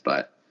guys,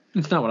 but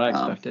it's not what I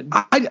expected.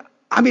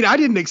 I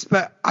didn't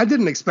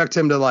expect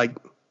him to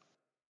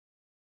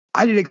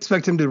I didn't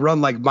expect him to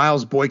run like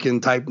Miles Boykin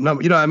type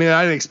number. I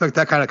didn't expect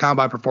that kind of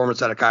combine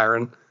performance out of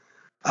Kyren.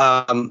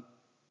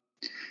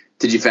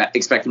 Did you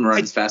expect him to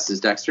run as fast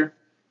as Dexter?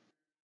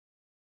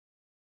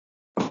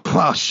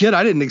 Well, shit,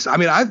 I didn't.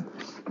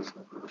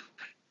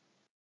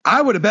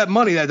 I would have bet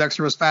money that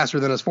Dexter was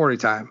faster than his 40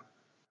 time.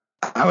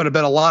 I would have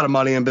bet a lot of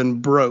money and been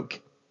broke.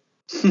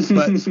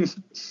 But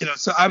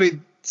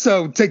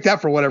so take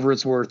that for whatever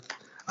it's worth.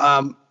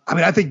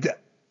 I think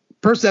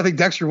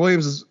Dexter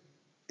Williams is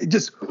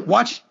just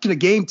watching the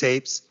game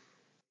tapes.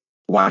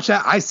 Watch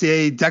that. I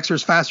say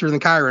Dexter's faster than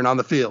Kyren on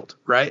the field,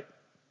 right?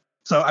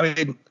 So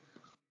I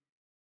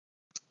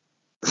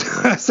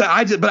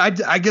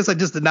guess I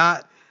just did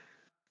not.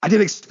 I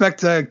didn't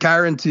expect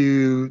Kyren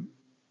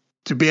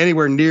to be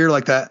anywhere near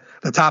like the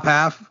top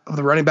half of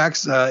the running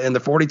backs in the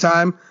 40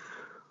 time.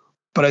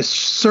 But I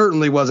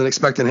certainly wasn't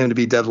expecting him to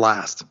be dead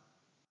last.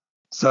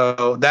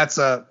 So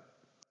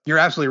you're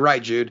absolutely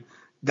right, Jude.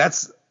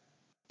 That's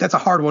a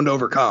hard one to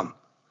overcome.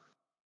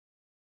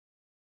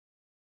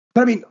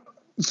 But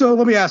so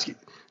let me ask you,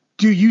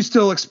 do you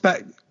still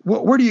expect,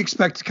 where do you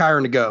expect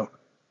Kyren to go?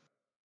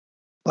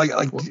 Like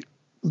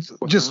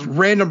just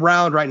random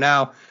round right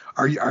now.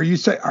 Are you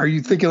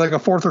thinking like a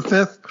fourth or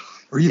fifth?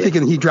 Or are you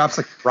thinking he drops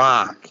like a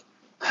rock?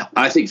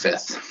 I think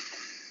fifth.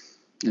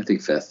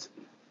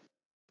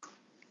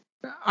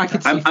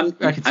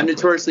 I'm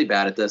notoriously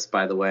bad at this,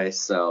 by the way.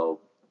 So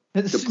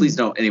please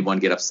don't anyone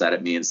get upset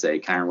at me and say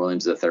Kyren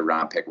Williams is a third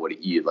round pick.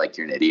 What you're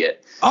an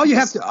idiot. All you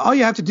have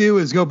to do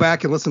is go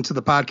back and listen to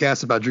the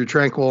podcast about Drew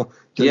Tranquill.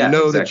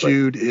 That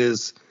Jude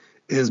is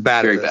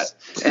bad very at this.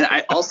 Bad.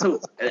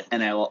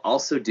 And I will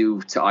also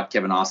do to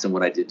Kevin Austin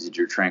what I did to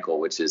Drew Tranquill,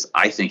 which is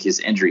I think his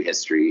injury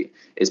history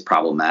is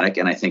problematic,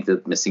 and I think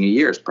that missing a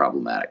year is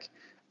problematic.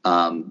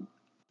 All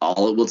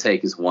it will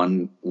take is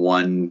one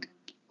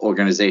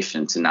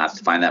organization to not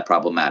find that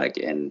problematic,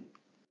 and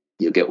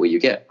you'll get what you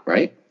get,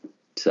 right?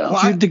 So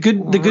Well, the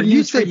good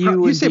news for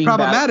you. You say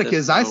problematic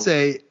is I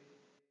say.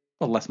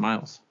 Well, Les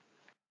Miles.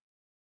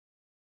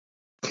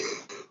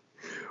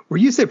 Where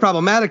you say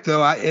problematic,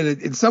 though,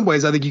 in some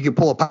ways, I think you can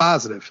pull a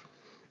positive.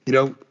 You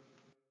know,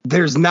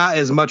 there's not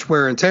as much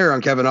wear and tear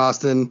on Kevin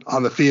Austin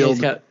on the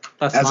field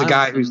as a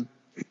guy who's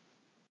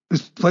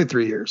played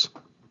 3 years.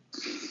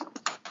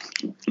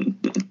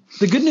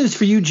 The good news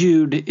for you,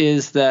 Jude,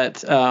 is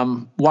that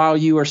while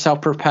you are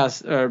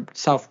self-professed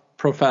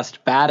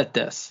bad at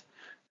this,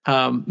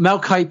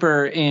 Mel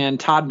Kiper and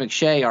Todd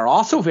McShay are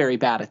also very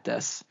bad at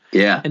this.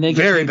 Yeah, and they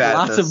get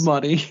lots of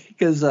money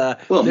because their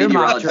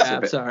mock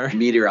drafts are.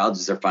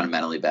 Meteorologists are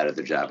fundamentally bad at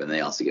their job, and they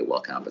also get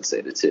well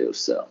compensated too.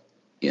 So,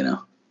 you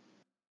know.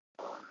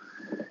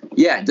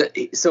 Yeah,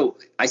 so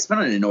I spent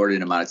an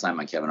inordinate amount of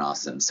time on Kevin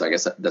Austin, so I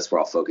guess that's where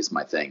I'll focus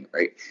my thing,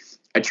 right?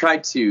 I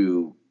tried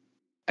to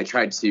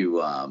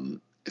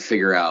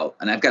figure out,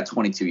 and I've got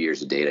 22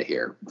 years of data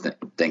here,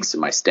 thanks to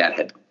my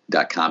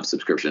StatHead.com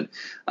subscription,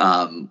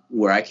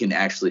 where I can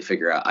actually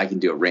figure out, I can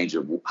do a range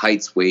of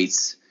heights,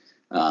 weights,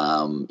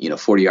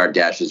 40-yard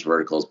dashes,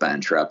 verticals,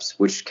 bench reps,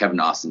 which Kevin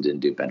Austin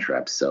didn't do bench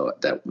reps, so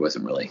that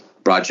wasn't really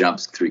broad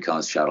jumps, 3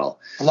 cones, shuttle.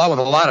 Along with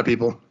a lot of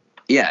people.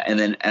 Yeah, and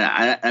then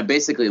I'm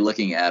basically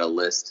looking at a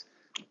list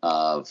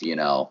of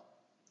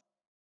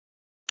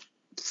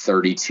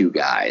 32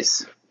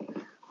 guys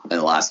in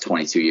the last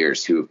 22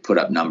 years who have put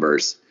up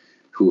numbers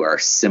who are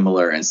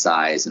similar in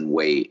size and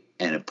weight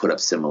and have put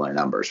up similar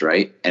numbers,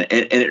 right? And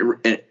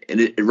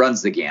it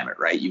runs the gamut,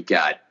 right? You've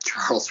got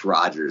Charles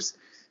Rogers,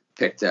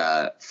 picked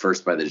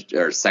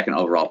second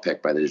overall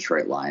pick by the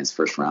Detroit Lions,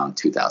 first round,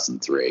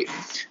 2003.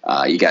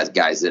 You guys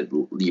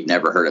that you've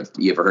never heard of.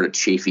 You ever heard of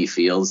Chafee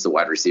Fields, the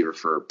wide receiver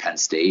for Penn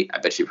State? I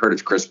bet you've heard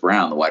of Chris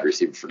Brown, the wide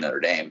receiver for Notre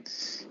Dame.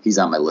 He's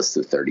on my list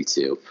of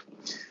 32.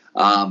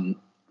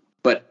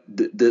 But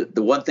the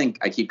one thing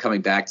I keep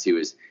coming back to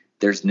is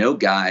there's no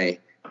guy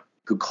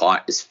who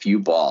caught as few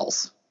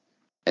balls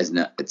as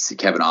it's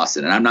Kevin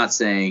Austin. And I'm not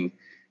saying,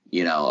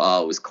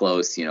 it was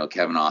close.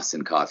 Kevin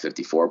Austin caught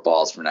 54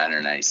 balls for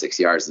 996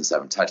 yards and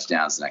 7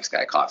 touchdowns. The next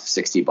guy caught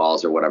 60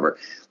 balls or whatever.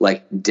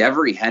 Like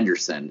Devery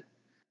Henderson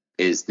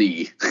is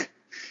the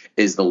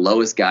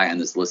lowest guy on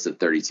this list of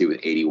 32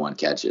 with 81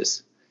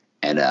 catches.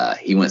 And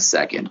he went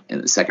second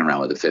in the second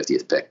round with the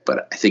 50th pick.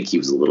 But I think he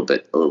was a little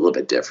bit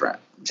different,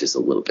 just a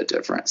little bit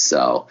different.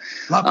 So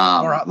more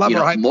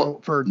hype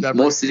for Devery.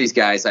 Most of these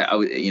guys, I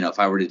would, if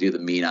I were to do the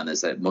mean on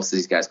this, most of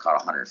these guys caught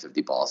 150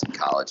 balls in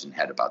college and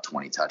had about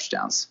 20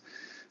 touchdowns.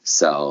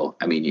 So,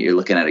 I mean, you're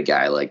looking at a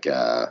guy like,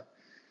 DeMarco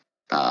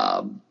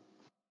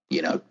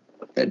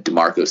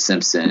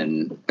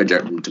Sampson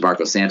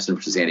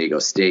from San Diego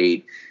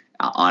State,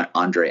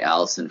 Andre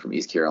Allison from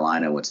East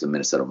Carolina, went to the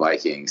Minnesota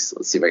Vikings.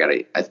 Let's see if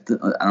I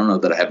don't know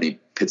that I have any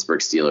Pittsburgh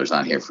Steelers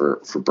on here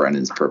for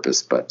Brendan's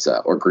purpose, but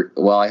I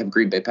have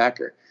Green Bay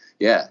Packer.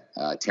 Yeah,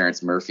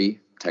 Terrence Murphy,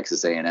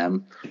 Texas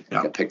A&M,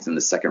 got picked in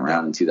the second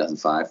round in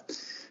 2005.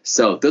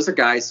 So those are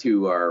guys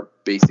who are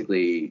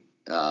basically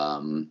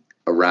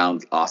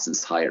around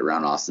Austin's height,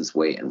 around Austin's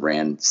weight, and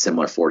ran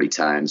similar 40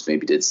 times,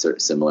 maybe did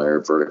similar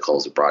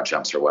verticals or broad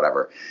jumps or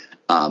whatever.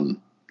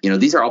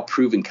 These are all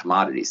proven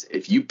commodities.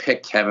 If you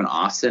pick Kevin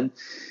Austin,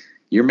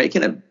 you're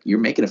making a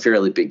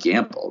fairly big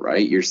gamble,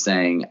 right? You're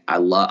saying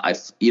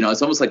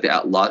it's almost like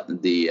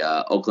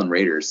the Oakland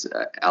Raiders,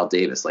 Al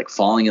Davis, like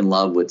falling in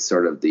love with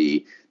sort of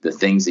the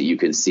things that you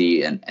can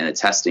see in a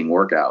testing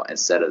workout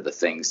instead of the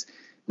things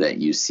that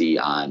you see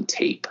on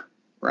tape,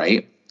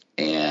 right?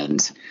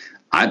 And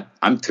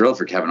I'm thrilled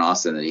for Kevin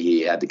Austin that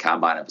he had the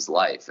combine of his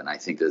life, and I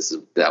think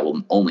that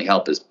will only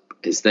help his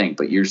thing.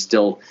 But you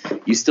still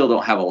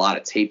don't have a lot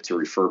of tape to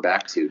refer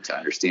back to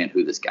understand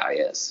who this guy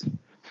is.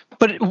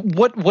 But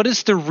what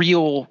is the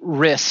real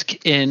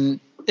risk in?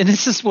 And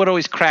this is what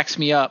always cracks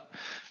me up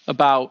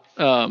about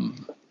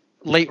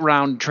late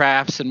round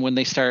drafts and when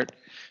they start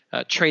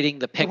trading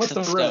the picks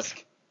and stuff.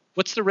 Risk?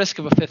 What's the risk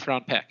of a 5th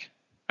round pick?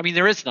 I mean,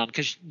 there is none,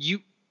 because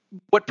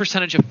what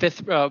percentage of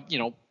 5th,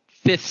 5th,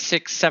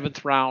 6th,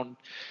 7th round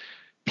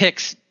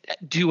picks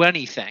do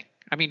anything?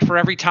 I mean, for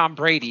every Tom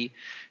Brady,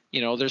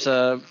 there's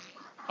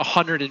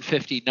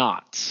 150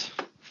 knots.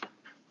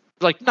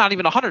 Like not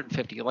even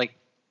 150, like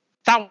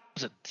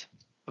thousands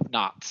of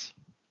knots.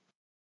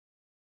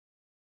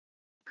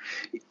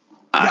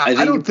 I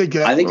think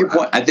your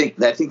point. I think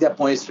that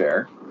point is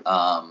fair.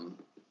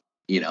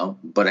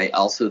 But I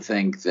also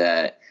think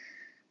that,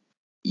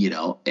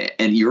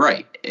 and you're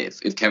right.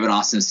 If Kevin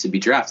Austin's to be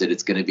drafted,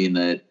 it's going to be in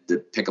the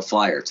pick a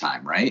flyer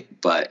time, right?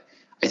 But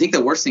I think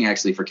the worst thing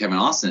actually for Kevin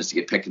Austin is to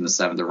get picked in the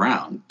 7th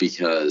round,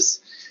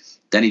 because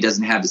then he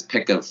doesn't have his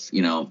pick of,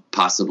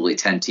 possibly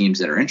 10 teams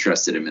that are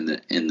interested in him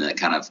in the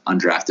kind of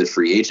undrafted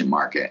free agent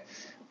market.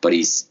 But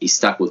he's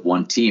stuck with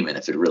one team, and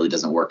if it really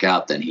doesn't work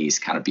out, then he's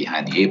kind of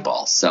behind the 8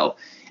 ball. So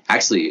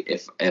actually,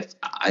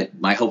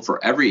 my hope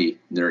for every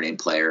Notre Dame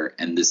player,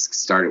 and this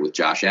started with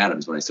Josh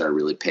Adams when I started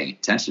really paying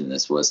attention to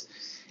this, was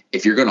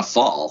if you're going to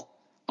fall,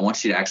 I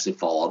want you to actually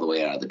fall all the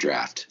way out of the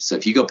draft. So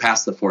if you go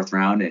past the 4th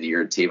round and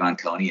you're Tavon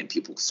Coney and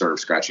people sort of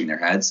scratching their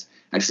heads,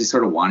 I actually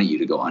sort of wanted you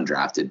to go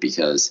undrafted,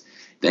 because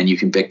then you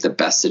can pick the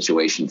best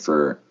situation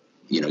for,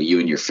 you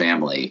and your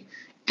family,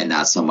 and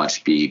not so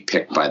much be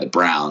picked by the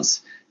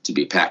Browns to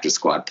be a practice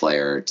squad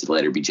player to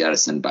later be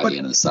jettisoned by the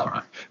end of the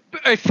summer.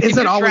 If you're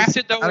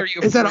drafted, though, or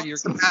you're, is that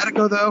always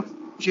simpatico, though,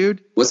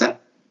 Jude? What's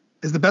that?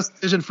 Is the best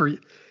decision for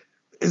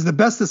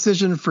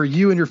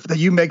you and that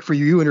you make for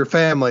you and your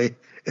family,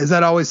 is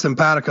that always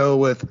simpatico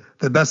with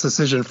the best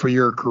decision for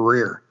your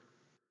career?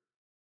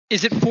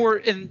 Is it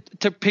and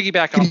to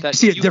piggyback off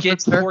that, you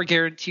get 4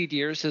 guaranteed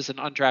years as an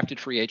undrafted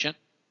free agent,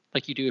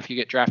 like you do if you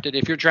get drafted?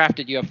 If you're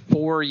drafted, you have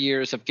 4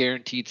 years of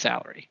guaranteed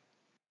salary.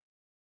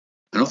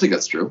 I don't think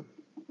that's true.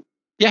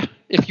 Yeah,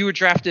 if you were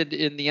drafted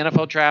in the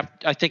NFL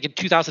draft, I think in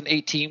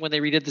 2018 when they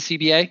redid the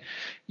CBA,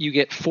 you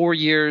get 4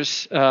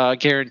 years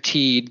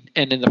guaranteed,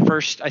 and in the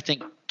first, I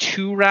think,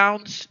 2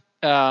 rounds,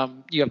 you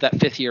have that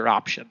 5th year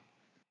option.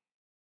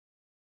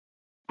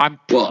 I'm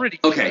pretty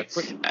okay.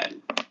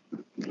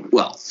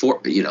 Well,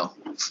 4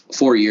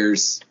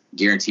 years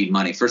guaranteed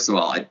money. First of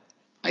all,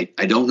 I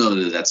don't know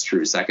that that's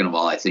true. Second of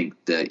all, I think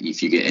that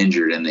if you get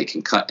injured and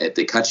if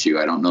they cut you,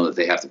 I don't know that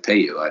they have to pay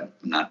you. I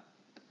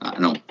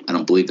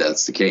don't believe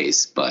that's the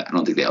case, but I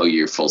don't think they owe you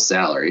your full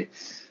salary.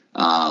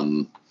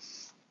 But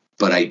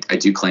I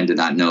do claim to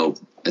not know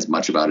as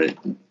much about it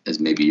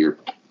as maybe you're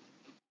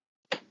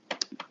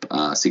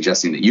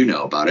suggesting that you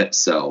know about it.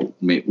 So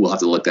we'll have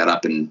to look that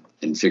up and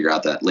figure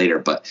out that later.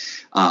 But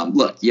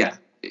look, yeah,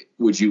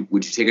 would you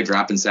take a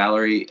drop in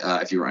salary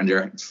if you were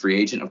under free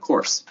agent? Of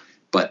course.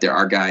 But there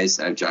are guys.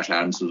 Josh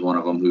Adams was one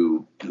of them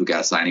who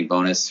got a signing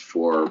bonus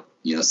for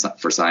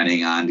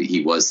signing on.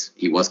 He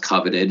was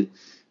coveted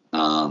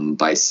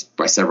by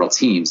several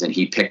teams, and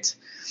he picked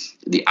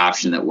the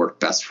option that worked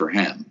best for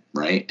him,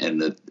 right?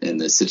 And in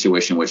the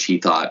situation which he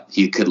thought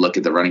he could look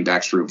at the running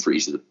backs room for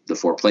each of the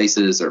 4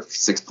 places or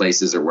 6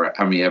 places or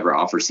how many ever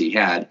offers he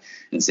had,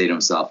 and say to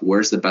himself,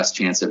 where's the best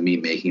chance of me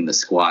making the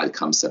squad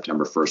come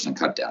September 1st on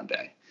cutdown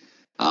day?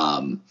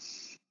 And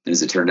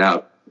as it turned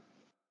out,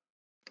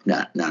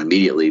 not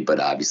immediately,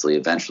 but obviously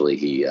eventually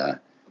he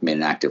made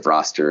an active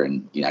roster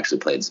and he actually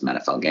played some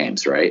NFL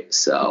games, right?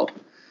 So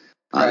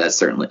that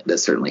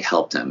certainly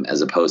helped him,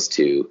 as opposed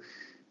to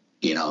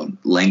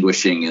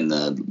languishing in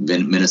the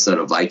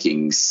Minnesota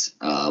Vikings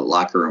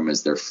locker room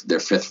as their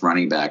 5th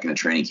running back in a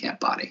training camp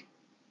body.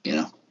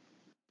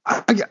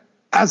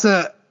 As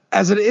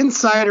an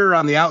insider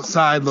on the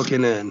outside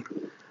looking in,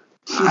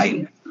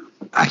 I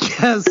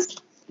guess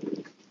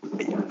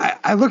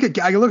I look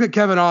at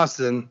Kevin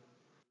Austin,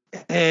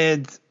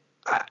 and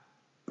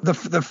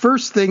the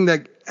first thing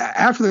that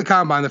after the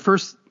combine, the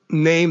first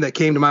name that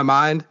came to my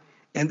mind,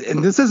 and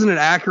this isn't an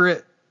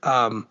accurate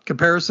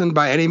comparison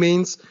by any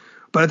means,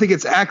 but I think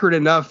it's accurate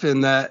enough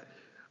in that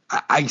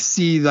I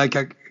see like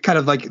a kind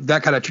of like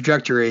that kind of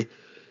trajectory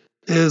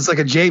is like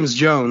a James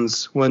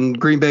Jones when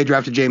Green Bay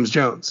drafted James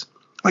Jones.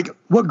 Like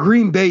what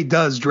Green Bay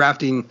does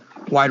drafting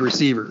wide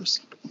receivers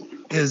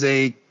is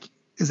a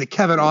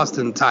Kevin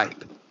Austin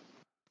type.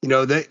 They've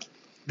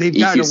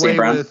gotten away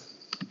with.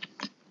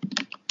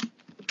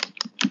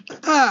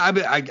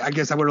 I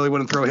guess I really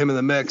wouldn't throw him in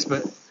the mix,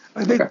 but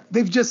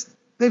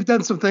they've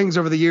done some things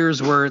over the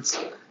years where it's,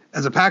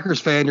 as a Packers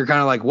fan, you're kind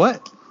of like,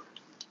 what?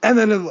 And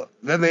then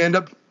they end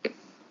up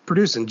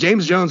producing.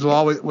 James Jones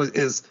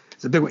is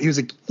a big one. He was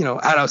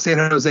out of San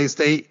Jose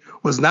State,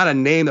 was not a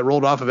name that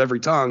rolled off of every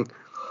tongue.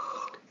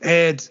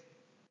 But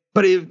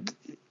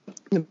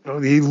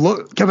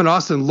Kevin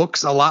Austin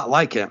looks a lot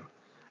like him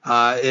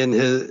in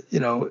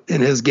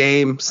his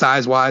game,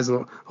 size wise,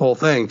 and the whole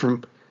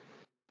thing.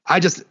 I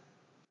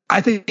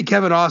think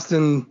Kevin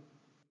Austin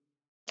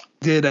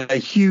did a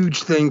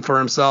huge thing for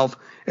himself.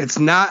 It's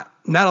not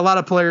a lot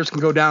of players can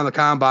go down the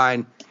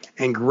combine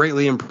and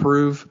greatly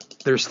improve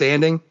their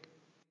standing.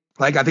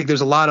 Like, I think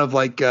there's a lot of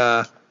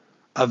a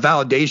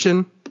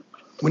validation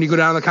when you go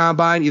down the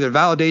combine, either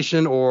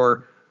validation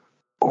or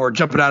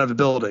jumping out of a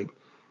building.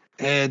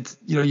 And,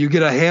 you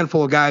get a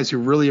handful of guys who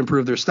really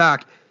improve their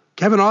stock.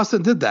 Kevin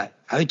Austin did that.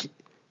 I think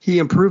he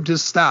improved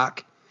his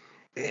stock.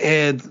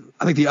 And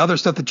I think the other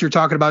stuff that you're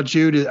talking about,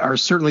 Jude, are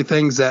certainly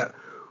things that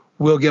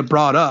will get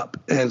brought up.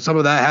 And some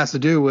of that has to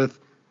do with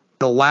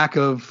the lack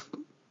of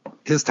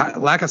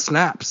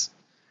snaps.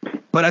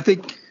 But I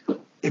think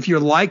if you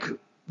like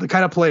the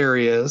kind of player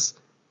he is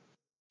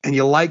and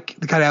you like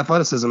the kind of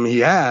athleticism he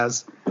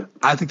has,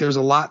 I think there's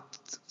a lot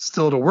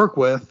still to work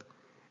with.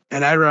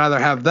 And I'd rather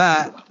have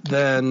that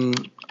than,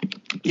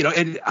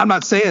 I'm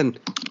not saying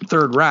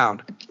 3rd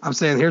round. I'm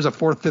saying here's a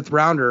 4th, 5th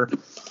rounder.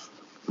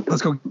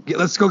 Let's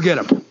go get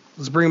him.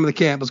 Let's bring him to the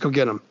camp. Let's go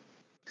get him.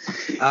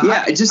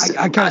 I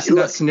kind of see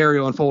that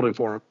scenario unfolding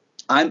for him.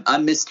 I'm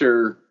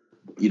Mr.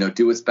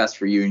 Do what's best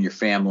for you and your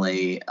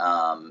family.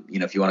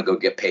 If you want to go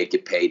get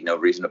paid. No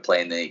reason to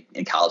play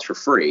in college for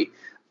free.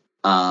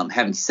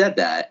 Having said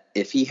that,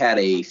 if he had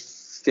a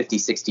 50,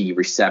 60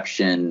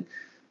 reception,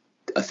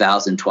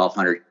 1,000,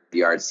 1,200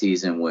 yard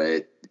season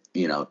with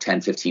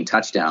 10, 15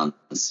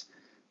 touchdowns,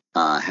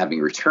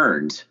 having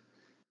returned,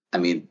 I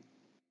mean,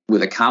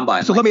 with a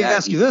combine. So like let me that,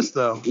 ask you this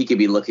though: he could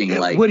be looking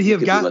like would he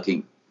have got?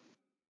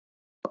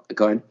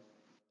 Go ahead.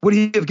 Would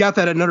he have got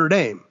that at Notre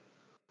Dame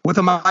with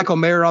a Michael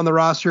Mayer on the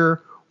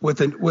roster, with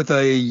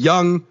a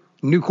young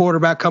new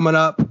quarterback coming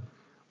up?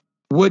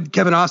 Would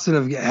Kevin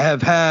Austin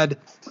have had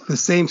the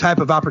same type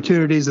of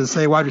opportunities as,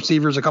 say, wide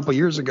receivers a couple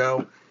years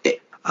ago?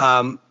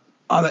 To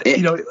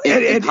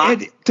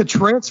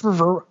transfer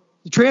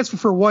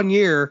for 1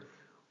 year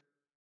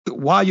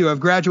while you have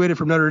graduated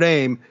from Notre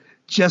Dame,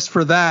 just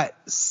for that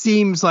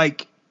seems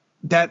like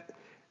that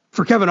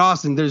for Kevin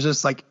Austin. There's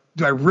just like,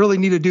 do I really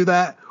need to do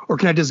that, or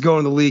can I just go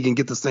in the league and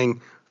get this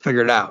thing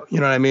figured out? You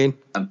know what I mean?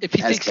 If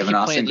he thinks he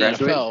can play in the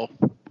NFL,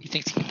 he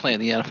thinks he can play in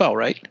the NFL,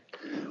 right?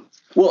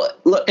 Well,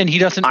 look, and he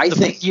doesn't.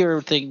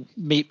 Year thing,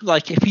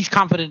 like if he's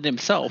confident in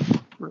himself,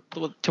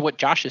 to what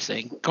Josh is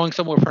saying, going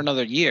somewhere for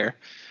another year,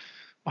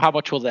 how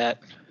much will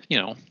that,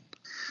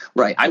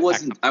 Right. I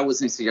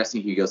wasn't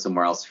suggesting he go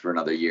somewhere else for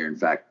another year. In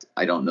fact,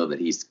 I don't know that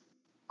he's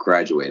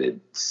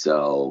graduated,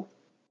 so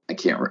I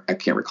can't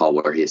recall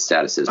where his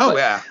status is. Oh, but,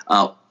 yeah.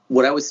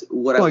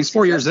 He's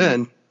 4 years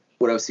in.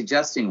 What I was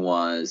suggesting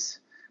was,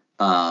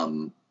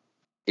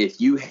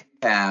 if you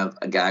have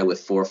a guy with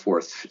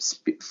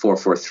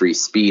 4.43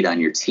 speed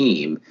on your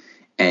team,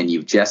 and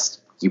you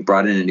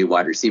brought in a new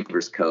wide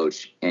receivers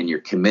coach, and you're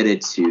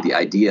committed to the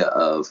idea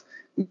of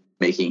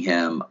making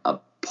him a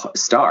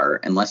star,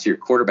 unless your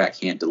quarterback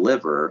can't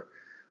deliver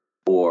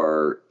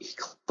or he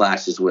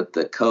clashes with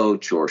the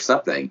coach or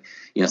something,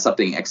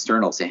 something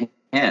external to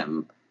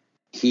him,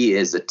 he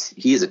is a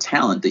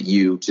talent that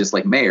you, just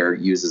like Mayer,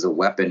 use as a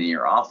weapon in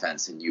your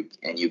offense, and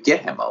you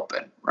get him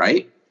open,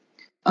 right?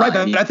 Right,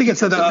 but I think it's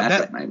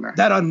that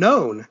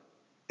unknown.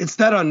 It's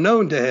that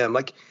unknown to him.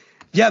 Like,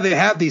 yeah, they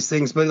have these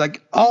things, but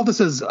like all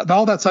that's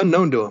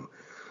unknown to him.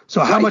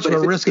 So how much of a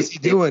risk is he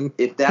doing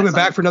coming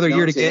back for another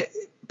year to get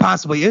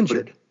possibly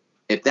injured?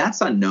 If that's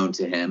unknown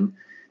to him,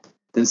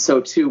 then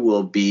so too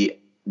will be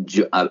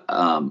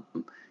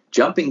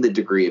jumping the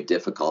degree of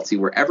difficulty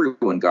where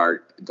everyone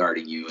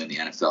guarding you in the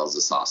NFL is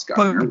a sauce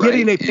gardener. But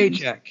getting a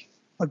paycheck.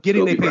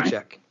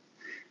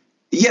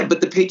 Yeah,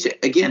 but the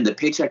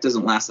paycheck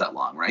doesn't last that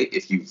long, right?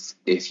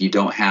 If you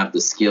don't have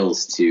the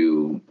skills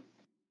to,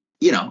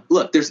 I'm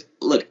playing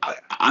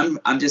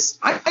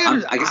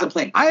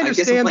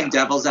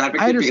devil's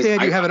advocate. I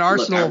understand you have an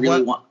arsenal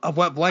of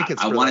wet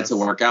blankets. I want it to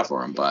work out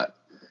for him, but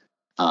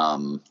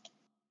and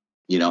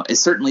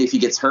certainly if he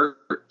gets hurt,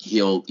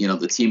 he'll,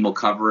 the team will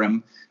cover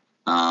him.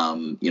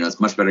 It's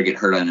much better to get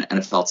hurt on an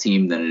NFL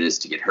team than it is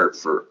to get hurt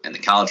in the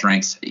college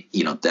ranks.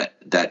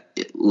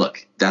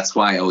 That's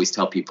why I always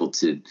tell people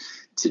to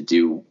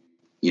do,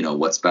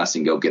 what's best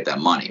and go get that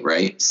money.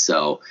 Right.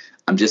 So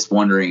I'm just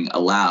wondering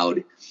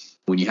aloud,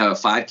 when you have a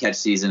 5-catch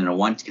season and a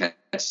 1-catch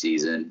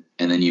season,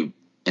 and then you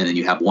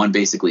have one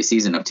basically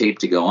season of tape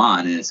to go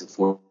on, and it's a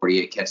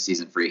 48-catch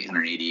season for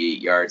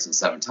 888 yards and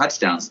 7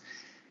 touchdowns,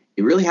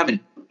 you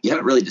haven't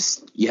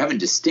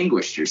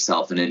distinguished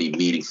yourself in any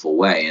meaningful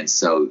way. And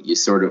so you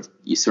sort of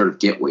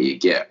get what you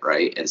get.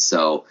 Right. And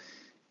so,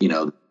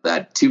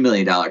 that $2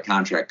 million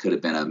contract could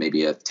have been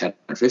maybe a $10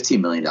 or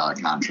 $15 million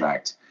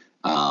contract,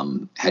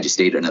 had you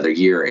stayed another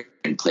year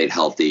and played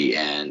healthy,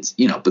 and,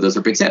 but those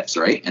are big tips.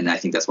 Right. And I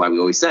think that's why we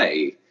always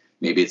say,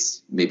 maybe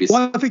it's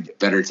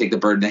better to take the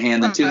bird in the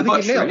hand than two in the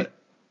bush. Right.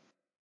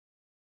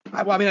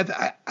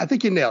 I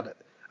think you nailed it.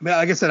 I mean,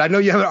 like I said, I know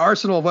you have an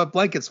arsenal of wet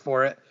blankets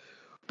for it.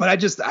 But I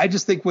just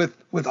think with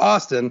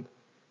Austin,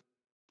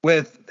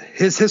 with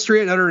his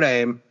history at Notre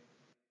Dame,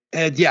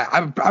 and yeah,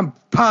 I'm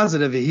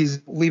positive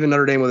he's leaving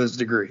Notre Dame with his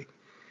degree.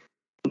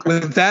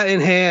 With that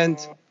in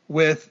hand,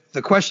 with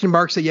the question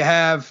marks that you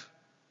have,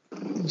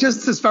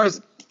 just as far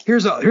as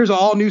here's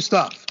all new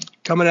stuff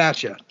coming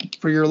at you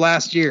for your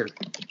last year.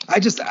 I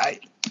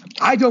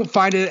don't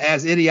find it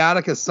as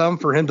idiotic as some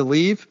for him to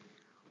leave,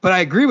 but I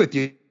agree with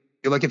you.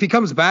 Like if he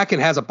comes back and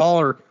has a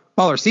baller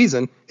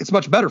season, it's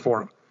much better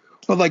for him.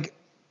 But like,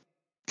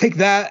 take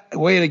that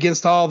away and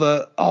against all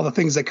the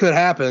things that could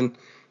happen,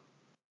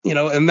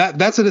 and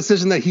that's a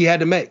decision that he had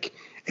to make.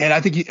 And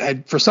I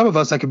think for some of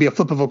us, that could be a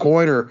flip of a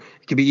coin, or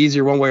it could be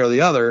easier one way or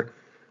the other.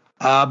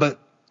 But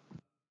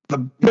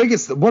one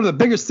of the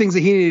biggest things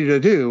that he needed to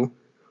do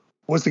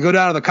was to go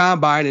down to the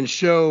combine and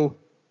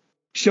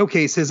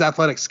showcase his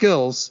athletic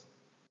skills.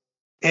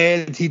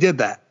 And he did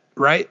that,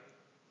 right?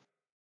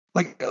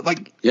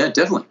 Like, yeah,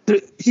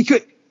 definitely. He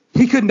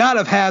could not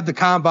have had the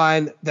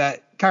combine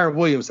that Kyren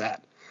Williams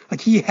had. Like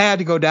he had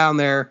to go down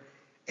there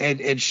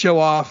and show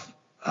off,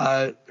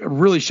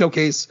 really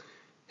showcase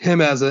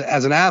him as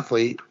an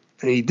athlete,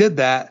 and he did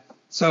that.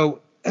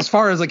 So as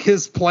far as like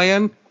his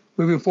plan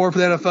moving forward for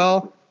the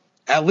NFL,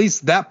 at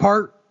least that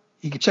part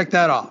you can check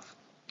that off.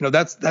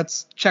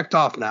 That's checked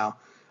off now,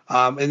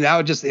 and now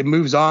it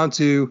moves on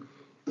to,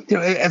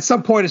 at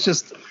some point it's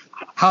just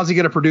how's he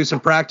going to produce in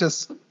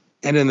practice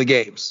and in the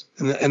games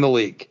in the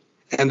league,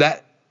 and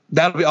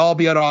that'll all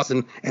be on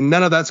Austin, and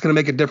none of that's going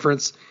to make a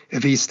difference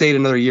if he stayed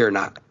another year or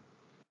not.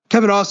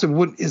 Kevin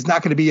Austin is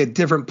not going to be a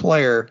different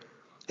player.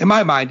 In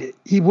my mind,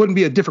 he wouldn't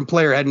be a different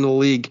player heading to the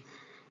league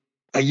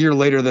a year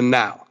later than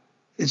now.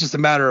 It's just a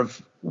matter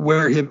of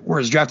where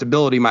his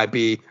draftability might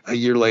be a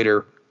year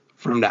later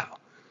from now.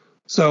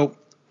 So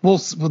we'll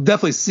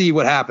definitely see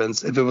what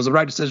happens. If it was a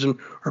right decision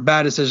or a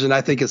bad decision,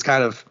 I think it's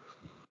kind of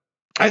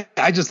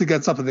I just think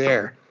that's up in the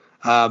air.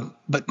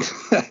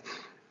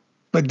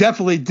 But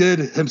definitely did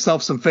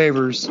himself some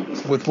favors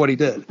with what he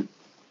did.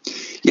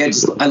 Yeah,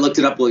 I looked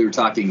it up while you were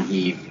talking.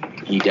 He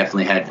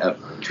definitely had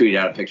tweeted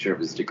out a picture of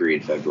his degree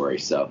in February.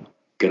 So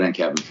good on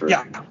Kevin for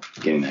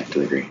getting that to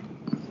the degree.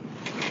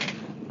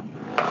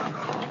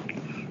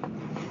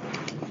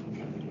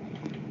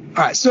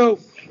 All right, so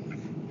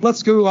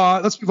let's go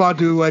on. Let's move on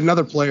to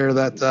another player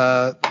that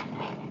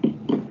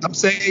I'm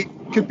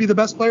saying could be the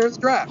best player in the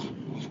draft.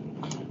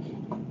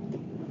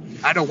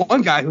 I know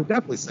one guy who would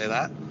definitely say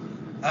that.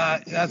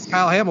 That's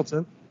Kyle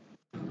Hamilton.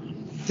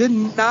 Did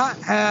not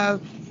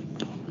have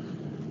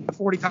the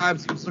 40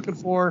 times he was looking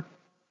for.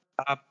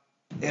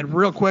 And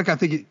real quick, I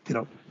think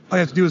all you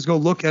have to do is go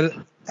look at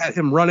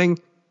him running,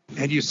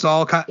 and you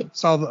saw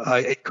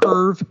a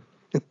curve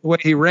in the way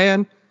he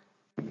ran.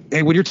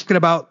 And when you're talking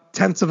about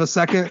tenths of a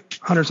second,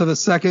 hundredths of a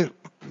second,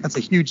 that's a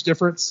huge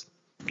difference.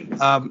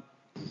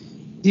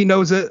 He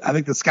knows it. I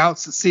think the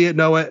scouts that see it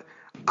know it.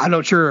 I'm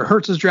not sure it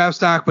hurts his draft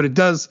stock, but it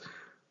does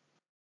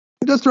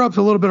throw up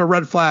a little bit of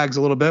red flags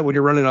a little bit when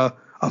you're running a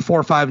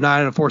 4.59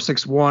 and a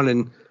 4.61,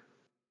 and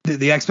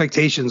the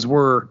expectations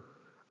were,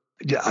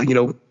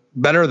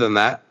 better than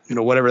that.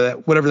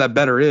 Whatever that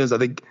better is, I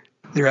think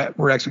there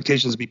were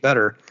expectations to be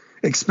better,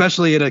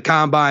 especially in a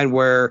combine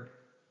where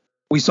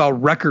we saw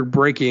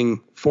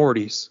record-breaking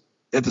 40s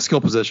at the skill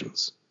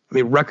positions. I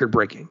mean,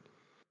 record-breaking.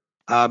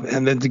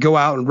 And then to go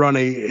out and run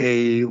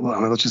a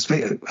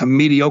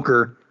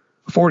mediocre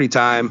 40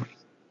 time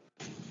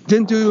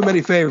didn't do him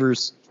any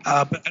favors.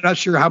 But I'm not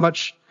sure how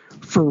much,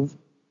 for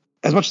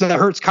as much as that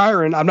hurts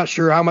Kyron, I'm not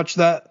sure how much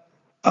that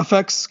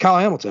affects Kyle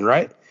Hamilton,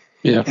 right?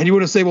 Yeah. And you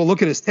want to say, well,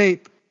 look at his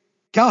tape.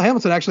 Kyle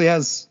Hamilton actually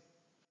has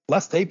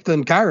less tape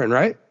than Kyron,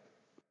 right?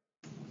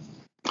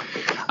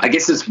 I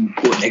guess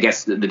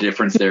the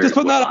difference there is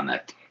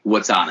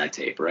what's on that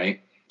tape,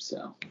 right?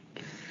 So.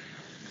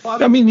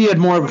 I mean, he had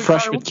more of a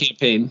freshman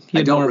campaign.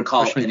 I don't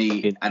recall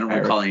any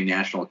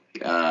national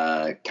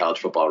college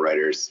football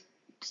writers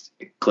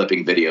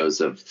clipping videos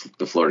of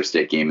the Florida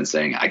State game and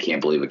saying, "I can't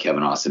believe a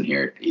Kevin Austin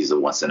here. He's a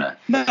once in a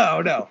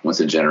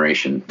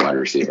generation wide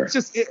receiver."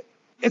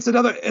 It's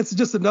another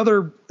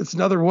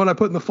one I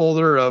put in the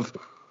folder of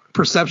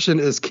perception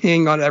is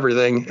king on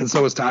everything, and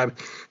so is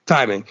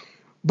timing.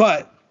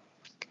 But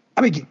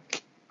I mean,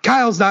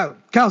 Kyle's not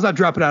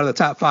dropping out of the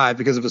top 5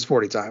 because of his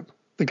 40 time. I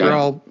think we're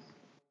all.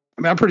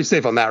 I mean, I'm pretty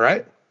safe on that,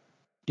 right?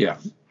 Yeah.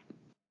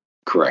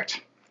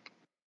 Correct.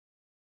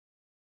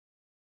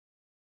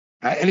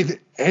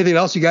 Anything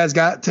else you guys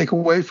got take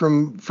away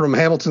from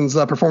Hamilton's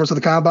performance of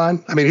the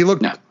combine? I mean, he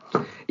looked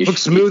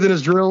smooth in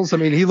his drills. I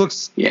mean, he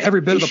looks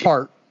every bit of the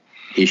part.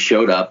 He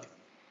showed up.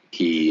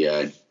 He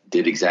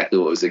did exactly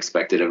what was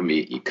expected of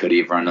him. Could he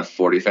have run a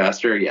 40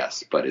 faster?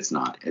 Yes, but it's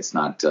not. It's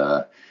not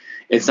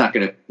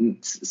going to.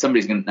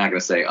 Somebody's not going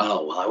to say,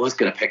 "Oh, well, I was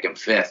going to pick him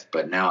 5th,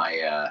 but now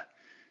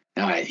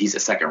he's a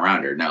second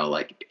rounder." No,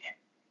 like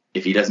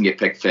if he doesn't get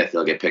picked 5th,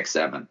 he'll get picked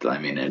 7th. I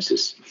mean, it's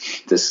just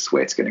this is the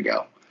way it's going to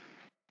go.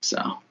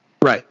 So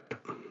right,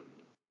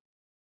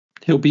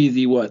 he'll be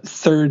the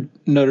 3rd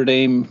Notre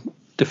Dame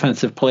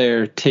defensive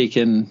player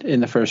taken in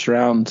the first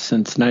round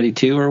since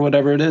 '92 or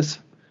whatever it is.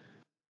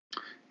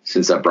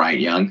 Since Bryant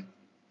Young,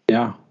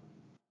 yeah,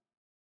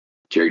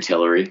 Jerry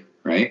Tillery,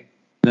 right?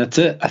 That's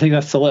it. I think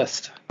that's the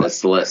list. That's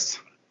the list.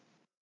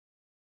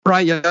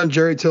 Bryant Young,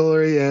 Jerry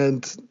Tillery,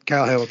 and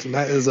Kyle Hamilton.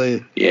 That is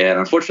and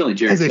unfortunately,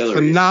 Jerry Tillery is a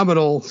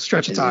phenomenal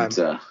stretch of time.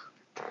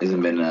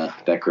 Hasn't been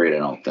that great, I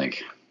don't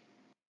think.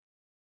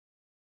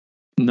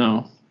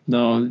 No,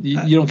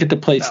 you don't get to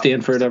play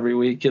Stanford every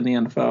week in the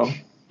NFL.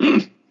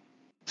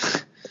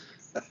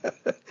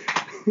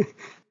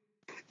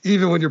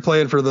 Even when you're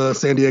playing for the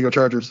San Diego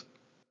Chargers,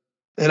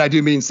 and I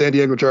do mean San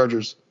Diego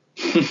Chargers.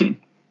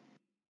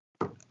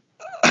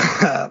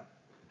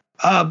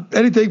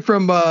 Anything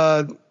from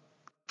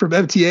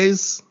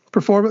MTA's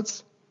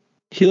performance?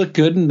 He looked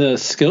good in the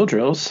skill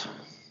drills.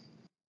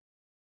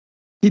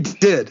 He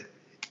did.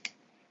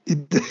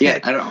 Yeah,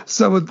 I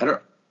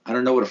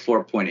don't know what a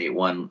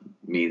 4.81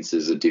 means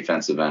as a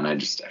defensive end.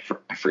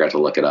 I forgot to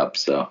look it up.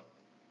 So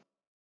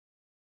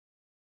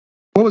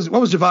what was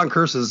Javon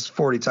Curse's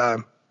 40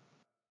 time?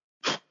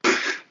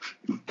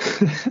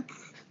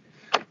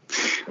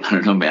 I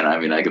don't know, man. I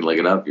mean, I could look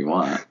it up if you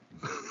want.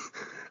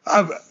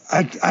 I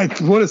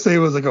want to say it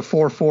was like a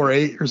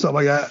 4.48 or something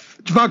like that.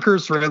 Javon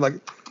Curse ran like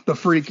the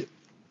freak,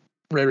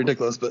 ran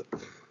ridiculous, but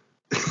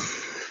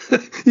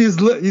he's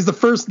the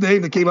first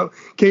name that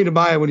came to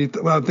mind when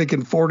I'm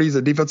thinking 40s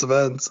and defensive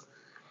ends.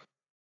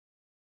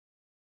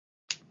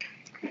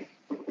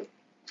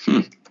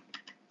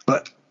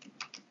 But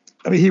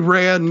I mean, he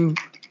ran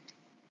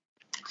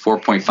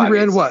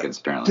 4.58 seconds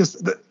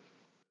apparently.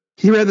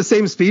 He ran the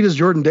same speed as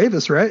Jordan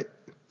Davis, right?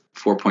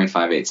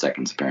 4.58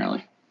 seconds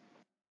apparently.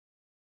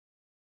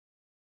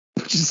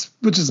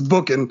 Which is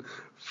booking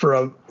for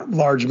a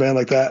large man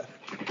like that.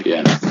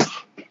 Yeah.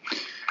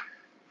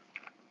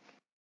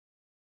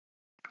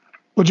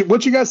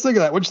 What you guys think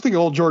of that? What you think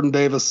of old Jordan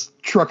Davis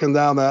trucking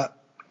down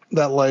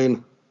that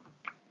lane?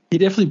 He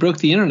definitely broke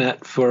the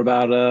internet for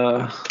about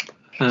an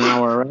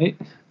hour, right?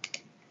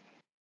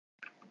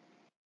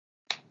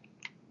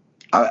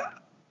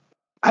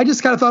 I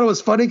just kind of thought it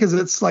was funny because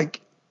it's like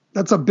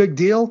that's a big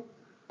deal,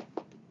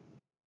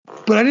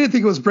 but I didn't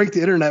think it was break the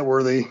internet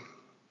worthy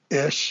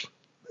ish.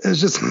 It's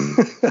just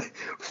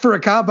for a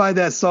combine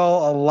that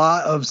saw a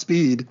lot of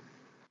speed.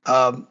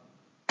 I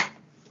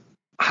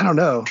don't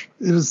know.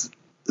 It was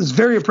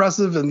very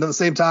impressive, and at the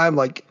same time,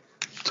 like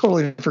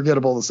totally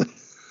forgettable to say.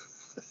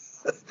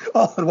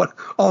 all in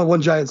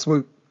one giant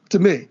swoop to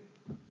me.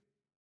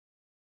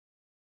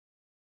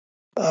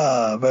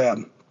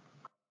 Man.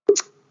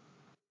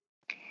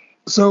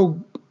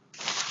 So,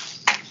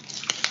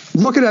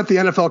 looking at the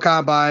NFL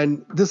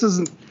Combine, this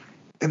isn't,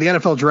 and the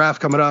NFL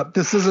Draft coming up,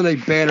 this isn't a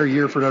banner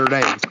year for Notre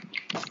Dame.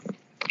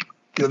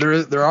 You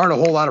know, there aren't a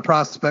whole lot of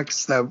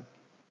prospects that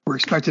we're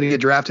expected to get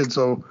drafted.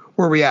 So,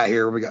 where are we at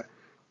here? We got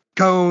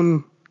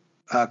Cone,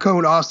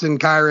 Austin,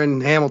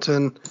 Kyron,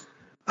 Hamilton.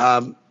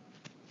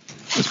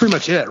 That's pretty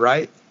much it,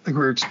 right? Like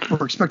we're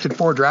expected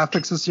 4 draft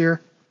picks this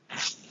year.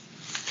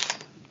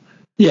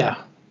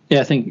 Yeah.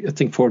 I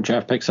think 4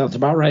 draft picks sounds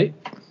about right.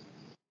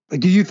 Like,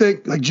 do you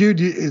think, like,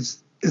 Jude,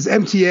 is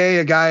MTA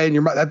a guy in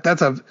your mind?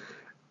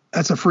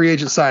 That's a free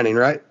agent signing,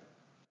 right?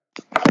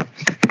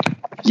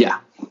 Yeah,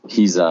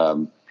 he's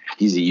a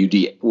UD,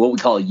 what we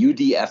call a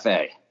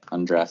UDFA,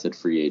 undrafted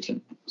free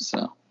agent.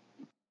 So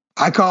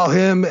I call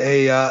him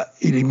an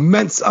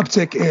immense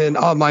uptick in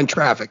online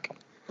traffic.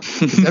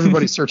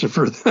 Everybody's searching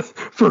for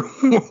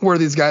where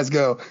these guys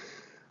go.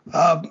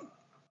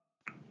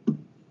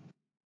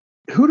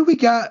 Who do we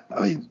got?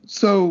 I mean,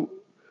 so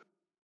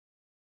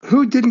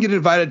who didn't get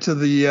invited to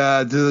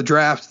the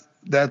draft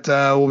that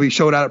will be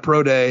showed out at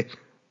Pro Day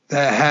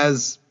that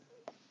has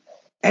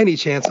any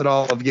chance at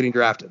all of getting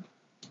drafted?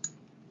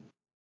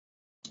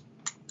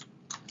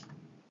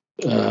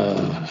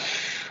 I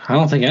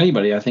don't think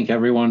anybody. I think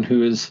everyone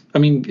who is. I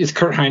mean, is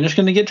Kurt Hinish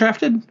going to get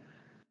drafted?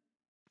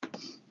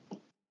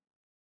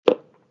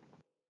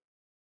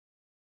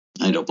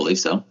 I don't believe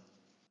so.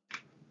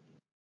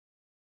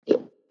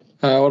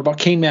 What about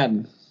Kane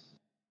Madden?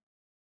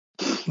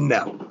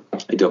 No,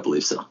 I don't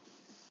believe so.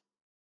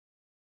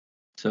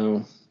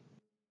 So,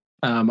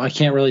 I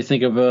can't really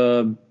think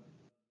of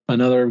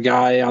another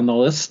guy on the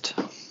list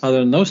other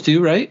than those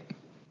 2, right?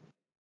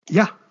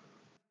 Yeah.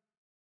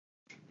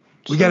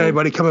 We got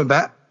anybody coming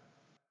back?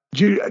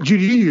 Judy, you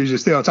usually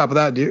stay on top of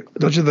that,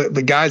 don't you?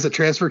 The guys that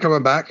transfer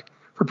coming back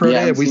for Pro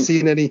Day, have we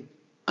seen any?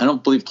 I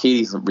don't believe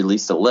Katie's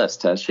released a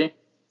list, has she?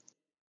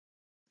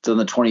 It's on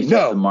the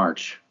 25th of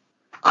March.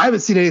 I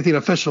haven't seen anything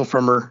official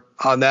from her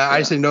on that. Yeah. I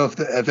just didn't know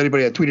if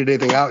anybody had tweeted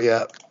anything out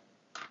yet.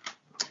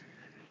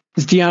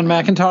 Is Deion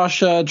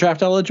McIntosh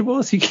draft eligible?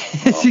 Is he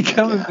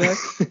coming back?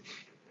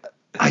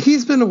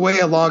 He's been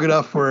away long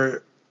enough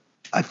where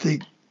I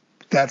think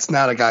that's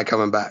not a guy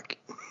coming back.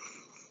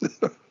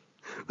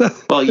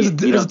 Well,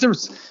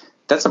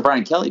 that's a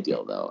Brian Kelly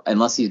deal, though.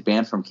 Unless he's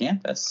banned from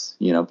campus,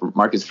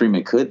 Marcus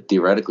Freeman could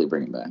theoretically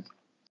bring him back.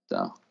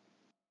 So.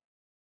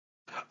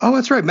 Oh,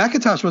 that's right.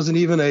 McIntosh wasn't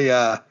even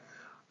a.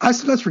 I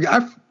sometimes forget.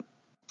 I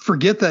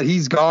forget that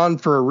he's gone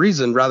for a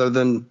reason rather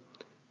than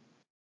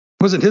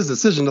wasn't his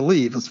decision to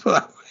leave. Let's put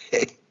it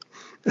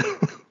that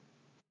way.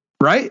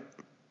 Right?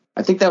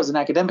 I think that was an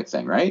academic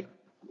thing, right?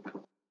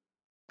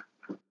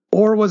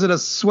 Or was it a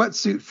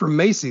sweatsuit from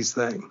Macy's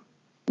thing?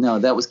 No,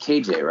 that was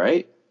KJ,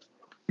 right?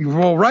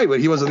 Well, right, but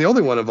he wasn't the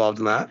only one involved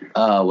in that.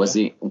 Was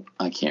he?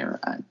 I can't.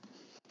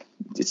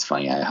 It's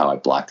funny how I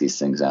block these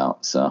things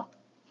out. So,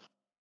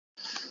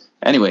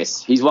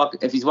 anyways,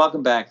 if he's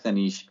welcome back, then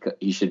he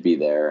should be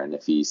there, and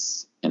if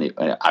he's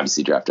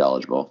obviously draft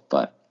eligible.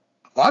 But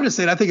I'm just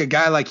saying, I think a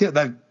guy like him,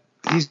 that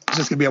he's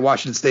just gonna be at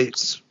Washington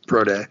State's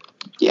Pro Day.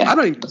 Yeah,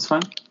 that's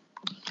fine.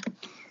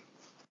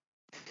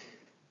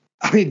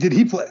 I mean, did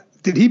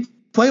he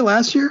play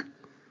last year?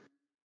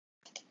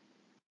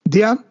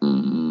 Deion?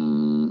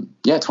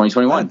 Yeah,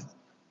 2021.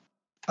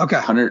 Okay.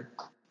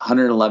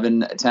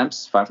 111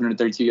 attempts,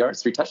 532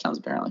 yards, 3 touchdowns,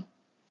 apparently.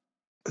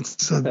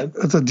 It's a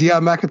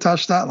Deion McIntosh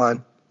stat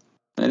line.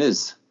 It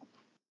is.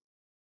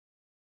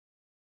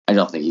 I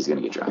don't think he's going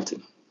to get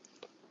drafted.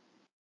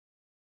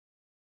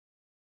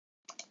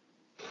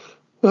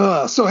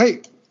 So,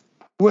 hey,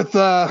 with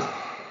well,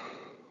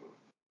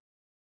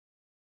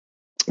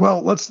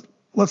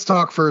 let's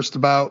talk first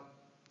about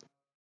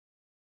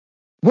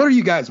what are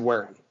you guys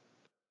wearing?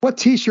 What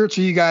T-shirts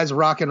are you guys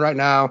rocking right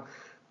now?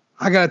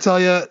 I got to tell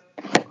you,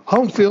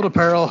 Home Field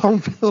Apparel,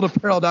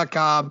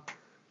 homefieldapparel.com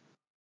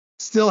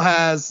still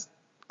has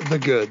the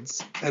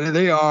goods, and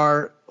they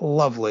are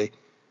lovely.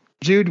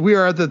 Jude, we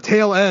are at the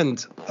tail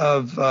end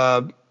of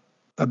a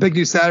Big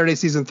News Saturday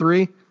Season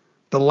 3.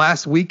 The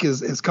last week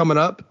is coming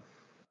up.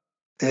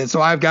 And so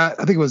I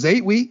think it was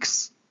 8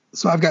 weeks.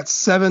 So I've got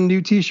 7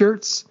 new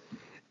T-shirts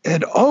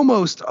and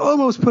almost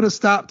put a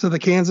stop to the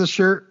Kansas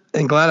shirt,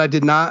 and glad I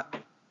did not,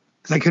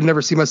 because I could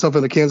never see myself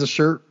in the Kansas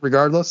shirt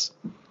regardless.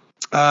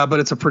 But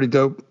it's a pretty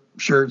dope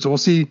shirt. So we'll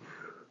see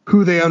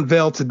who they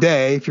unveil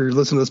today. If you're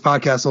listening to this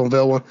podcast, they'll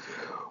unveil one.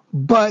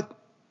 But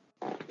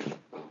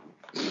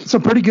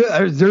some pretty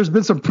good. There's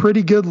been some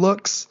pretty good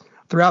looks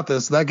throughout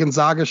this. That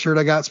Gonzaga shirt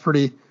I got is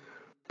pretty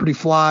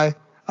fly.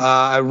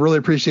 I really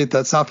appreciate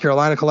that South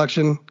Carolina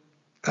collection.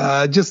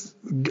 Just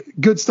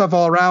good stuff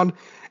all around.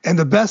 And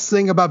the best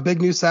thing about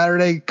Big News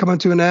Saturday coming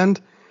to an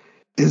end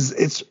is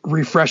it's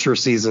refresher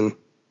season,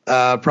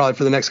 probably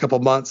for the next couple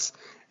of months,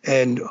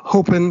 and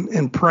hoping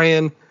and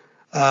praying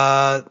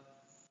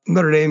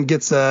Notre Dame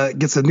gets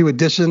a new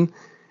edition.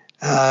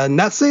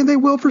 Not saying they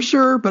will for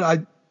sure, but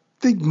I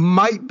think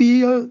might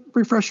be a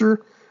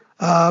refresher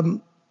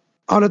on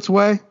its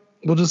way.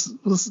 We'll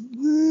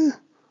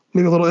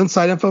maybe a little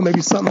inside info,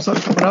 maybe something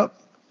coming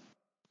up.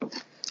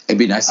 It'd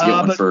be nice to get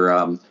one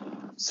for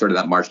sort of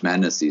that March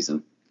Madness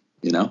season,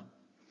 Yeah.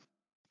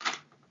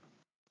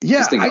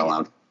 Just thinking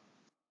aloud.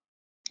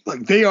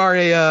 Like they are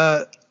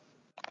a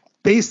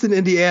based in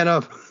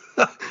Indiana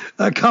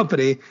a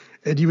company,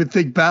 and you would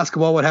think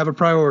basketball would have a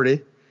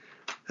priority.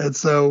 And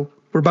so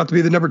we're about to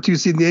be the number 2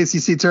 seed in the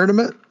ACC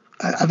tournament.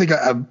 I think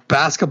a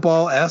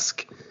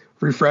basketball-esque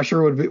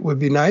refresher would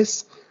be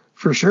nice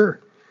for sure.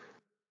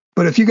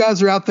 But if you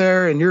guys are out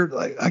there and you're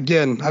like,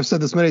 again, I've said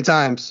this many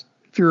times,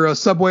 if you're a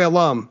Subway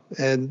alum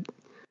and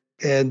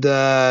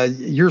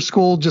your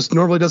school just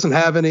normally doesn't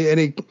have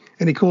any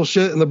cool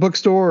shit in the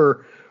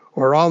bookstore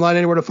or online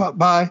anywhere to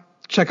buy,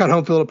 check out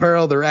Home Field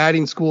Apparel. They're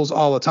adding schools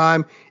all the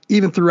time,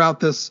 even throughout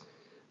this,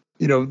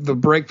 the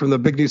break from the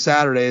Big News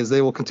Saturdays.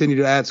 They will continue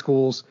to add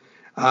schools.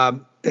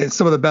 It's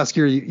some of the best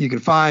gear you can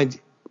find.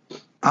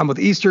 I'm with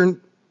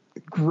Eastern.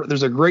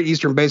 There's a great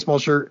Eastern baseball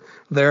shirt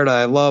there that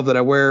I love, that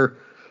I wear.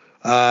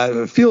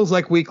 It feels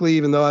like weekly,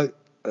 even though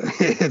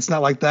it's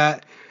not like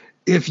that.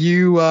 If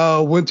you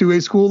went to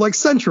a school like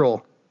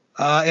Central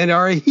and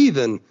are a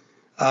heathen,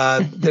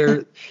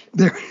 there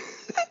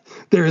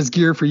is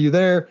gear for you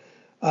there.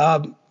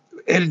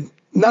 And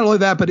not only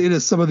that, but it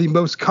is some of the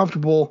most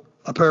comfortable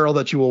apparel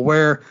that you will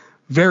wear.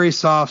 Very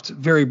soft,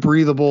 very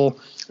breathable,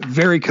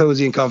 very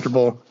cozy and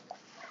comfortable.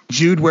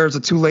 Jude wears a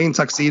Tulane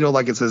tuxedo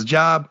like it's his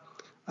job.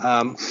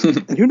 And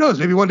who knows,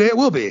 maybe one day it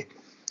will be.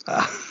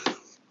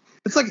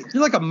 It's like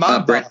you're like a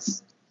mob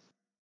boss.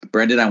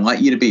 Brendan, I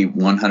want you to be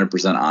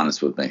 100%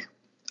 honest with me.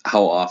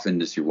 How often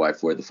does your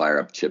wife wear the Fire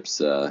Up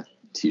Chips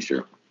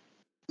t-shirt?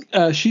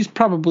 She's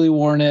probably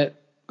worn it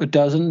a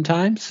dozen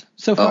times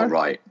so far. Oh,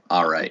 right.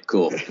 All right,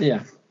 cool.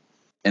 Yeah.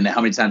 And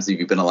how many times have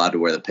you been allowed to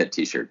wear the Pitt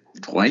t-shirt?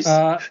 Twice?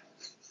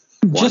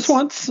 Just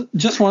once. And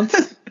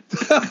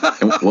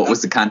what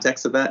was the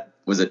context of that?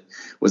 Was it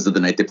the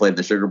night they played in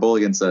the Sugar Bowl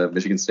against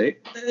Michigan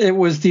State? It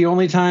was the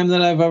only time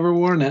that I've ever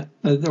worn it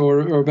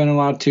or been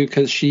allowed to,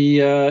 because she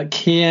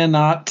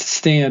cannot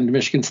stand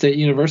Michigan State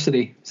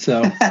University.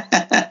 So,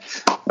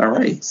 all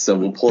right. So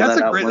we'll pull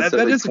that out once every 20 years.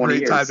 That is a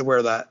great time to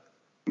wear that.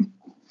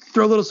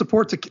 Throw a little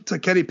support to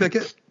Kenny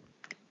Pickett.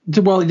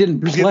 Well, he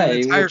didn't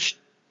play.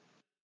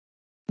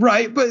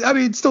 Right, but I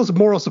mean, still some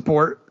moral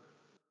support.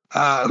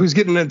 Who's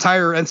getting an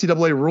entire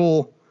NCAA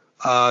rule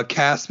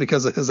cast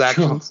because of his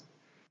actions.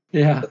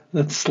 Yeah,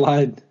 that's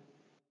slide.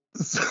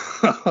 So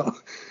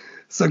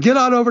get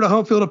on over to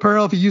Home Field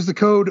Apparel. If you use the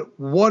code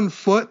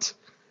ONEFOOT,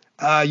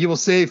 you will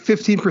save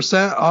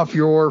 15% off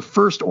your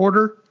first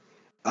order.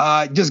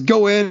 Just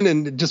go in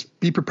and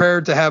just be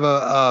prepared to have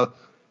a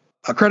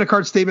credit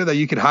card statement that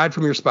you can hide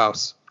from your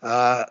spouse.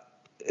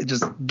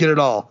 Just get it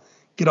all.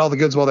 Get all the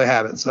goods while they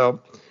have it.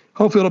 So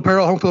Home Field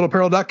Apparel,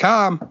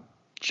 homefieldapparel.com.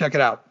 Check it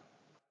out.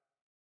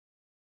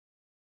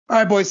 All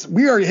right, boys,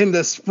 we are in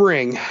the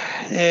spring,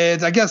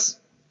 and I guess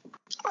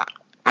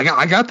I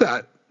got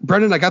that.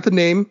 Brendan, I got the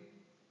name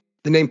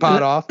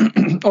pod off.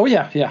 Oh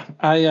yeah.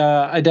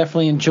 I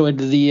definitely enjoyed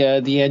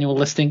the annual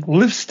listing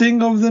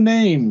of the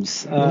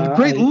names.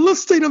 Great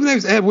listing of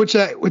names, which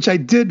I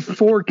did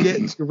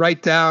forget to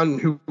write down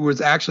who was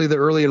actually the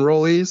early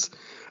enrollees.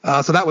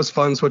 So that was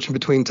fun, switching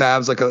between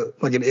tabs like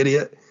an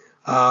idiot.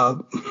 I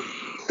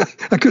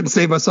couldn't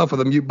save myself with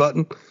a mute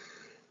button.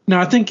 No,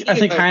 I think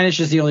Heinisch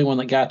is the only one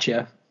that got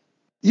you.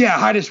 Yeah,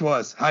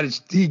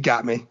 Heinisch, he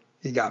got me.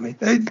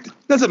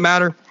 It doesn't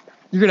matter.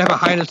 You're gonna have a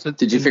Heinisch.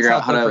 Did you figure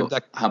out how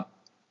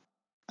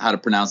to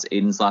pronounce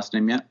Aiden's last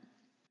name yet?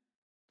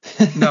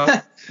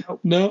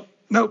 No.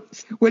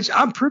 Which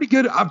I'm pretty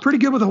good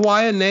with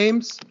Hawaiian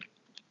names,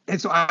 and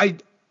so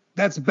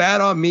that's bad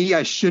on me.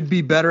 I should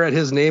be better at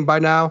his name by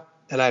now,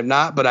 and I'm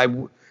not. But I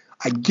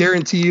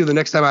guarantee you, the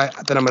next time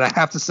that I'm gonna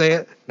have to say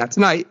it, not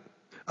tonight,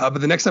 but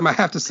the next time I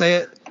have to say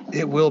it,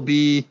 it will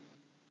be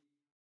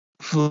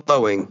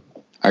flowing.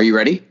 Are you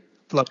ready?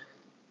 Flow.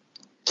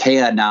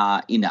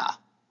 Keanaaina.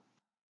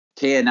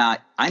 Keanaaina.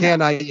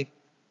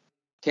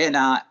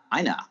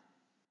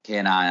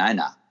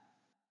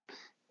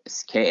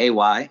 It's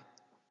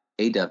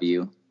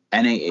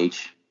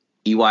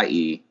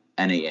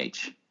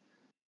KAYAWNAHEYENAH.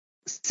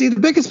 See, the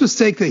biggest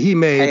mistake that he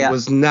made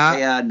was not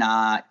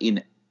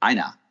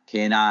Keanaaina.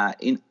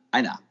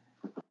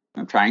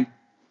 I'm trying.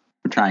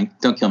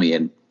 Don't kill me,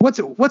 Aiden. What's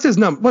his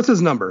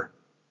number?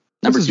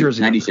 Number his 2,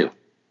 jersey 92.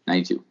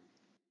 92.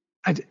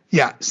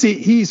 Yeah. See,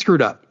 he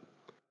screwed up.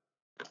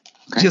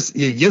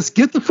 Okay. Just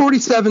get the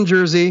 47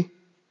 jersey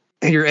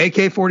and your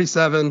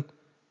AK-47,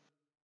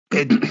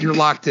 and you're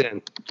locked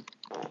in.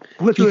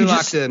 Literally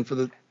locked in for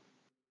the.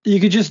 You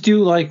could just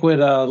do like what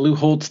Lou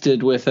Holtz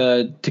did with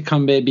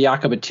Tecumbe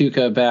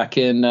Biaka-Batuka back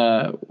in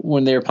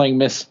when they were playing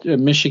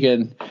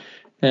Michigan,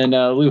 and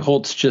Lou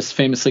Holtz just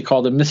famously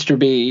called him Mr.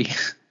 B.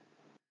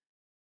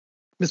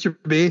 Mr.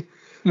 B.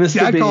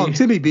 Mr. I call him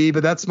Timmy B,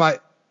 but that's my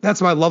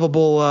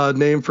lovable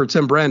name for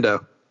Tim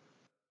Brando.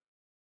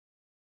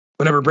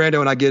 Whenever Brando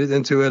and I get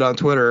into it on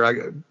Twitter, I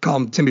call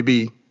him Timmy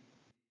B.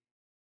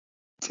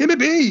 Timmy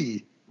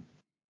B.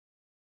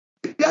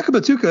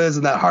 Biaka-Batuka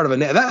isn't that hard of a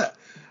name. That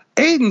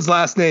Aiden's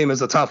last name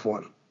is a tough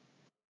one.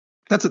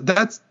 That's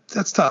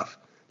tough.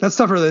 That's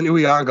tougher than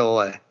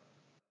Uyunglele.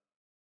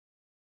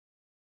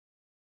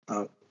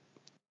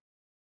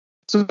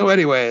 So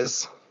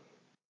anyways,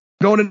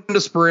 going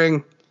into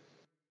spring,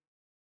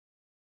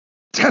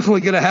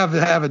 definitely going to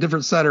have a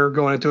different center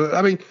going into it.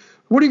 I mean,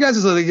 what are you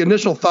guys'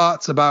 initial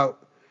thoughts about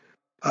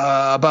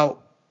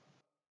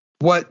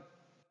what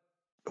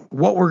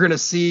we're going to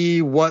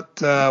see,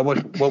 what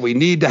we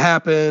need to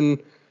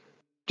happen?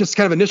 Just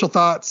kind of initial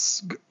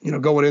thoughts,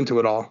 going into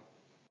it all.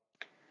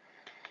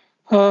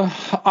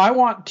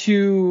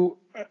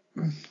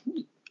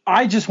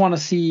 I just want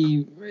to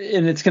see,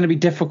 and it's going to be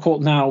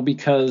difficult now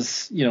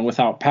because,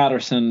 without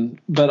Patterson,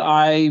 but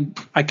I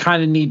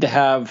kind of need to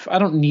have, I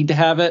don't need to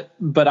have it,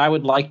 but I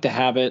would like to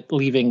have it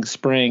leaving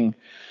spring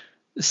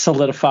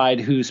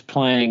solidified who's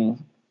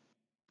playing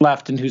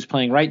left and who's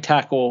playing right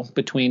tackle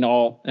between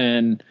Alt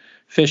and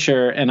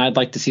Fisher, and I'd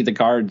like to see the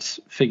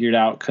guards figured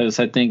out because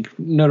I think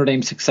Notre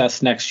Dame's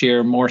success next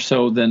year, more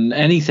so than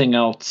anything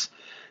else,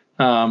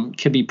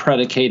 can be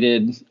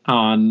predicated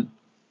on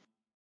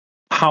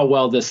how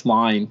well this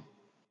line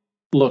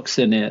looks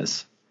and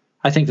is.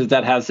 I think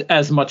that has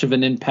as much of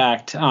an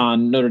impact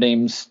on Notre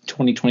Dame's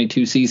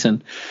 2022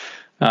 season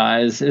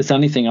as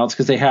anything else,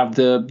 because they have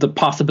the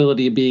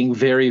possibility of being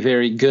very,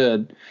 very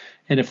good.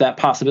 And if that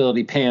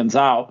possibility pans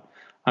out,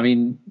 I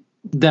mean,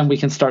 then we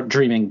can start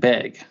dreaming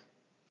big.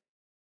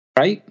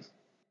 Right?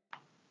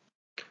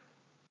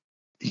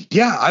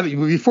 Yeah, I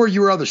mean, before you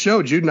were on the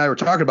show, Jude and I were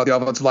talking about the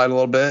offensive line a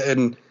little bit,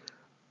 and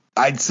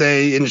I'd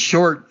say, in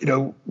short,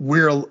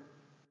 we're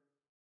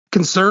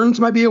concerned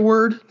might be a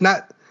word,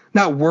 not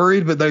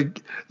worried, but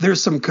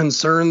there's some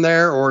concern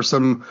there or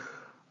some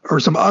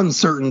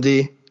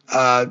uncertainty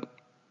as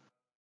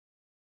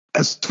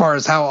far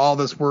as how all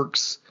this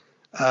works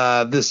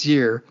this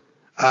year.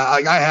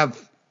 I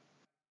have,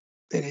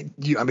 Brendan,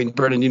 I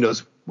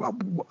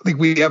think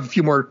we have a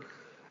few more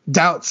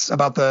doubts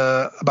about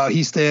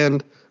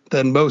Hiestand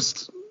than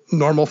most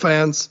normal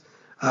fans,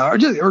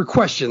 or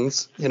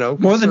questions, more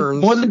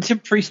than Tim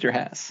Priester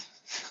has,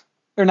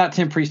 or not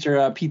Tim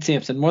Priester, Pete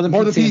Sampson, more than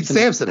Pete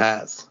Sampson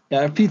has.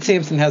 Yeah, Pete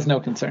Sampson has no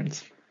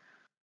concerns.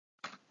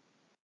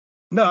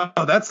 No,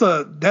 that's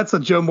a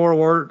Joe Moore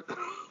Award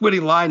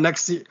winning line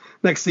next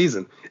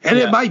season, and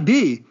it might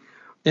be.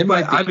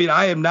 I mean,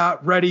 I am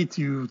not ready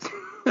to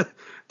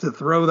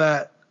throw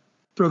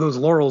those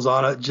laurels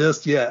on it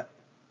just yet.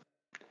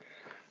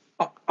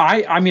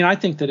 I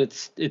think that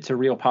it's a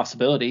real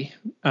possibility.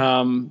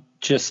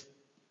 Just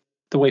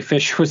the way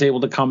Fisher was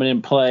able to come in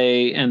and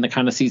play and the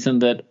kind of season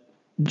that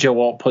Joe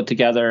Alt put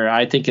together,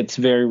 I think it's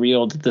very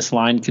real that this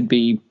line could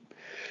be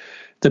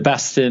the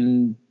best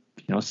in,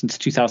 since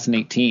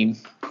 2018.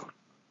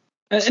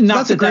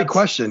 That's a great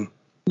question.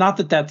 Not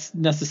that that's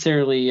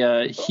necessarily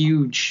a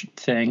huge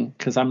thing,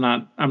 because I'm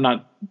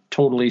not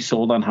totally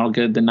sold on how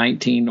good the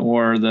 19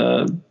 or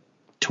the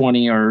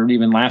 20 or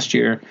even last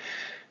year,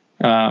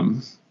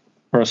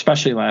 or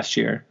especially last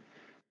year.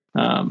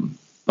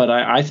 But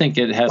I think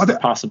it has the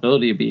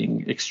possibility of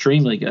being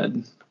extremely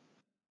good.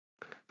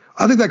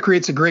 I think that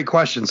creates a great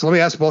question. So let me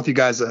ask both you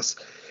guys this.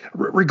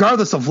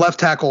 Regardless of left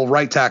tackle,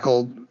 right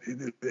tackle,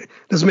 it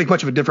doesn't make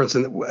much of a difference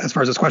as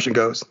far as this question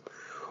goes.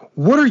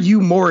 What are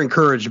you more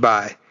encouraged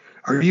by?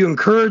 Are you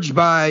encouraged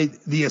by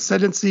the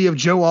ascendancy of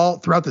Joe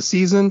Alt throughout the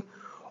season,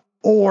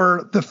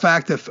 or the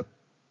fact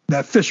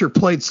that Fisher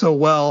played so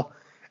well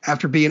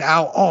after being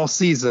out all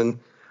season,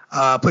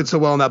 played so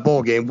well in that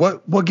bowl game?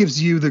 What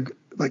gives you the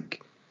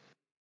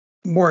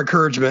more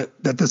encouragement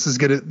that this is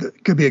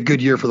could be a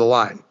good year for the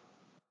line?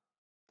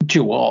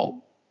 Joe Alt,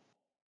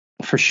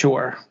 for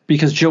sure,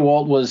 because Joe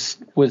Alt was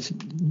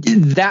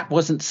that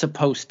wasn't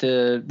supposed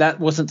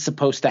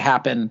to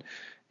happen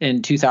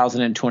in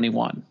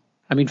 2021.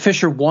 I mean,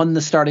 Fisher won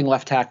the starting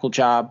left tackle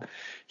job.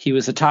 He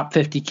was a top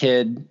 50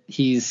 kid.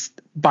 He's,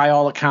 by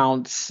all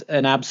accounts,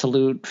 an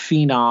absolute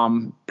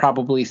phenom,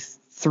 probably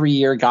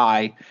 3-year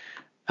guy.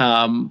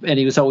 And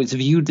he was always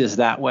viewed as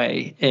that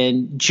way.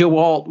 And Joe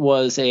Alt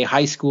was a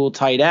high school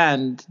tight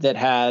end that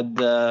had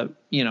the,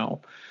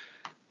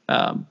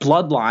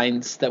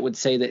 bloodlines that would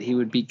say that he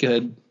would be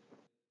good,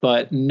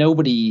 but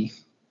nobody,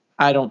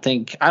 I don't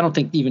think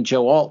even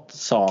Joe Alt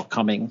saw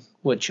coming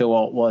what Joe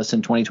Alt was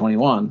in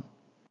 2021.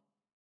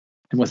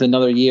 And with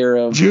another year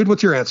of Jude,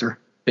 what's your answer?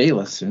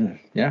 Bayless,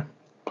 yeah.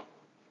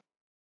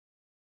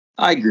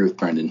 I agree with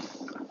Brendan.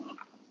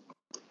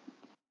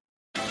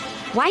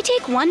 Why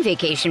take one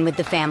vacation with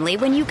the family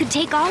when you could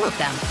take all of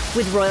them?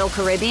 With Royal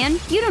Caribbean,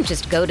 you don't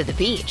just go to the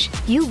beach.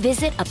 You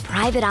visit a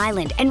private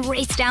island and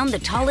race down the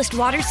tallest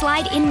water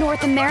slide in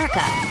North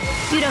America.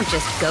 You don't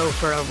just go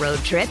for a road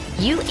trip.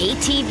 You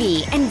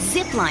ATV and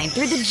zip line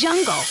through the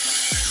jungle.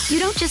 You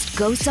don't just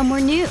go somewhere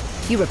new.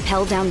 You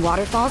rappel down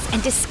waterfalls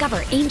and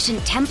discover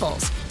ancient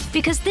temples.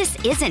 Because this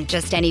isn't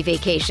just any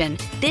vacation.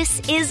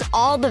 This is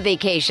all the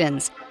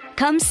vacations.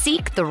 Come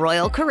seek the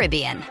Royal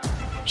Caribbean.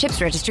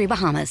 Ships Registry,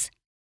 Bahamas.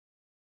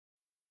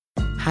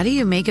 How do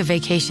you make a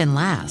vacation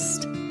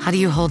last? How do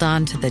you hold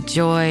on to the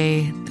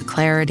joy, the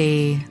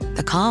clarity,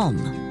 the calm?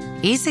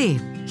 Easy.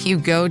 You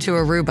go to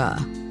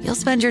Aruba. You'll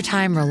spend your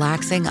time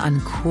relaxing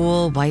on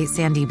cool, white,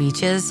 sandy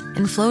beaches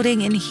and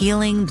floating in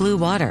healing blue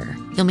water.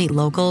 You'll meet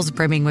locals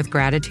brimming with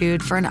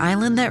gratitude for an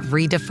island that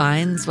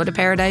redefines what a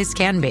paradise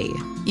can be.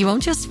 You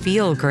won't just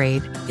feel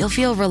great. You'll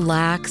feel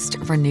relaxed,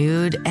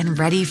 renewed, and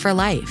ready for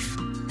life.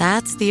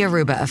 That's the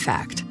Aruba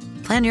effect.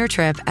 Plan your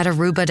trip at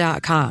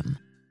Aruba.com.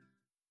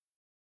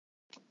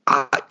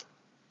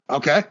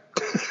 Okay.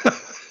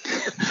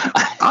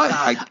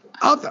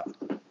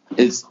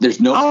 There's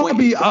no point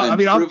in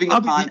improving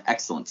upon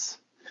excellence.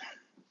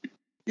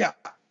 Yeah.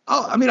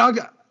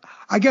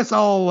 I guess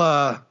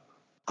I'll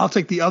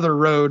take the other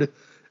road,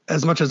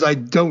 as much as I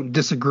don't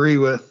disagree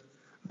with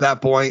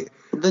that point.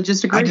 Then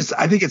just agree.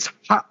 I think it's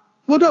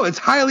it's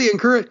highly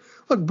encouraged.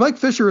 Look, Blake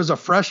Fisher is a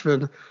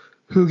freshman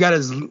who got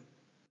his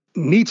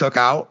knee took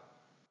out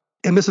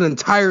and missed an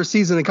entire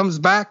season and comes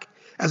back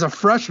as a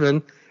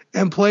freshman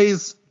and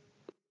plays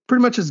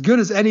pretty much as good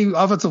as any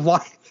offensive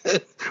line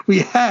we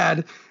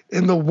had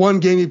in the one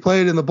game he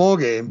played in the bowl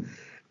game.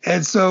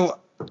 And so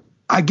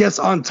I guess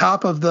on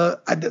top of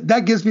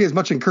that gives me as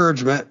much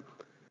encouragement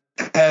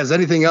as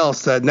anything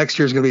else that next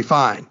year is going to be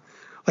fine.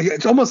 Like,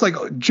 it's almost like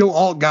Joe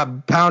Alt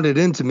got pounded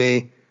into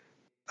me,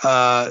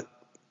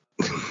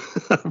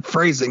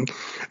 phrasing,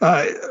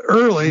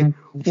 early,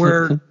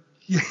 where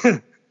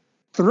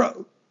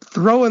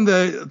throwing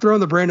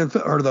the Brandon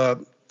or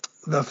the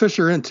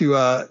Fisher into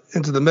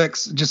the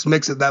mix just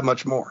makes it that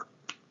much more.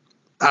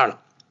 I don't know.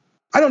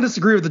 I don't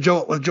disagree with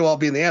Joe Alt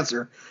being the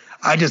answer.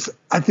 I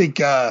think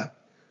the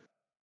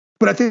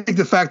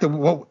fact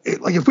that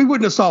if we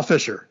wouldn't have saw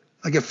Fisher,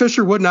 like if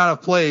Fisher would not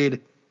have played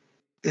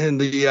in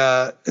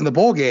the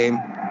bowl game,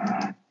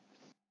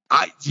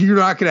 you're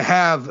not going to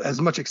have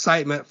as much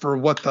excitement for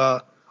what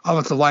the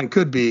offensive line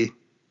could be.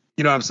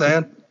 You know what I'm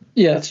saying?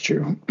 Yeah, that's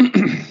true.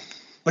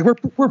 Like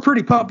we're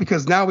pretty pumped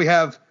because now we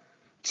have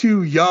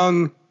two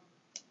young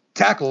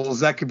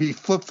tackles that could be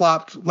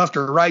flip-flopped left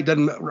or right.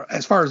 Doesn't,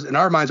 as far as in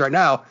our minds right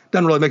now,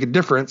 doesn't really make a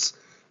difference.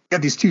 You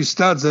got these two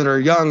studs that are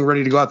young,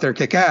 ready to go out there and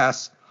kick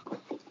ass.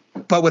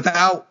 But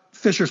without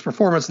Fisher's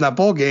performance in that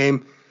bowl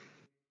game,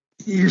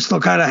 you still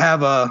kind of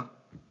have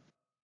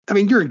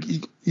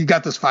you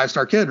got this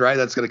 5-star kid, right?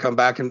 That's going to come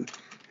back and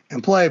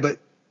play. But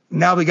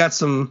now you got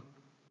some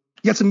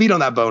meat on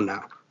that bone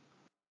now.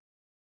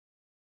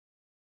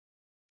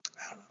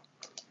 I don't know.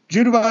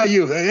 Jude, about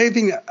you?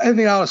 Anything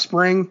out of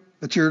spring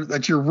that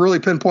you're really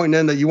pinpointing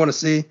in that you want to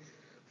see?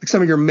 Like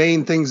some of your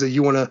main things that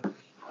you want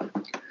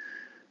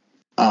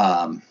to.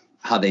 How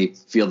they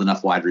field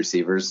enough wide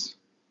receivers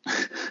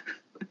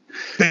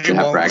to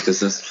have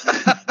practices.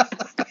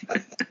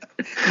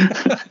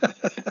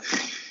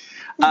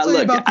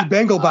 Look, about the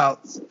Bengal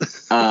bouts.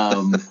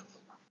 I've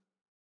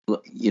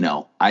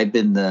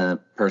been the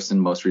person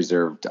most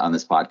reserved on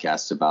this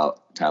podcast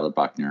about Tyler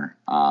Buchner.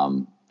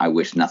 I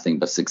wish nothing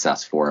but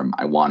success for him.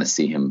 I want to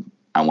see him.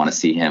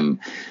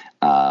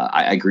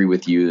 I agree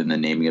with you in the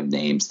naming of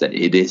names that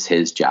it is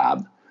his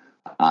job.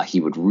 He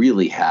would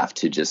really have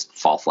to just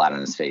fall flat on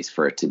his face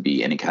for it to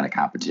be any kind of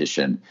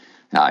competition.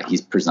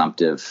 He's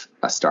presumptive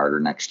a starter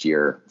next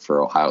year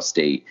for Ohio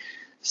State.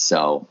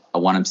 So I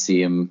want to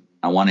see him.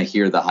 I want to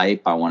hear the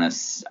hype. I want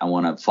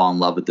to fall in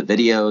love with the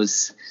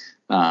videos.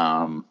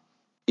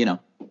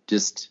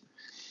 Just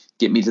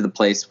get me to the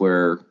place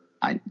where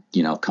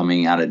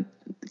coming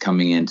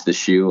into the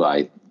shoe,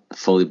 I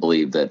fully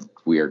believe that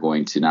we are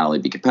going to not only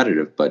be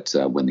competitive, but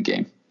win the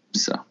game.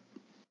 So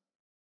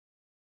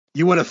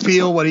you want to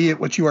feel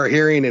what you are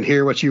hearing and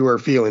hear what you are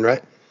feeling,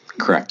 right?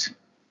 Correct.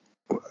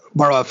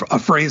 Borrow a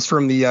phrase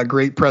from the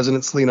great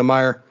President Selena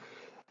Meyer.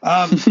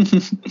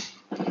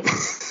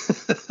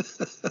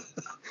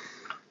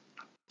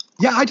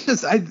 Yeah, I've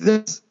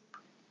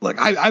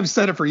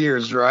said it for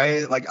years,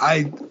 right? Like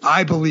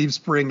I believe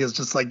spring is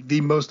just like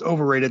the most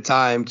overrated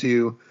time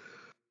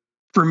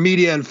for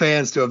media and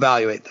fans to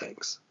evaluate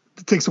things.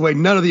 It takes away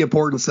none of the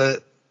importance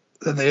that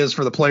it is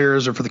for the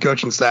players or for the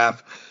coaching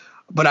staff.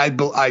 But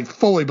I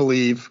fully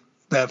believe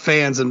that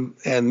fans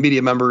and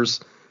media members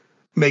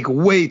make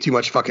way too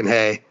much fucking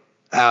hay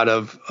out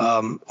of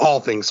all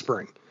things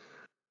spring.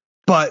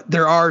 But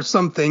there are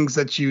some things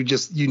that you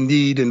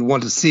need and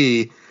want to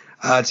see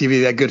to give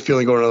you that good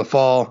feeling going into the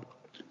fall.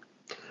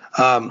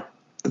 The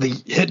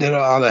hitting it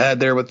on the head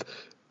there with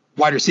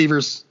wide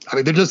receivers. I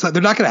mean, they're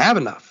not going to have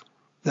enough.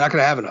 They're not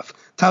going to have enough.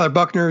 Tyler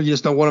Buchner, you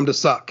just don't want him to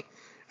suck.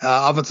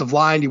 Offensive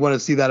line, you want to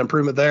see that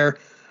improvement there.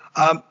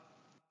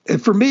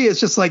 And for me, it's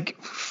just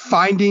like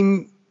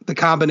finding the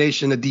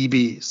combination of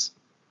DBs.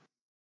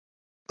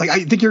 Like,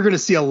 I think you're going to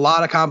see a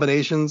lot of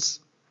combinations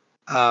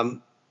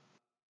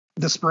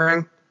this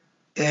spring.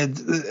 And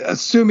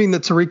assuming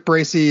that Tariq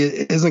Bracy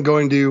isn't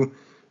going to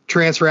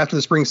transfer after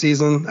the spring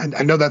season,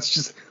 I know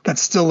that's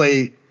still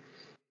a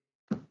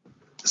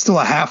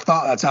half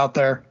thought that's out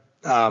there.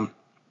 But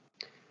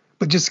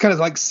just kind of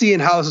like seeing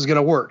how this is going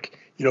to work.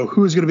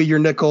 Who's going to be your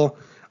nickel?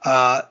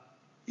 How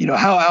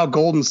Al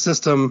Golden's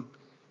system,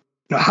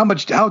 how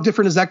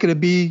different is that going to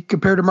be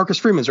compared to Marcus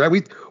Freeman's, right?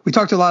 We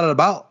talked a lot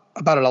about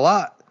it a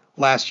lot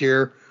last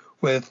year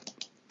with,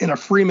 in a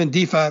Freeman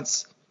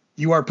defense,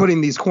 you are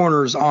putting these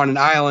corners on an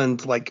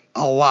island like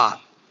a lot,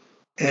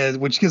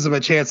 which gives them a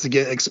chance to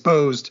get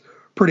exposed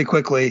pretty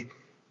quickly.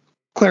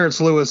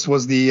 Clarence Lewis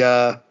was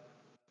the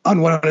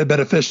unwanted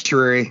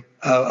beneficiary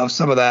of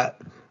some of that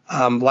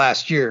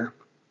last year.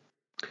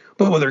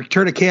 But with the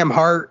return of Cam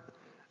Hart,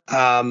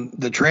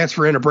 the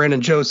transfer into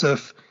Brandon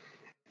Joseph,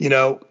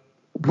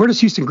 where does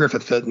Houston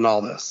Griffith fit in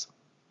all this?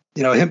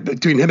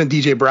 Between him and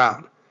DJ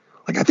Brown.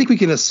 Like, I think we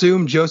can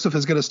assume Joseph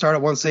is going to start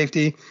at one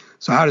safety.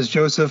 So how does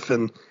Joseph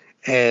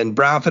and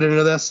Brown fit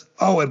into this?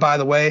 Oh, and by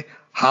the way,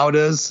 how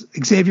does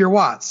Xavier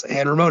Watts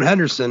and Ramon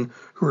Henderson,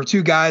 who are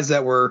two guys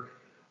that were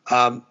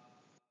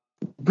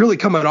really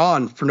coming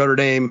on for Notre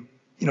Dame,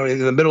 in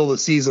the middle of the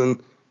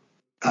season,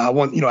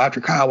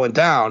 after Kyle went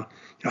down,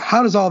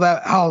 how is all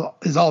that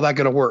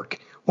going to work?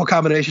 What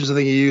combinations do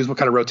they use? What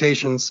kind of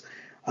rotations?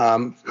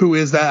 Who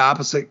is that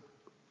opposite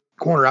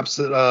corner,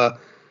 opposite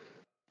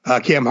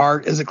Cam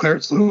Hart? Is it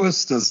Clarence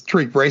Lewis? Does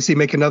Tariq Bracy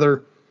make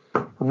another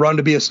run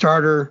to be a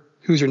starter?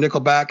 Who's your nickel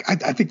back?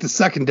 I think the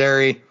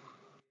secondary,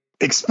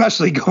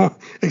 especially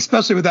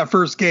with that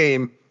first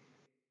game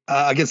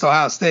against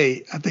Ohio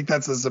State, I think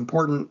that's as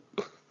important,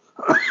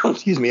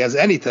 as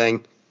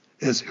anything,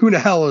 is who the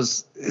hell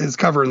is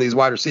covering these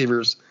wide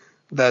receivers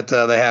that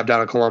they have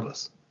down in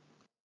Columbus.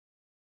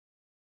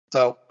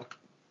 So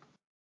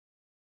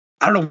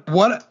I don't know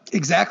what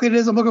exactly it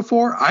is I'm looking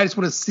for. I just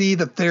want to see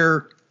that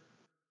they're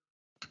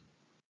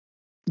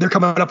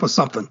coming up with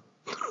something,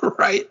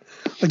 right?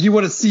 Like, you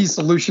want to see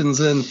solutions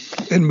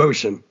in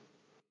motion,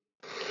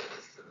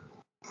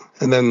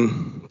 and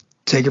then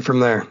take it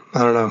from there. I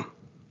don't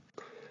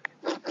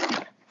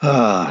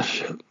know.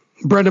 Shit.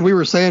 Brendan, we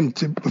were saying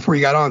before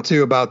you got on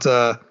too about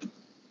the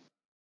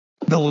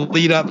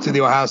lead up to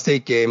the Ohio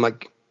State game.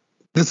 Like,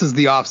 this is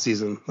the off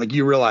season. Like,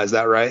 you realize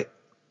that, right?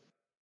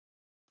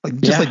 Like,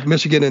 just like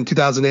Michigan in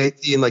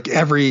 2018, like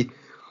everything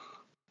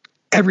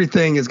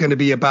is going to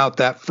be about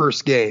that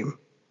first game.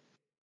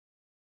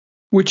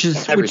 Which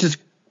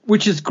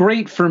is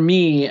great for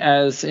me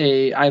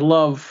I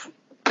love,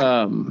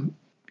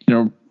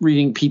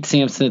 reading Pete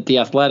Sampson at The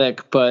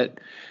Athletic, but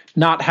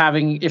not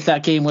having, if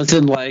that game was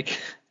in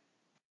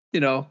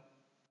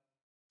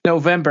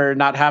November,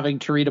 not having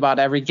to read about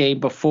every game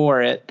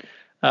before it,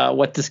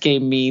 what this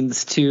game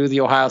means to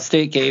the Ohio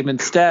State game.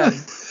 Instead,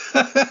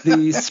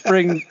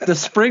 the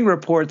spring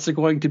reports are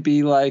going to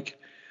be like,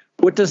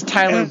 what does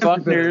Tyler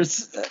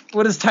Buckner's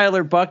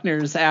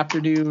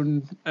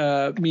afternoon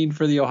mean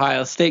for the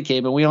Ohio State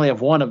game? And we only have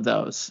one of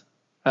those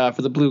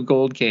for the blue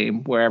gold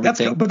game, where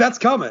everything. But that's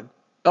coming.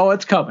 Oh,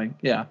 it's coming.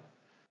 Yeah.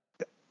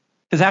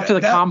 Because after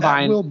the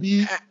combine, that will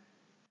be.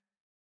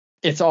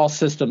 It's all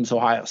systems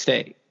Ohio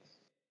State.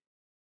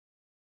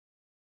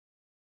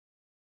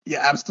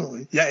 Yeah,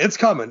 absolutely. Yeah, it's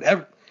coming.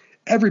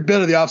 Every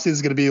bit of the offseason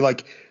is going to be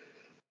like,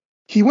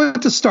 he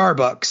went to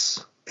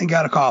Starbucks and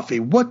got a coffee.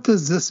 What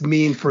does this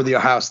mean for the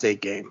Ohio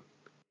State game?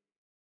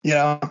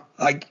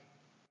 Like,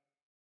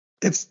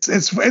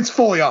 it's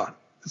fully on.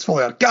 It's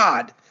fully on.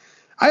 God,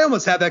 I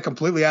almost had that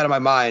completely out of my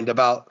mind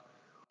about,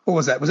 what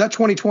was that? Was that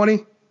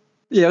 2020?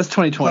 Yeah, it was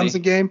 2020.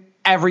 Clemson game?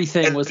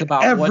 Everything was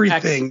about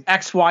everything. What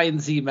X, Y, and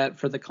Z meant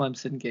for the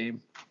Clemson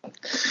game.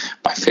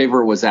 My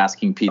favorite was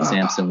asking Pete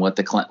Sampson what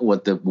the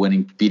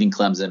beating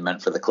Clemson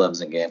meant for the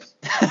Clemson game.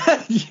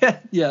 Yeah,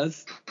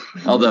 yes.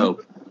 Although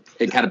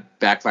it kind of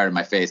backfired in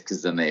my face,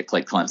 because then they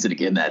played Clemson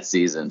again that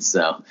season,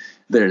 so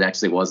there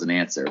actually was an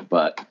answer.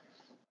 But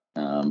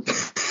not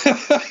the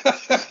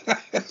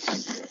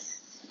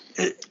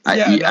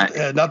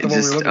one we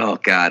were looking. Oh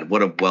God,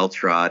 what a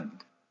well-trod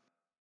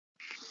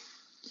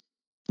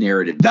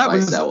narrative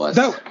device that was.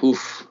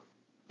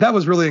 That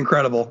was really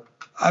incredible.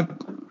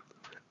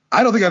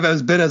 I don't think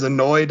I've been as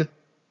annoyed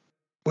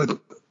with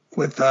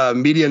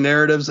media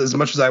narratives as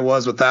much as I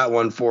was with that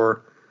one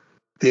for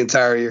the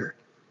entire year.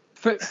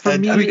 For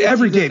me,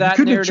 every game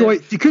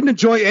you couldn't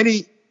enjoy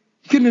any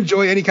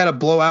kind of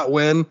blowout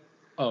win.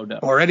 Oh no.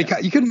 Or any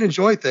kind, you couldn't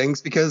enjoy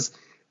things because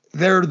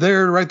they're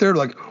right there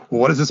like,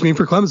 well, what does this mean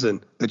for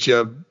Clemson that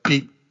you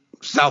beat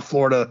South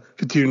Florida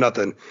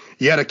 52-0?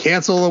 You had to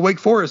cancel a Wake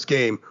Forest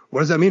game. What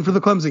does that mean for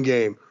the Clemson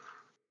game?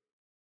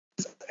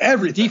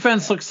 Everything.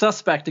 Defense looks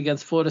suspect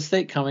against Florida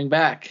State coming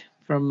back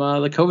from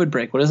the COVID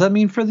break. What does that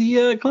mean for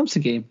the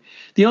Clemson game?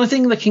 The only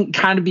thing that can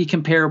kind of be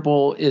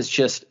comparable is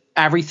just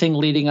everything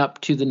leading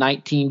up to the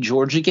 19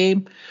 Georgia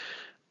game.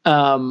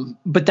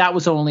 But that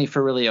was only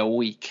for really a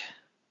week.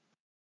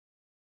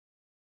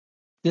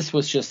 This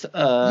was just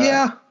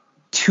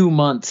 2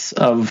 months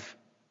of.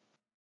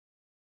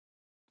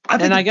 I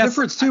think the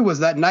difference too was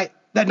that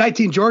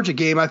 19 Georgia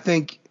game. I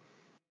think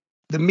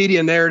the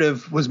media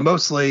narrative was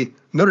mostly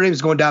Notre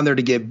Dame's going down there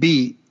to get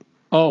beat.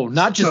 Oh,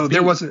 not just so beat.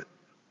 There wasn't.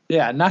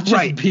 Yeah, not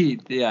just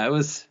beat. Yeah, it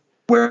was.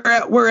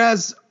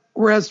 Whereas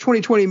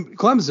 2020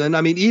 Clemson,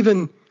 I mean,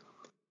 even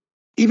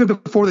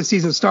before the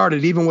season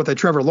started, even with a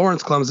Trevor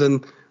Lawrence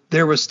Clemson,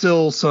 there was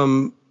still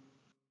some,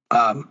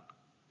 I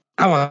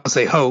want to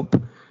say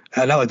hope,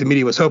 not like the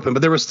media was hoping,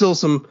 but there was still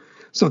some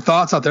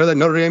thoughts out there that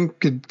Notre Dame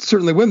could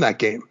certainly win that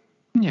game.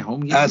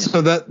 Yeah,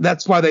 so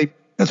that's why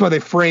they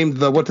framed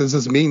the what does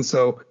this mean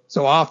so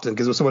often,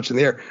 because it was so much in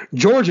the air.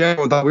 Georgia,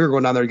 everyone thought we were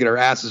going down there to get our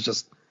asses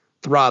just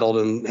throttled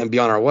and be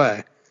on our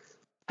way.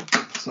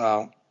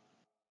 So,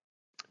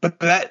 but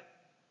that,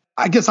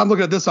 I guess I'm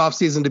looking at this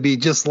offseason to be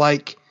just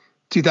like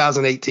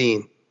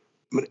 2018.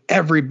 I mean,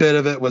 every bit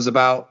of it was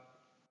about,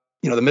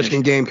 the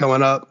Michigan game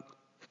coming up.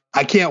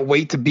 I can't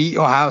wait to beat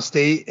Ohio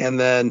State and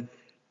then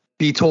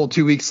be told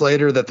 2 weeks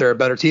later that they're a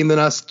better team than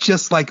us,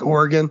 just like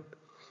Oregon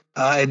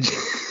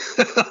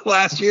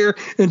last year,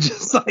 and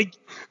just like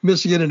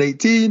Michigan in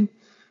 18.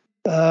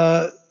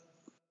 That'll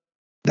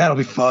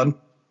be fun.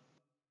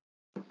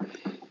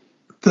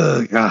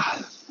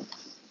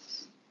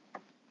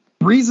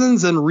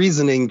 Reasons and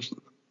reasoning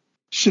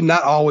should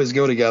not always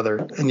go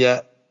together, and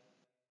yet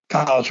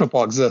college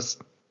football exists.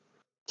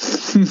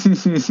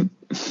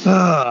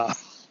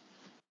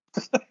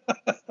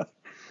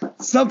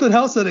 Something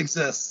else that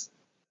exists.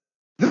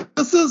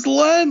 This is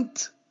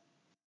Lent.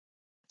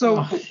 So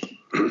hard.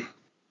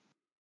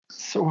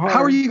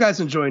 How are you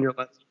guys enjoying your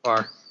Lent so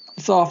far?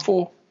 It's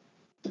awful.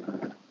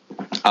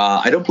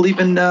 I don't believe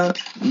in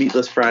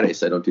meatless Fridays.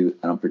 So I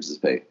don't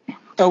participate.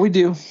 Oh, we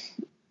do.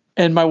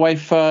 And my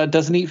wife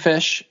doesn't eat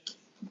fish.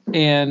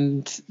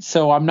 And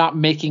so I'm not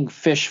making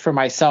fish for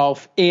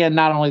myself. And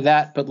not only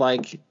that, but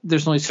like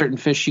there's only certain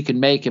fish you can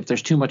make if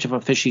there's too much of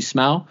a fishy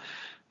smell.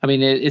 I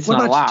mean, it's not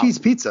allowed. What about cheese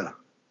pizza?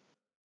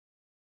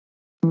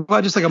 What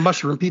about just like a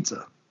mushroom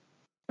pizza?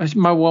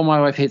 My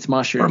wife hates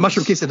mushrooms. Or a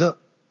mushroom quesadilla.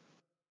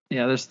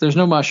 Yeah, there's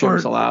no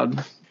mushrooms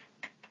allowed.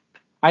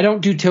 I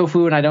don't do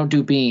tofu and I don't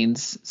do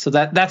beans. So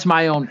that's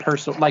my own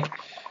personal, like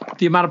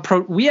the amount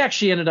of we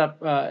actually ended up,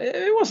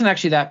 it wasn't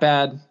actually that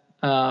bad.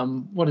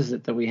 What is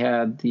it that we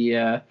had?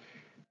 The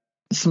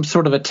some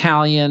sort of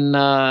Italian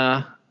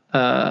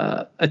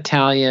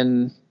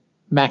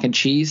mac and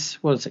cheese.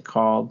 What is it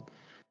called?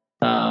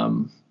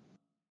 Pasta?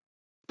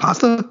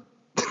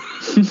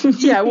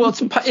 Yeah, well,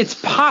 it's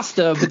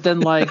pasta, but then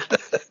like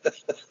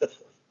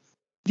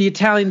the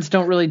Italians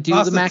don't really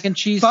do the mac and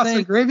cheese pasta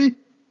thing. Gravy?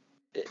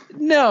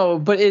 No,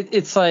 but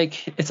it's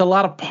like it's a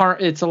lot of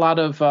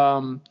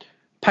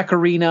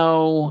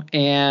pecorino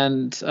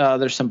and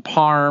there's some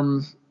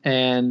parm,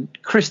 and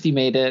Christy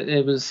made it.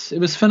 It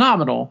was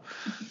phenomenal.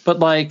 But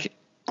like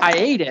I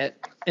ate it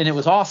and it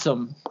was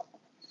awesome.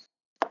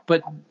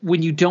 But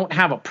when you don't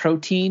have a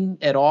protein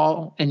at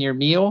all in your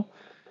meal,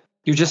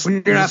 you're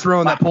not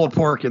throwing that pulled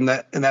pork and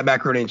that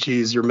macaroni and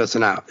cheese, you're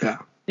missing out. Yeah.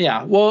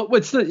 Yeah. Well,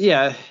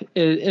 and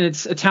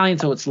it's Italian,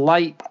 so it's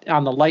light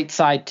on the light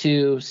side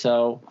too.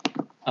 So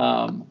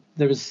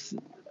there was,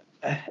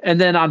 and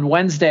then on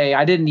Wednesday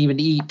I didn't even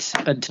eat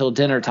until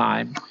dinner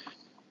time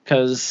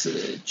because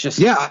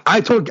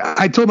I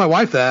told my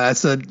wife that. I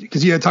said,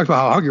 because you had talked about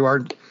how hungry you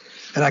are,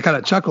 and I kind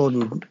of chuckled,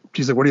 and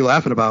she's like, "What are you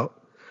laughing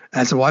about?" And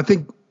I said, "Well, I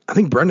think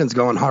Brendan's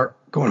going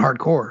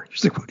hardcore."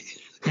 She's like,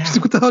 She's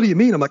like, "What the hell do you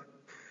mean?" I'm like,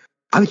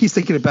 I think he's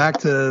taking it back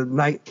to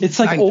It's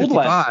like old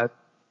Lent.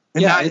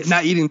 And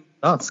not eating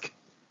dusk.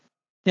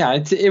 Yeah,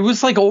 it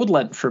was like old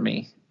Lent for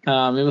me.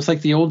 It was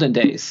like the olden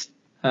days.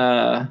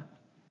 Where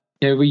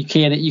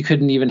you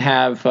couldn't even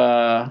have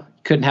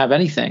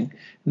anything,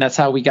 and that's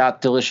how we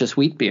got delicious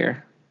wheat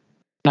beer.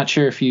 Not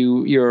sure if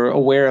you're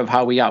aware of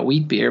how we got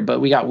wheat beer,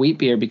 but we got wheat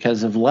beer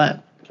because of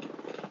Lent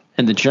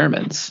and the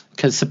Germans.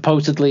 Because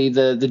supposedly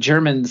the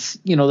Germans,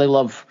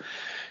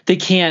 they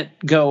can't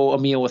go a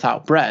meal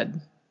without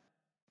bread.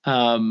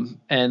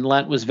 And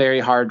Lent was very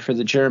hard for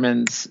the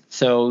Germans,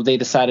 so they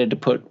decided to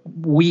put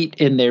wheat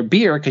in their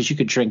beer because you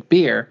could drink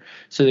beer.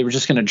 So they were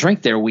just going to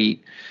drink their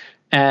wheat.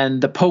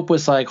 And the Pope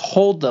was like,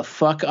 "Hold the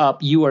fuck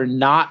up. You are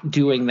not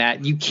doing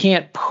that. You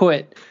can't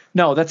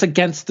no, that's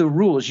against the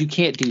rules. You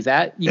can't do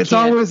that." It's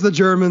always the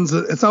Germans.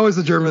 It's always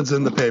the Germans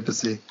in the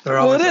papacy.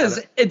 Well, it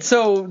is. And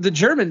so the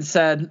Germans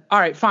said, "All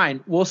right,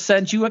 fine. We'll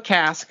send you a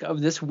cask of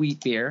this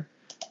wheat beer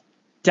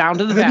down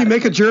to the Vatican." Then you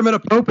make a German a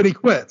Pope and he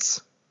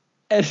quits.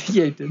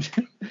 Yeah, he did.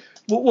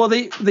 Well,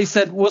 they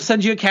said, "We'll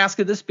send you a cask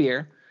of this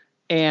beer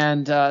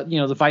and,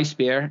 the Weiss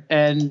beer."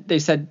 And they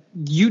said,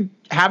 "You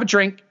have a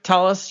drink.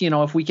 Tell us,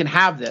 if we can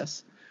have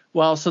this."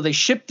 Well, so they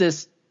shipped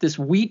this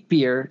wheat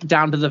beer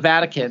down to the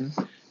Vatican,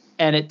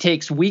 and it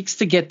takes weeks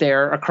to get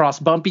there across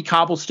bumpy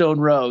cobblestone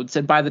roads.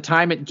 And by the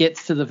time it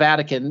gets to the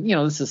Vatican,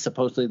 this is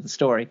supposedly the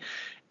story,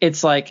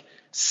 it's like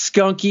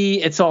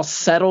skunky. It's all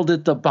settled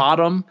at the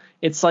bottom.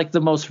 It's like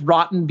the most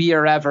rotten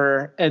beer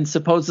ever. And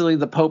supposedly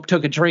the Pope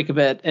took a drink of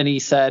it and he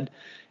said,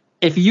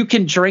 "If you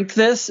can drink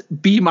this,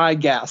 be my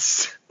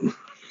guest."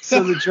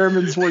 So the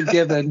Germans were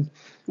given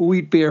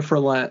wheat beer for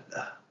Lent.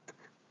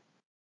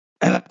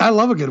 And I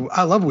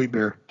love wheat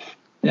beer.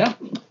 Yeah.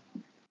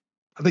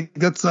 I think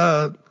that's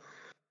the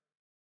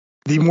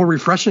more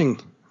refreshing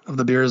of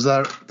the beers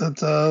that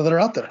are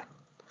out there.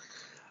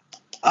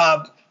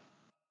 All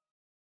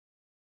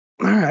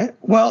right.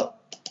 Well,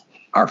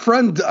 our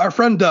friend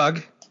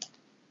Doug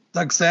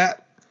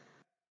Sat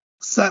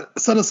sent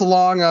us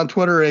along on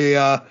Twitter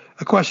a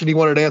question he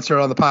wanted answered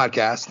on the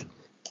podcast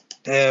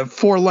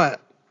for Lent,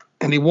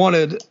 and he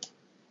wanted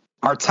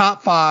our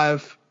top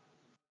 5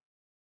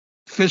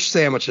 fish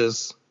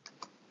sandwiches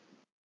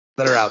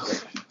that are out there.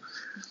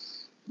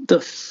 The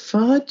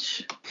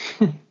fudge?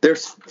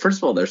 There's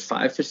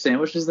 5 fish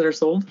sandwiches that are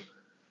sold.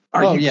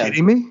 Are you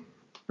kidding me?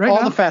 Right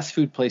all now? the fast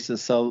food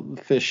places sell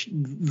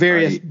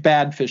various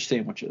bad fish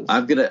sandwiches.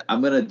 I'm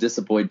gonna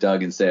disappoint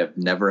Doug and say I've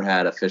never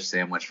had a fish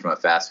sandwich from a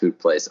fast food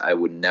place. I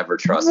would never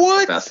trust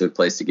a fast food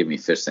place to give me a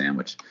fish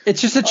sandwich. It's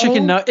just a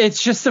chicken nut.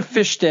 It's just a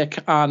fish stick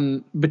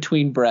on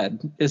between bread.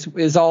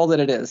 Is all that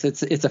it is.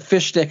 It's a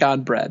fish stick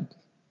on bread.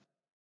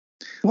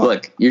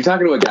 Look, you're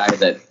talking to a guy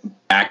that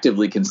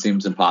actively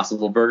consumes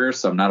Impossible Burgers,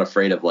 so I'm not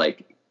afraid of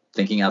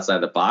thinking outside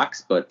the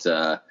box. But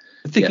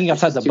thinking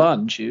outside the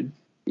bun, dude.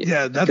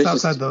 Yeah, that's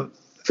outside the.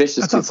 Fish is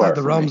that's too outside far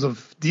the realms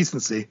of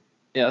decency.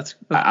 Yeah,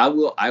 I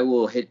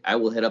will hit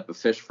up a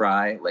fish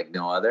fry like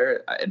no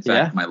other. In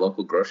fact, my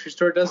local grocery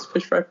store does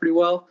fish fry pretty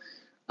well.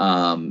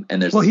 And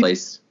there's a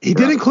place he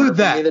did include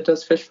that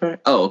does fish fry.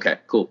 Oh, okay,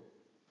 cool.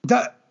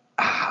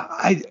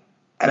 I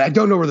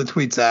don't know where the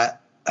tweet's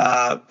at,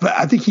 but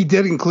I think he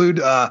did include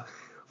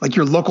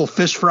your local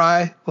fish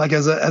fry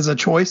as a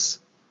choice.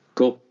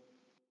 Cool.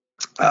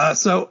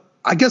 So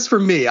I guess for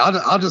me,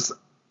 I'll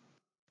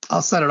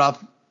set it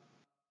off.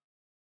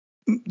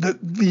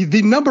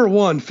 The number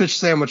one fish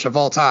sandwich of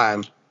all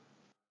time,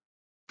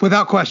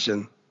 without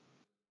question,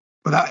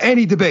 without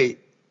any debate,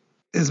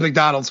 is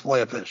McDonald's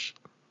Filet-O-Fish.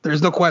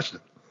 There's no question.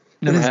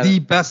 It is the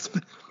best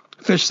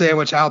fish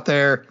sandwich out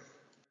there.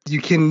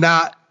 You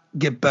cannot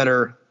get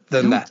better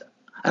than that.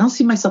 I don't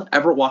see myself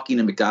ever walking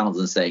to McDonald's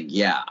and saying,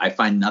 yeah, I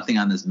find nothing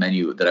on this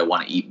menu that I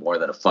want to eat more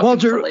than a fucking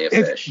fillet of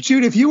fish.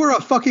 Jude, if you were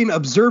a fucking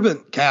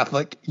observant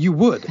Catholic, you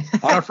would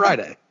on a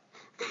Friday.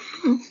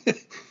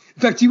 In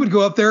fact, you would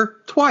go up there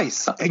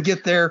twice and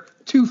get their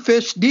 2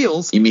 fish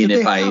deals. You mean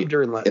if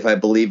I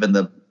believe in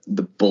the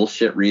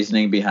bullshit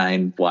reasoning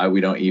behind why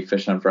we don't eat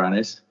fish on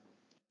Fridays?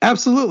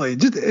 Absolutely.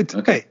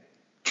 Hey,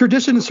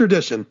 tradition is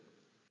tradition.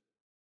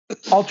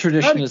 All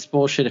tradition is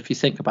bullshit if you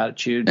think about it,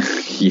 Jude.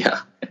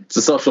 Yeah. It's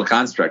a social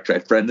construct,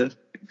 right, Brendan?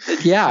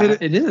 Yeah,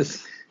 it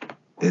is.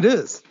 It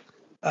is.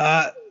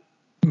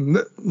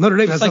 Notre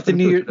Dame has like the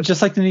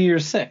New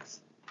Year's Six.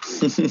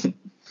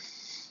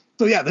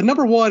 So yeah, the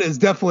number one is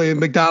definitely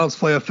McDonald's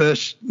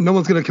Filet-O-Fish. No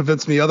one's going to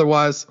convince me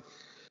otherwise.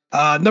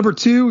 Number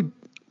 2,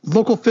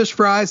 local fish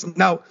fries.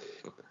 Now,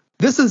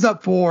 this is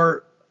up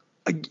for.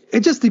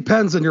 It just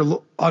depends on your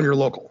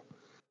local.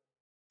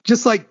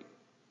 Just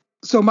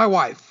so my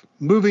wife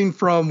moving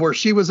from where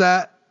she was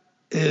at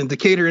in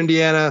Decatur,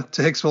 Indiana,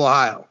 to Hicksville,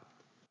 Ohio.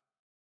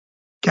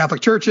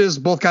 Catholic churches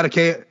both got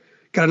a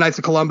Knights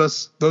of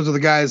Columbus. Those are the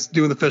guys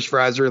doing the fish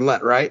fries are in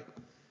Lent, right?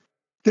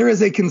 There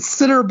is a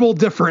considerable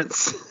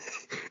difference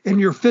in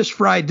your fish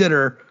fry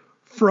dinner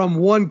from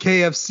one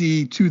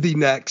KFC to the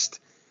next.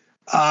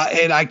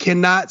 And I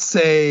cannot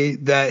say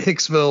that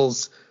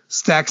Hicksville's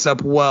stacks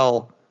up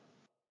well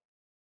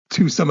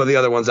to some of the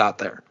other ones out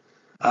there.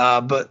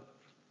 But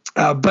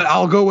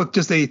I'll go with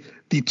just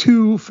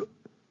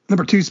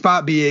number 2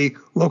 spot be a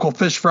local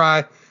fish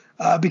fry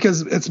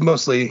because it's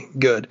mostly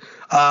good.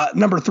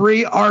 Number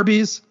 3,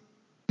 Arby's.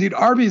 Dude,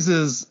 Arby's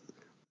is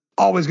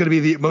always going to be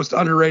the most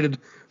underrated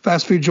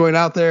fast food joint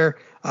out there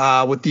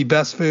with the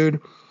best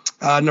food.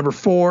 Number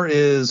 4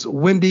 is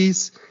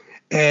Wendy's.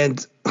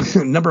 And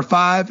number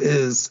 5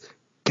 is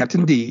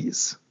Captain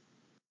D's.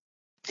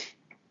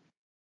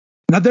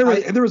 Now,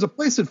 there was a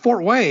place in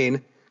Fort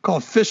Wayne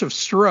called Fish of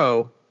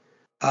Stro.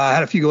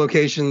 Had a few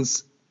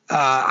locations.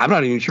 I'm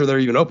not even sure they're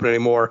even open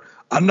anymore.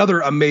 Another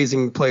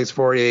amazing place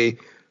for a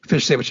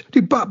fish sandwich.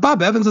 Dude,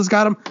 Bob Evans has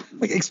got them.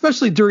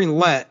 Especially during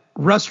Lent,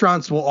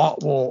 restaurants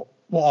will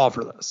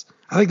offer this.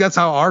 I think that's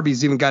how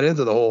Arby's even got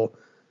into the whole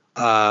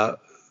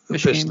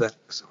fish thing.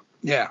 So,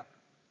 yeah.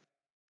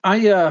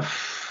 I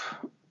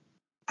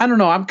don't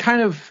know.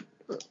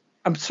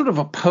 I'm sort of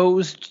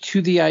opposed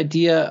to the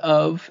idea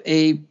of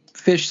a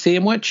fish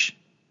sandwich,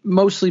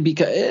 mostly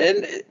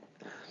because,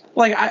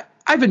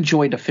 I've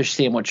enjoyed a fish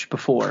sandwich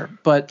before,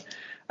 but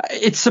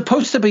it's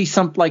supposed to be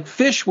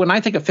fish. When I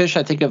think of fish,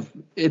 I think of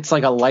it's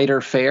like a lighter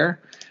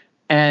fare,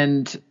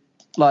 and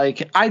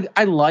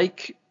I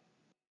like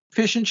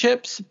fish and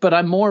chips, but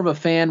I'm more of a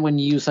fan when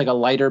you use a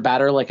lighter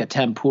batter like a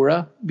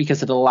tempura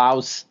because it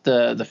allows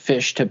the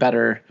fish to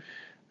better.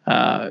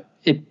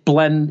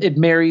 It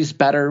marries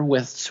better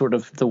with sort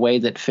of the way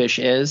that fish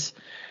is.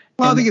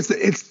 Well, I think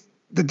it's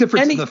the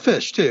difference in the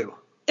fish too.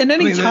 And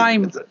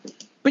anytime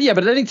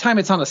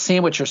it's on a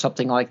sandwich or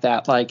something like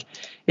that,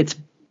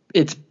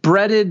 it's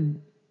breaded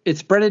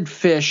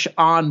fish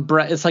on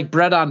bread. It's like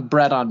bread on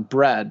bread on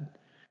bread.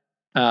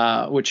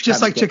 which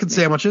just like chicken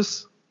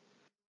sandwiches.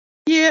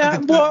 Yeah,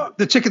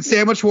 the chicken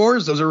sandwich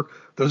wars. Those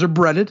are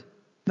breaded.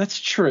 That's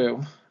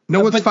true. No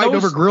one's fighting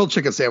over grilled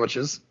chicken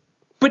sandwiches.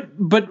 But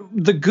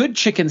the good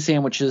chicken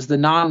sandwiches, the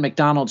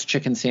non-McDonald's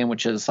chicken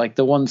sandwiches, like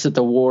the ones that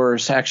the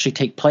wars actually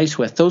take place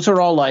with, those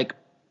are all like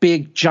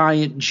big,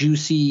 giant,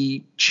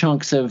 juicy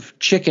chunks of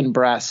chicken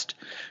breast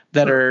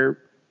that are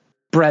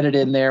breaded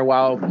in there,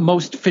 while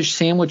most fish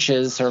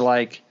sandwiches are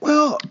like.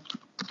 Well,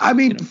 I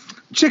mean,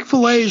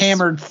 Chick-fil-A's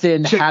hammered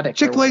thin haddock.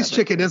 Chick-fil-A's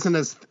chicken isn't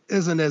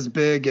as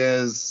big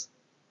as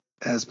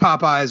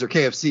Popeyes or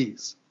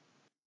KFC's.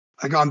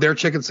 Like on their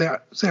chicken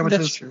sandwiches,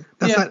 that's true.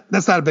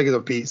 That's not a big of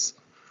a piece.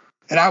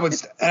 And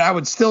I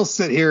would still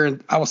sit here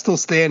and I will still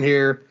stand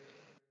here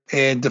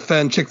and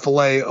defend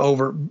Chick-fil-A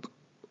over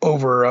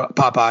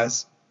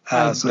Popeyes.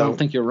 I don't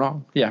think you're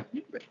wrong. Yeah,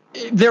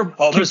 they're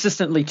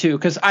consistently too,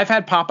 because I've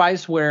had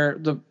Popeyes where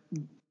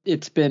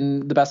it's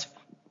been the best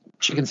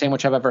chicken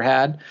sandwich I've ever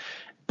had,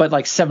 but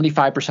like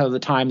 75% of the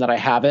time that I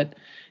have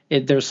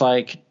there's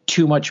like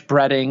too much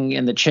breading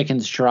and the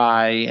chicken's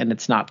dry and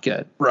it's not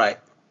good. Right.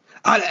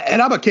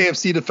 And I'm a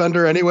KFC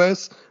defender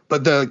anyways,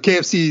 but the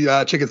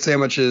KFC chicken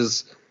sandwich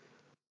is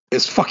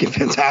fucking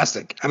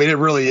fantastic. I mean, it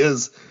really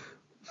is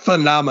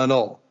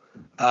phenomenal.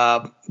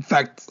 In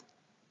fact,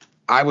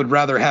 I would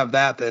rather have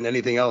that than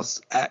anything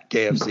else at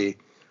KFC.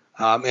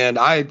 And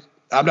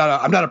I'm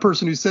not a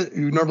person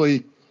who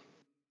normally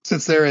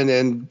sits there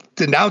and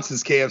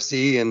denounces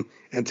KFC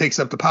and takes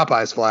up the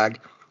Popeyes flag,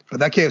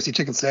 but that KFC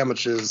chicken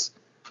sandwich is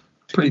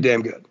pretty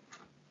damn good.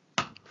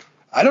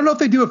 I don't know if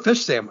they do a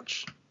fish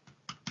sandwich.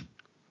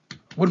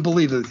 Wouldn't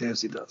believe that the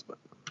KFC does, but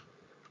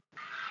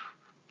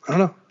I don't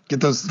know.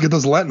 Get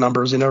those Lent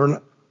numbers. You never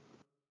know.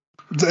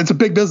 It's a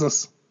big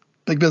business.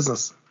 Big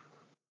business.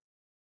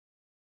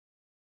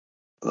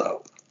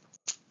 So,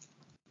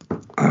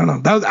 I don't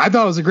know. I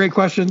thought it was a great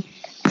question,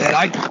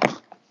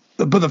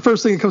 but the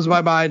first thing that comes to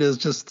my mind is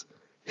just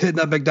hitting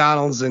up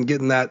McDonald's and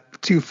getting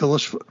that 2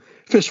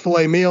 fish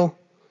fillet meal.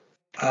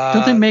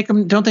 Don't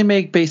they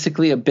make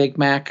basically a Big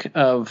Mac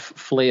of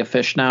fillet of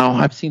fish now?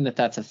 I've seen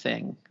that's a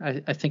thing.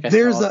 I think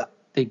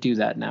they do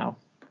that now.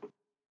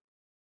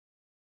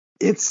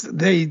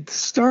 They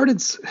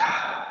started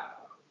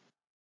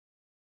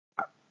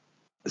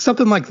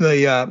something like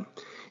the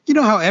you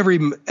know how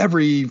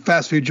every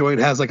fast food joint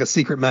has like a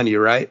secret menu,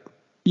 right?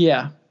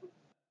 Yeah.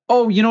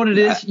 Oh, you know what it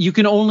is? You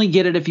can only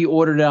get it if you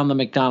ordered it on the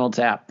McDonald's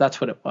app.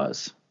 That's what it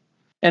was.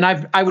 And I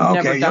would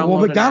never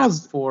download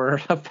McDonald's for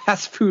a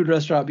fast food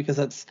restaurant because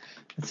that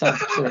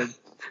sounds absurd.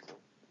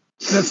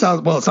 It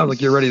sounds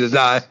like you're ready to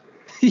die.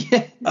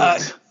 Yeah.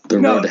 The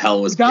road to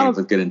hell was paved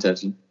with good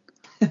intention.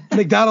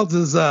 McDonald's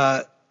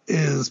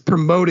is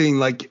promoting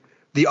like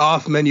the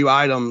off menu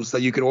items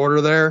that you can order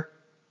there,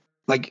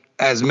 like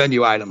as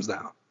menu items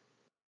now.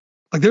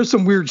 Like there's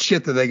some weird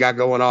shit that they got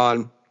going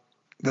on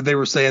that they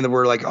were saying that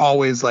were like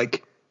always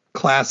like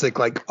classic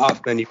like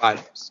off menu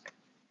items.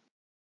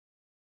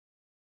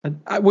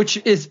 Which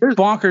is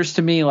bonkers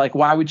to me. Like,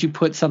 why would you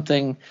put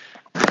something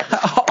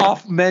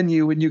off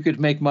menu when you could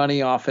make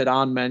money off it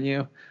on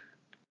menu?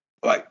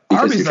 Like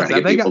because Arby's you're trying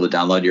to get people to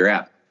download your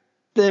app.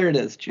 There it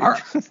is.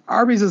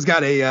 Arby's has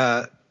got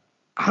a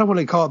I don't want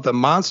to call it the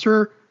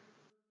monster,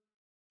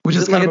 which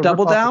is like a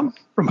double down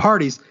from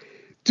Hardee's.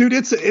 Dude,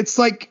 it's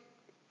like,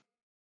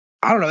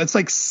 I don't know, it's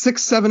like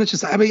 6-7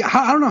 inches. I mean,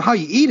 I don't know how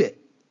you eat it.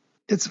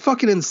 It's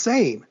fucking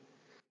insane.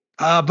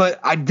 But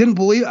I didn't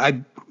believe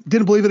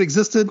it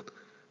existed.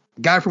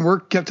 A guy from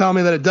work kept telling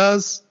me that it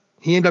does.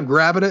 He ended up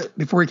grabbing it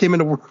before he came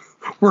into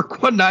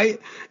work one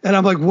night, and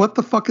I'm like, "What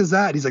the fuck is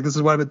that?" He's like, "This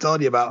is what I've been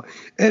telling you about."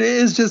 And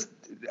it's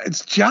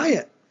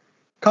giant.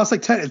 It costs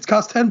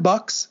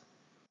 $10,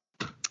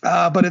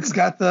 but it's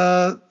got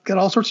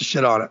all sorts of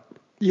shit on it.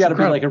 You got to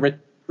be like a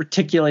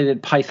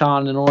reticulated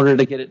python in order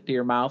to get it to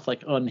your mouth,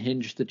 like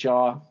unhinge the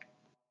jaw.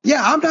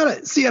 Yeah, I'm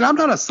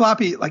not a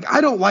sloppy, like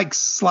I don't like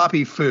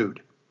sloppy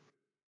food.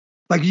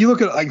 Like you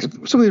look at like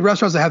some of the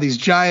restaurants that have these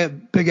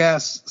giant big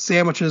ass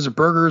sandwiches or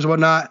burgers or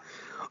whatnot.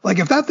 Like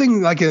if that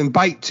thing like in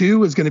bite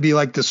 2 is going to be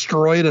like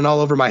destroyed and all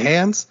over my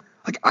hands,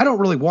 like I don't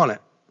really want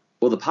it.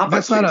 Well, the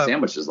Popeyes chicken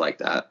sandwich is like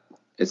that.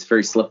 It's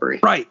very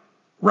slippery. Right.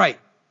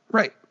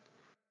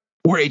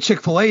 Where a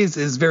Chick-fil-A's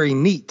is very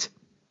neat.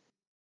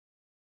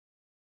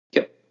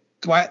 Yep.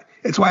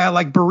 It's why I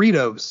like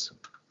burritos.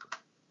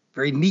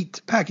 Very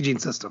neat packaging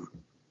system.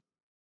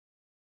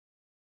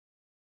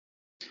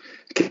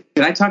 Can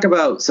I talk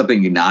about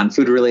something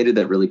non-food related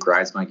that really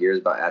grinds my gears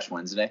about Ash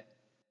Wednesday?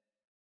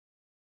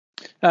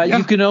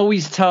 You can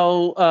always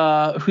tell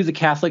who the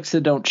Catholics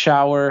that don't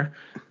shower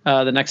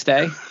the next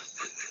day.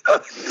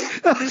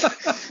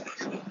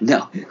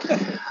 No,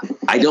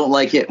 I don't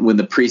like it when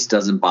the priest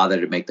doesn't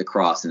bother to make the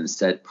cross and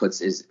instead puts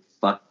his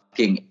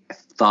fucking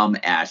thumb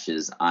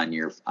ashes on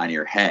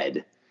your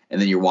head,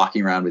 and then you're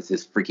walking around with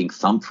this freaking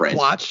thumbprint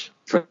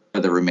for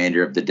the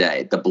remainder of the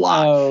day. The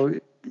blotch. Oh,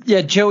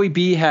 yeah, Joey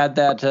B had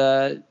that.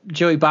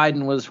 Joey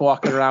Biden was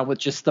walking around with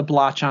just the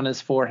blotch on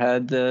his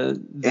forehead the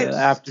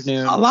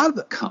afternoon. A lot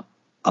of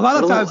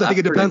times, I think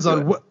it depends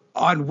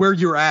on where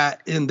you're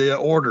at in the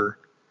order.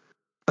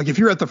 Like if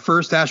you're at the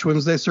first Ash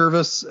Wednesday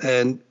service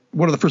and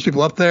one of the first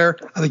people up there,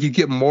 I think you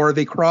get more of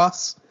a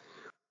cross.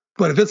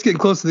 But if it's getting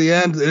close to the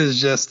end, it is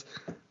just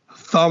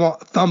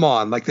thumb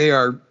on, like they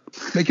are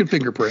making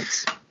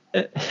fingerprints.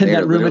 And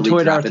that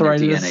rheumatoid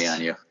arthritis DNA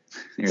on you.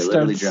 You're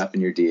literally dropping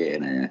your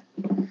DNA.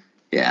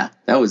 Yeah,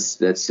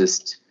 that's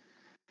just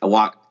a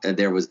walk. I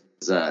was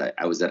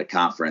at a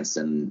conference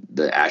and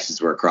the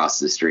ashes were across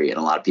the street, and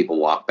a lot of people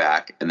walked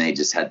back and they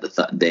just had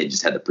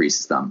the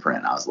priest's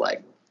thumbprint. I was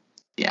like,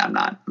 yeah, I'm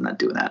not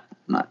doing that.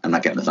 I'm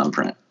not getting the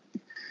thumbprint.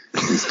 I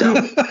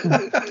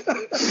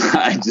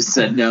just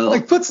said no.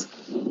 Like put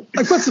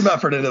some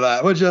effort into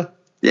that, would you?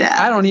 Yeah,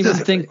 I don't even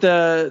think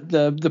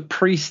the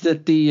priest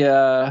at the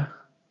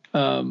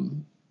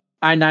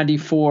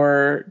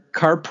I-94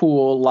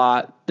 carpool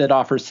lot that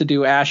offers to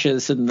do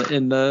ashes in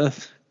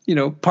the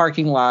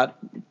parking lot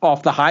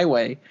off the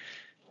highway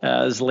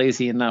is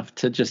lazy enough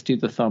to just do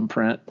the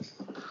thumbprint.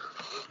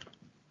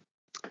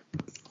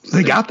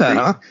 They got that,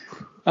 huh?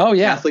 Oh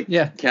yeah,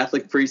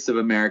 Catholic Priests of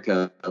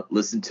America,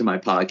 listen to my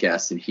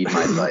podcast and heed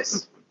my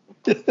advice.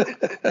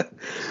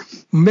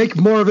 Make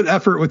more of an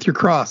effort with your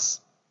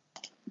cross.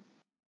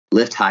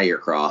 Lift high your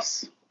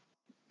cross.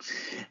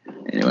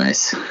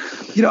 Anyways,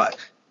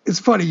 it's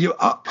funny.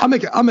 I'll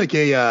make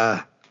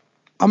a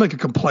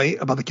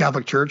complaint about the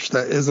Catholic Church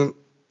that isn't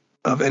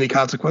of any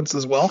consequence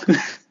as well.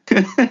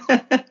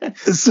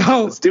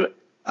 So let's do it.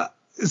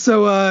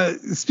 So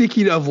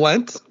speaking of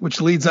Lent, which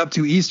leads up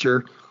to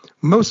Easter,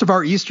 most of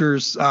our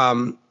Easters,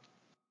 the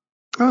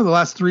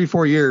last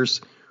 3-4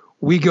 years,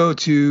 we go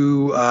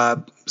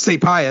to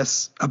St.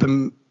 Pius up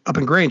in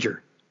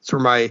Granger. It's where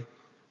my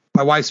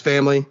wife's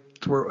family.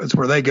 It's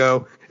where they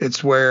go.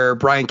 It's where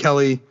Brian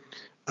Kelly.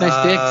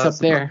 Nice dicks up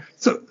there.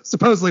 So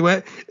supposedly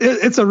went.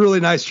 It's a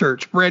really nice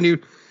church, brand new.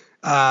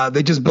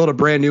 They just built a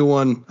brand new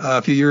one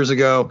a few years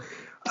ago.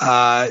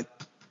 It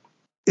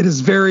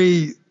is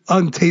very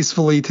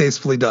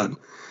tastefully done.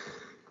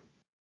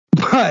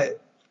 But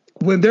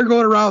when they're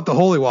going around with the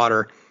holy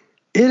water,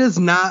 it is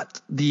not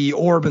the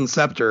orb and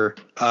scepter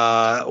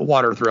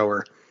water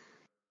thrower.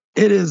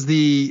 It is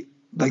the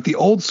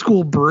old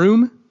school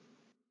broom,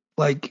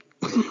 like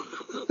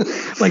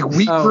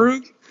wheat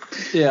broom.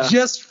 Yeah.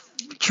 Just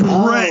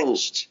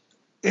drenched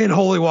in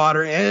holy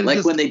water, and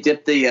like when they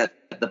dip the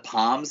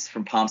palms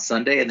from Palm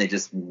Sunday and they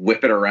just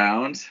whip it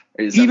around.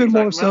 Even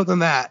more so than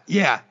that.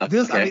 Yeah.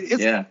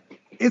 Okay.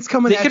 It's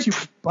coming at you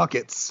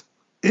buckets.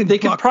 They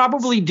could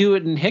probably do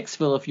it in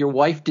Hicksville if your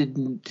wife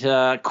didn't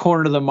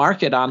corner the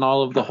market on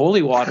all of the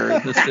holy water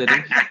in the city.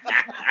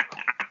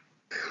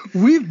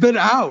 We've been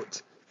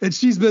out, and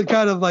she's been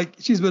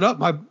been up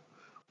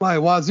my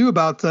wazoo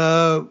about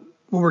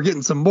when we're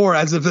getting some more,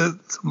 as if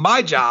it's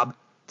my job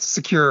to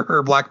secure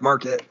her black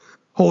market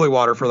holy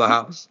water for the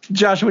house.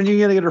 Josh, when are you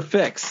going to get her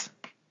fix?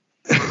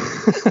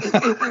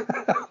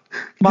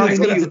 Mom's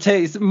going to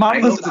taste. I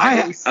was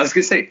going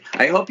to say,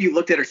 I hope you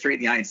looked at her straight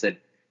in the eye and said,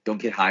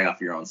 don't get high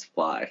off your own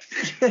supply.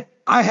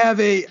 I have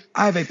a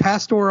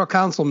pastoral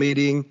council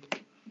meeting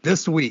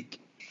this week,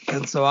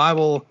 and so I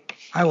will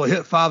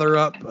hit Father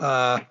up.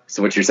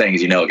 So what you're saying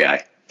is a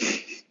guy.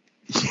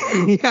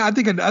 Yeah, I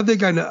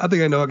think I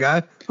know a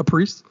guy, a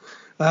priest.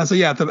 So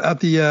yeah, at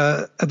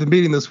the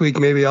meeting this week,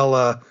 maybe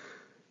I'll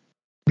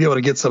be able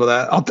to get some of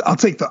that. I'll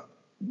take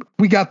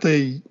we got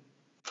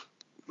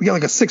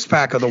like a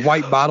 6-pack of the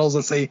white bottles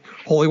that say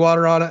holy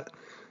water on it,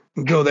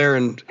 and go there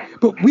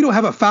but we don't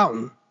have a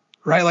fountain,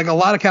 right? Like a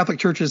lot of Catholic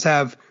churches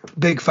have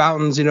big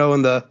fountains, in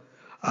the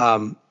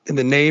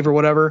nave or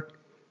whatever.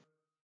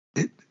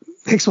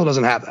 Hicksville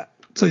doesn't have that.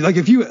 So like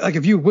if you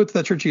went to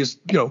that church, you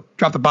just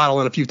drop the bottle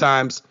in a few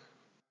times,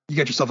 you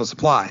get yourself a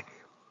supply.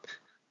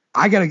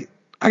 I gotta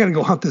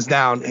go hunt this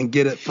down and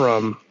get it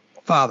from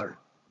Father.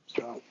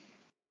 So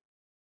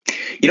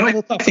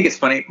I think it's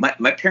funny.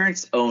 My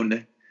parents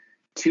own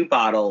 2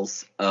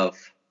 bottles of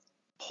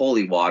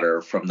holy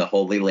water from the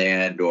Holy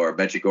Land or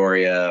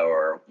Medjugorje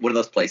or one of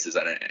those places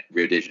in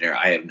Rio de Janeiro.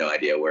 I have no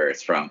idea where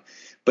it's from,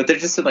 but they're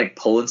just in like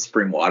Poland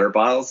Spring water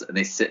bottles, and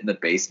they sit in the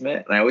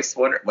basement. And I always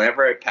wonder,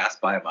 whenever I pass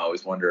by them, I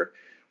always wonder,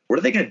 what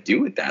are they going to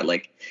do with that?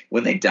 Like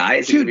when they die,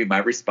 is it going to be my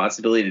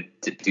responsibility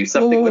to do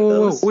something with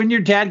those? When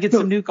your dad gets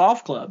some new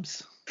golf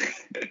clubs.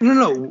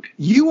 No.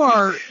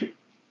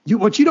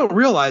 What you don't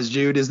realize,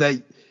 Jude, is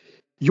that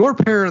your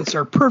parents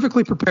are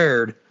perfectly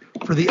prepared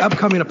for the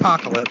upcoming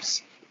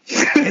apocalypse.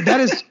 And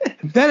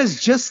that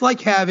is just like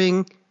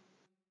having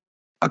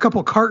a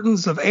couple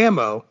cartons of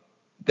ammo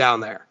down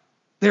there.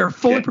 They are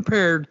fully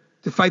prepared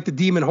to fight the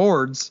demon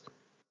hordes.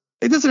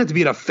 It doesn't have to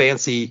be in a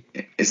fancy.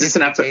 Is this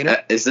an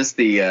episode? Is this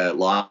the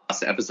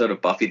lost episode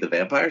of Buffy the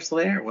Vampire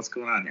Slayer? What's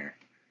going on here?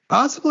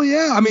 Possibly,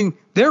 yeah. I mean,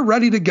 they're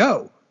ready to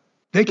go.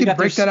 They can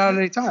break that out at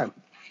any time.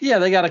 Yeah,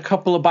 they got a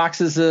couple of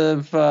boxes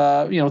of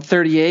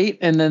 38,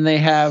 and then they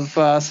have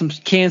some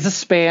cans of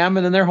Spam,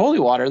 and then their holy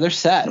water. They're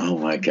set. Oh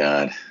my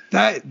God.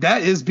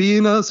 That is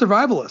being a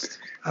survivalist.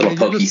 I mean,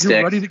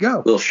 you're ready to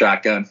go. Little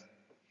shotgun.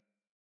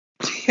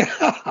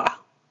 Yeah.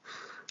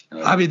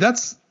 I mean, that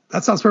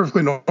sounds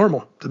perfectly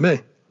normal to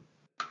me.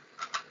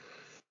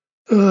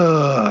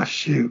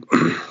 Shoot.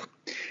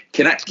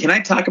 Can I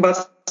talk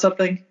about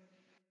something?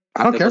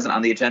 I don't care. Wasn't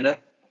on the agenda.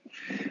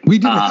 We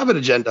didn't have an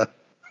agenda.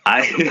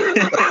 If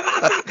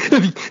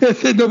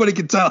nobody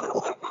can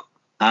tell.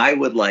 I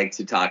would like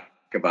to talk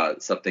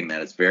about something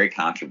that is very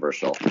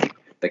controversial,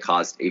 that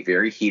caused a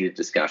very heated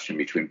discussion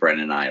between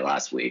Brendan and I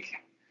last week.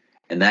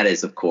 And that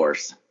is, of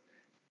course,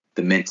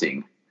 the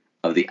minting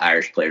of the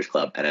Irish Players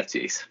Club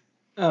NFTs.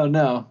 Oh,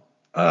 no.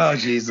 Oh,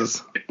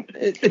 Jesus.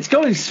 It's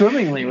going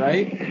swimmingly,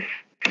 right?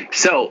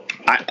 So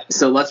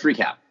let's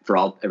recap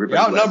for everybody.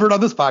 You're outnumbered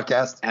on this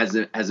podcast.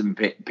 Hasn't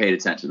paid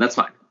attention. That's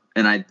fine.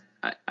 And I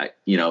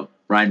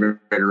Ryan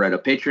read a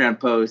Patreon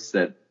post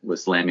that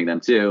was slamming them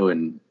too,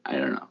 and I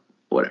don't know,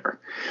 whatever.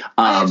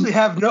 I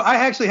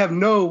actually have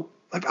no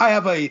I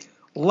have a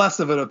less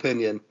of an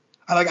opinion.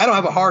 I don't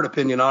have a hard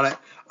opinion on it.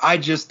 I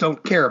just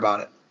don't care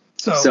about it.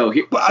 To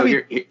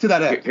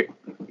that end.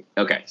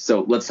 Okay,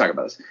 so let's talk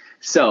about this.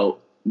 So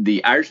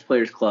the Irish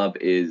Players Club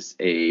is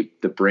the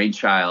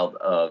brainchild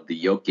of the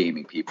Yoke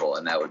Gaming people,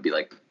 and that would be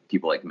like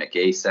people like Mick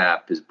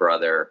Asap, his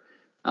brother,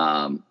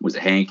 was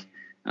it Hank,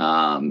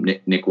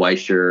 Nick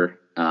Weischer,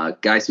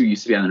 guys who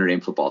used to be on the Notre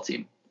Dame football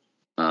team,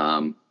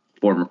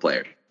 former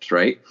players,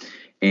 right?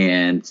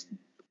 And,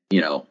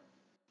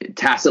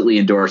 tacitly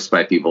endorsed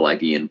by people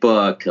like Ian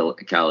Book,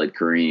 Khalid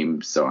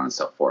Kareem, so on and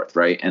so forth,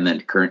 right? And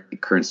then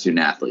current student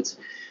athletes.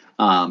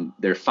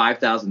 They're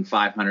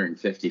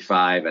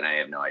 5,555, and I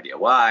have no idea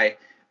why.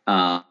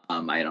 I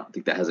don't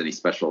think that has any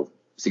special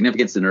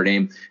significance in Notre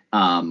Dame.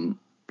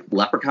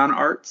 Leprechaun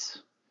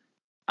arts.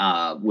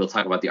 We'll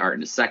talk about the art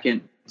in a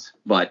second,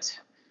 but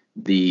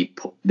they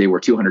were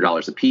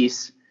 $200 a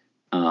piece.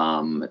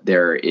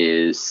 There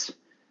is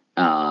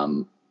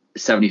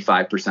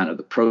 75% of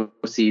the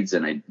proceeds,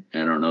 and I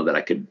don't know that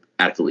I could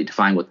adequately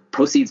define what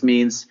proceeds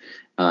means,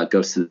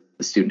 goes to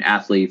the student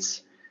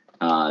athletes.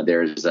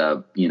 There's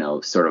a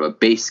sort of a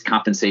base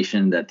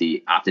compensation that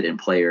the opted in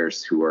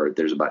players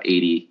there's about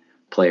 80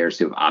 players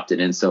who have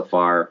opted in so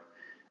far.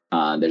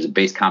 There's a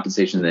base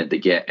compensation that they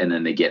get, and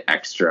then they get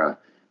extra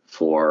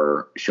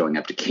for showing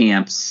up to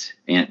camps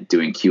and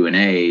doing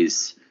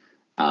Q&As,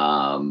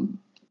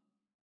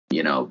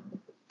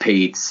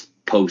 paid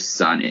posts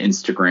on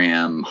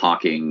Instagram,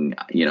 hawking,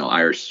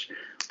 Irish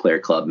Player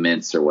Club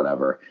mints or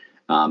whatever.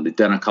 They've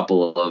done a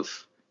couple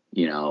of,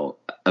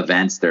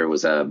 events. There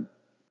was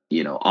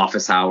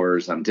office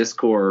hours on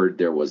Discord.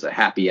 There was a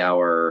happy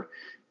hour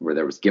where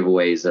there was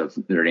giveaways of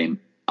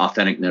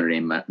authentic Notre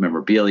Dame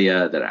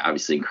memorabilia that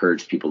obviously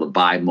encouraged people to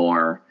buy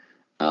more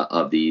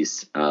of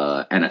these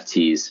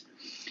NFTs.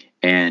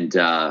 And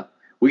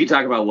we can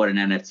talk about what an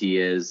NFT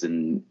is,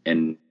 and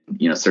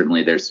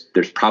certainly there's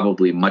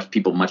probably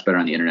people much better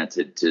on the internet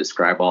to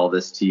describe all of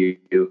this to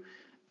you.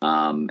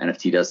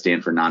 NFT does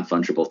stand for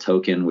non-fungible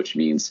token, which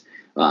means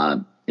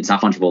it's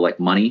not fungible like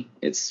money.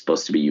 It's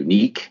supposed to be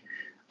unique.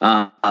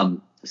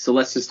 So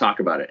let's just talk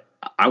about it.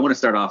 I want to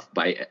start off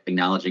by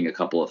acknowledging a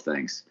couple of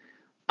things.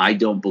 I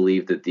don't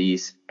believe that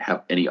these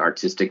have any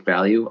artistic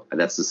value.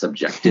 That's the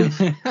subjective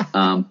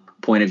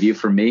point of view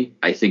for me.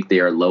 I think they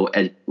are low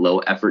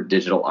effort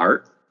digital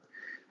art.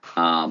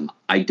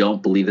 I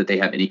don't believe that they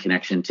have any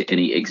connection to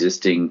any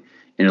existing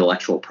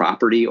intellectual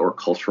property or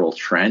cultural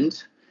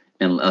trend,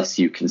 unless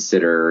you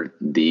consider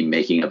the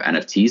making of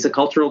NFTs a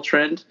cultural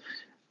trend.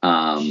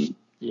 And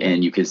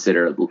you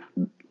consider,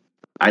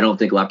 I don't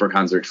think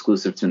leprechauns are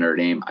exclusive to Notre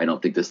Dame. I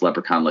don't think this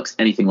leprechaun looks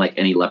anything like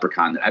any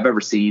leprechaun that I've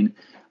ever seen,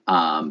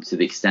 to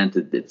the extent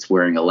that it's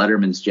wearing a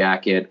Letterman's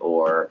jacket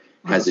or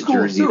has a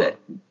jersey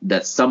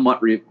that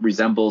somewhat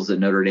resembles a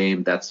Notre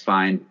Dame. That's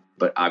fine.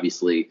 But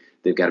obviously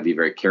they've got to be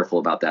very careful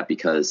about that,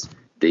 because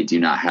they do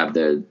not have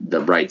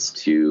the rights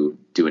to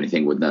do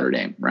anything with Notre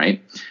Dame,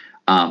 right?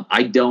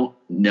 I don't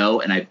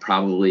know, and I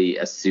probably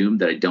assume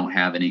that I don't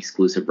have any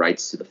exclusive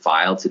rights to the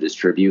file to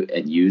distribute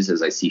and use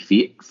as I see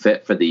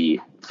fit for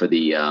the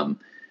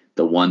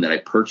one that I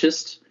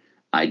purchased.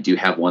 I do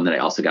have one that I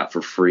also got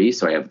for free,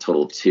 so I have a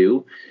total of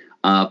two.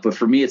 But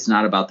for me, it's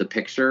not about the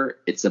picture;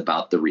 it's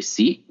about the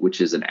receipt,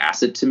 which is an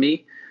asset to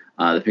me.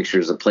 The picture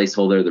is a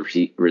placeholder.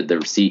 The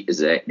receipt is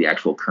the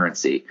actual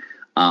currency.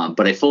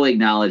 But I fully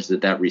acknowledge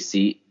that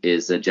receipt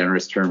is a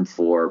generous term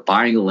for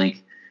buying a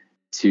link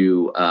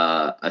to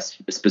a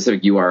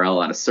specific URL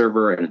on a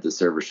server, and if the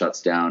server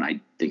shuts down,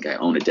 I think I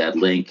own a dead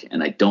link,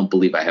 and I don't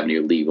believe I have any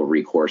legal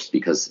recourse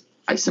because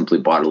I simply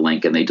bought a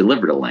link and they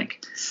delivered a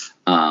link.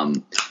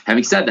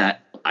 Having said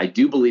that, I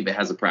do believe it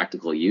has a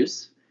practical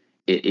use.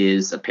 It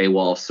is a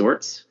paywall of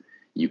sorts.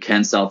 You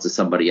can sell it to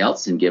somebody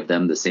else and give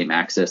them the same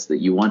access that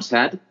you once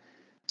had,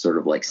 sort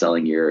of like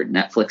selling your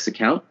Netflix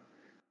account.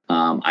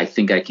 I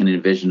think I can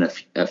envision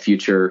a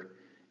future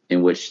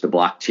in which the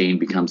blockchain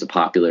becomes a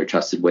popular,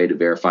 trusted way to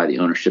verify the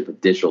ownership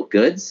of digital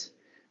goods.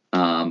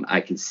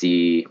 I can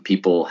see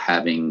people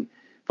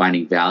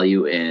finding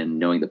value in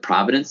knowing the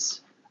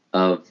provenance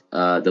of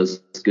those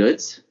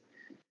goods.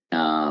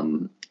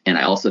 And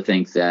I also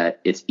think that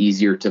it's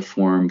easier to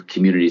form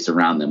communities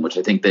around them, which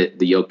I think that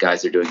the Yoke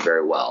guys are doing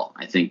very well.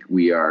 I think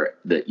we are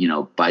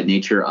by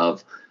nature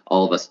of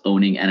all of us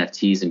owning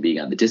NFTs and being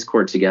on the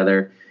Discord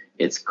together,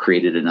 it's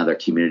created another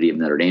community of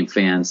Notre Dame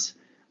fans.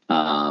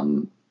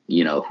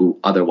 who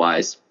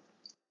otherwise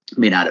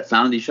may not have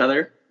found each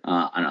other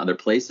on other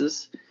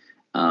places.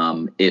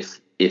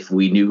 If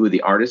we knew who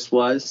the artist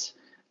was,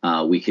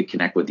 we could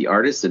connect with the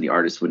artist, and the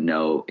artist would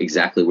know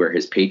exactly where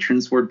his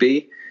patrons would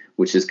be,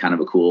 which is kind of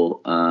a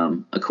cool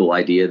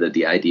idea.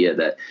 The idea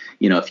that,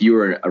 if you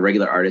were a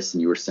regular artist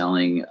and you were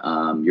selling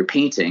your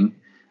painting,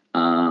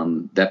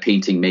 that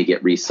painting may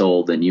get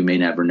resold, and you may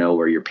never know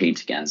where your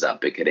painting ends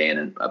up. It could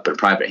end up in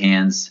private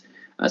hands.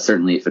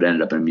 Certainly, if it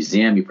ended up in a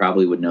museum, you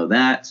probably would know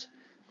that.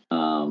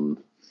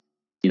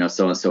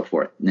 So on and so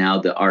forth. Now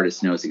the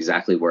artist knows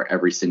exactly where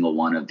every single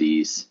one of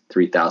these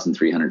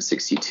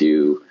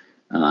 3,362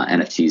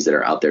 NFTs that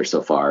are out there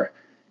so far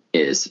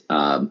is.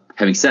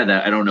 Having said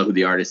that, I don't know who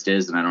the artist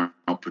is, and I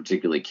don't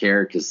particularly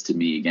care, because to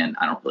me, again,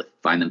 I don't really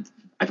find them.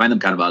 I find them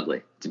kind of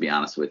ugly, to be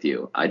honest with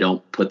you. I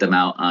don't put them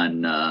out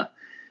on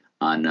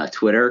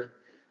Twitter.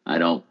 I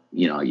don't.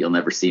 You'll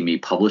never see me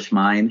publish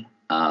mine.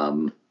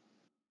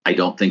 I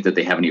don't think that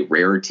they have any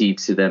rarity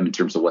to them in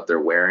terms of what they're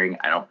wearing.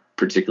 I don't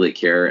particularly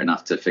care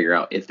enough to figure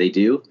out if they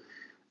do.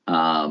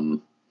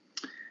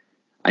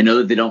 I know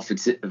that they don't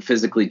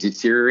physically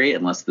deteriorate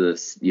unless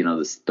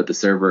but the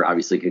server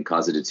obviously could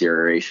cause a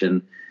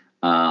deterioration.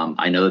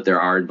 I know that there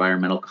are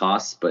environmental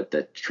costs, but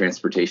the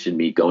transportation,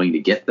 me going to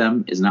get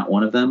them, is not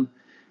one of them.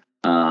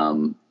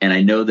 And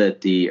I know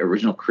that the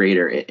original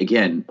creator,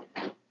 again,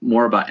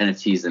 more about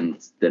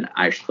NFTs than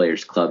Irish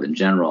Players Club in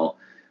general.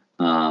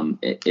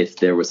 If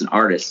there was an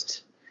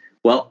artist,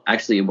 well,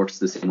 actually it works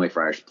the same way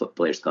for Irish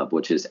Players Club,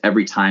 which is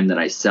every time that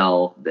I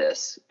sell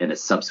this and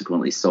it's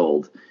subsequently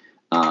sold,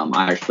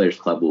 Irish Players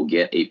Club will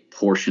get a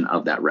portion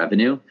of that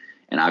revenue.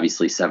 And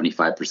obviously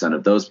 75%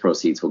 of those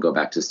proceeds will go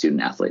back to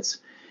student athletes.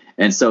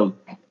 And so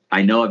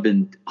I know I've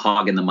been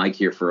hogging the mic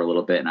here for a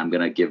little bit, and I'm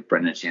going to give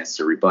Brendan a chance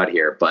to rebut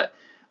here. But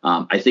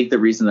I think the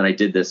reason that I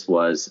did this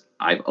was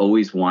I've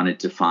always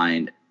wanted to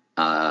find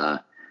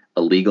a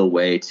legal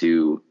way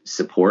to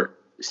support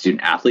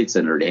student athletes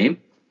in Notre Dame.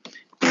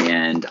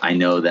 And I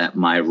know that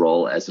my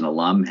role as an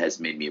alum has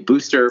made me a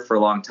booster for a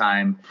long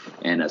time,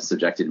 and has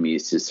subjected me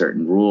to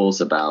certain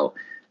rules about,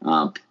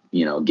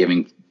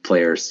 giving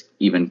players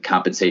even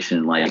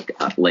compensation like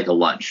a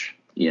lunch,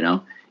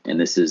 and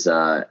this is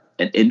an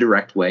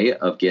indirect way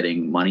of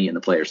getting money in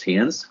the players'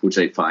 hands, which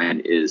I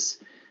find is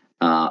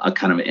a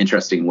kind of an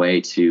interesting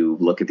way to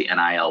look at the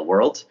NIL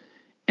world,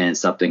 and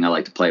something I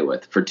like to play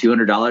with. For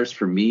 $200,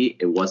 for me,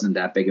 it wasn't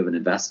that big of an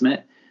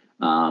investment.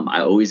 I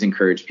always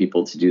encourage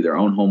people to do their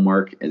own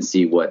homework and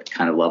see what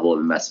kind of level of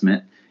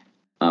investment,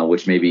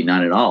 which maybe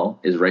not at all,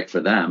 is right for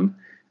them.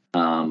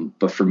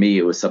 But for me,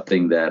 it was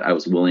something that I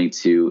was willing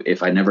to,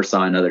 if I never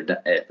saw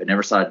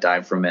a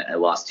dime from it, I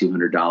lost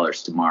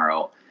 $200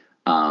 tomorrow.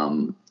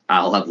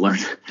 I'll have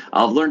learned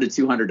a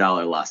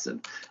 $200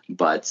 lesson,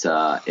 but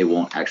it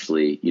won't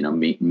actually,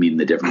 mean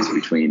the difference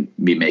between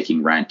me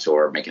making rent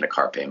or making a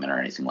car payment or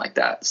anything like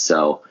that.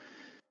 So,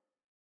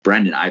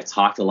 Brendan, I've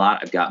talked a lot.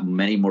 I've got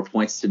many more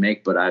points to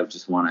make, but I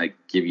just want to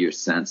give you a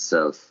sense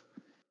of,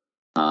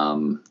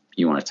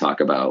 you want to talk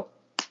about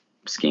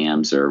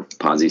scams or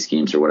Ponzi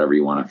schemes or whatever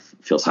you want to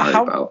feel sorry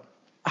about.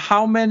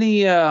 How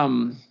many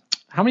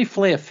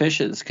fillet of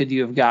fishes could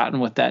you have gotten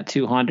with that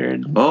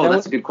 200? Oh,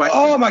 that's a good question.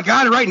 Oh my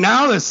God! Right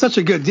now, that's such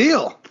a good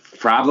deal.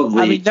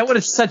 Probably. I mean, that would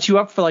have set you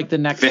up for like the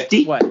next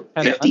 50. What?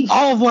 50?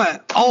 All of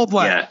Lent.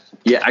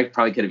 Yeah. I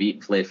probably could have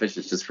eaten fillet of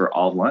fishes just for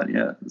all of Lent.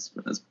 Yeah,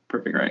 that's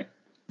perfect, right?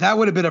 That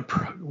would have been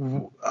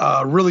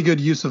a really good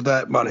use of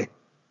that money.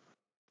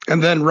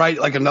 And then write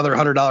like another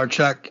 $100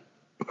 check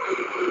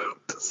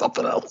to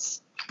something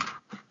else.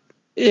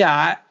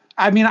 Yeah,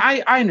 I mean,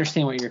 I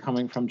understand where you're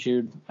coming from,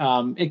 Jude.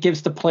 It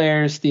gives the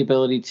players the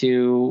ability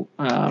to,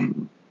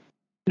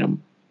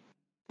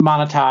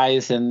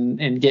 monetize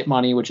and get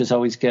money, which is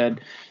always good.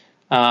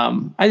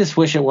 I just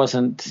wish it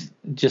wasn't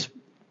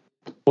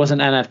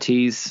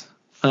NFTs.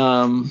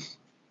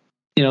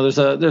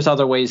 There's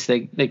other ways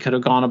they could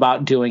have gone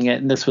about doing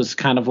it, and this was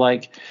kind of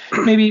like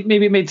maybe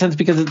it made sense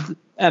because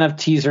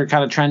NFTs are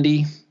kind of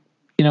trendy,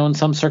 in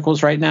some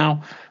circles right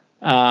now.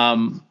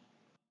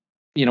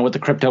 With the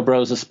crypto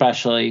bros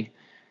especially.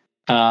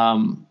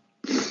 But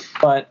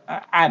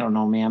I don't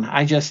know, man.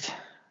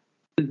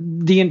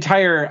 The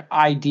entire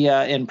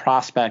idea and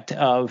prospect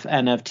of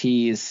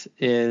NFTs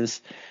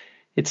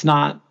it's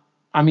not.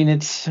 I mean,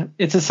 it's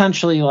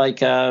essentially like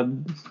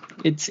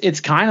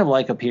it's kind of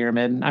like a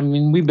pyramid. I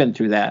mean, we've been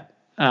through that.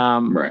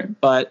 Right.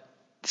 But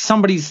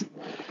somebody's,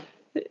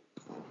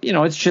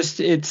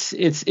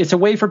 it's a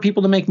way for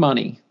people to make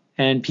money,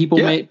 and people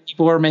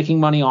are making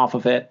money off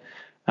of it.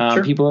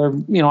 Sure. People are,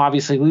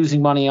 obviously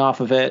losing money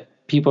off of it.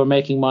 People are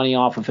making money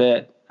off of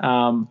it.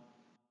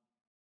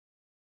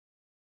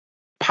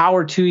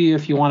 Power to you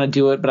if you want to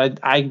do it, but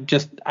I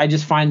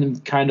just find them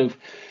kind of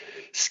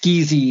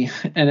skeezy,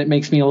 and it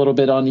makes me a little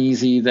bit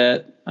uneasy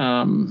that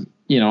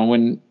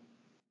when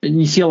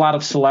you see a lot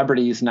of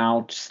celebrities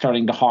now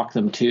starting to hawk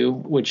them too,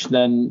 which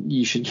then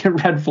you should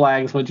get red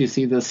flags once you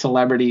see the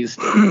celebrities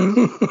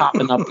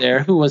popping up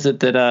there. Who was it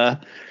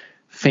that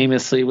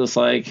famously was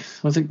it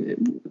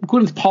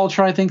Gwyneth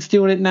Paltrow, I think, is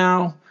doing it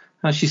now?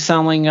 She's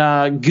selling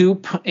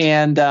Goop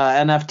and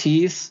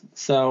NFTs.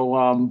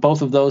 So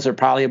both of those are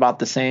probably about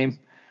the same.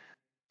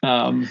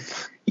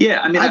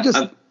 Yeah, I mean,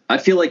 I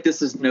feel like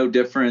this is no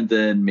different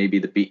than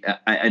maybe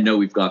I know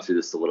we've gone through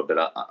this a little bit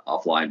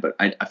offline, but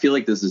I feel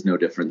like this is no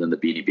different than the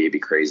Beanie Baby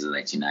craze of the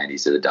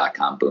 1990s or the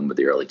dot-com boom of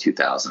the early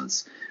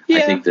 2000s. Yeah.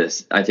 I think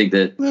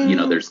that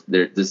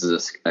this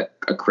is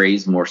a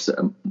craze more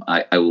so.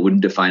 I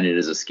wouldn't define it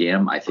as a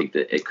scam. I think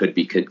that it could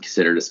be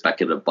considered a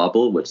speculative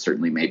bubble, which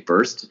certainly may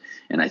burst,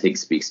 and I think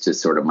speaks to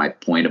sort of my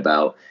point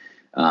about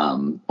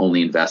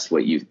only invest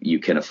what you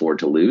can afford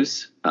to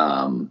lose.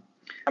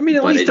 I mean,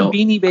 at least the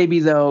Beanie Baby,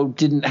 though,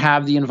 didn't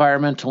have the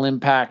environmental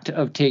impact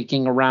of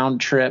taking a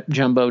round trip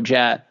jumbo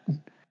jet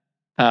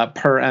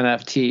per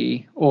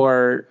NFT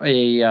or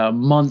a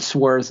month's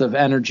worth of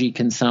energy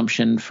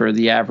consumption for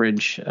the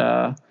average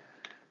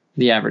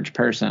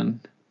person.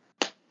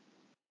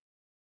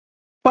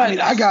 But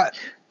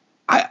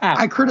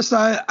I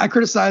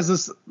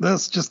criticize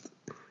this just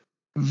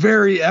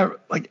very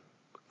like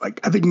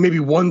I think maybe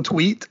one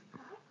tweet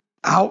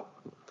out.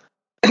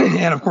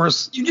 And of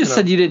course, you just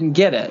said you didn't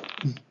get it.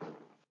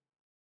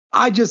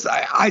 I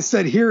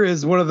said, here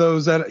is one of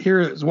those.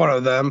 Here is one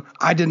of them.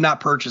 I did not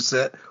purchase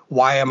it.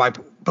 Why am I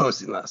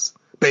posting this?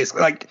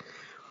 Basically,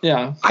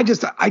 yeah. I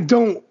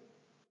don't.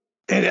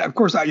 And of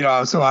course, so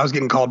I was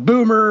getting called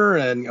boomer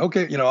and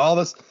all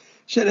this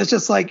shit. It's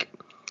just like,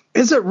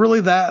 is it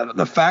really that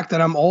the fact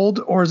that I'm old,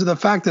 or is it the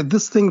fact that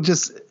this thing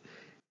is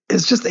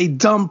just a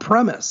dumb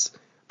premise,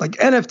 like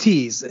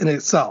NFTs in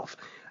itself,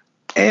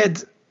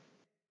 and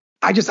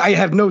I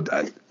have no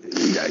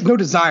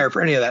desire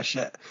for any of that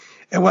shit.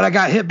 And what I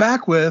got hit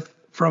back with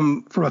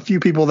from a few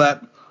people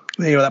that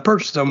that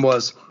purchased them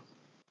was,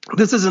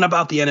 this isn't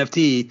about the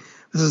NFT.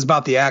 This is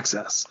about the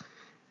access.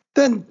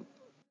 Then,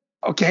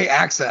 okay,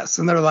 access.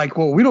 And they're like,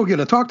 well, we don't get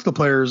to talk to the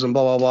players and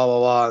blah, blah, blah,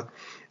 blah, blah.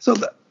 So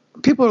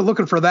people are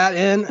looking for that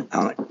in.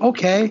 I'm like,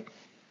 okay.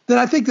 Then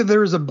I think that there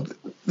was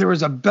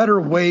a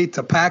better way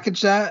to package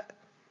that,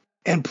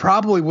 and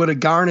probably would have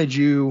garnered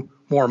you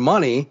more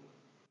money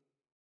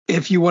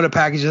if you want to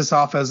package this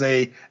off as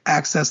a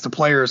access to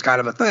players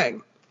kind of a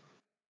thing.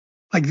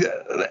 Like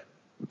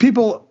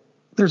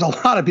there's a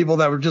lot of people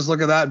that would just look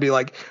at that and be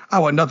like, I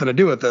want nothing to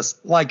do with this,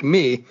 like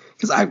me,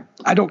 because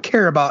I don't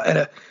care about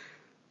it.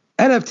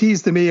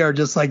 NFTs to me are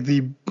just like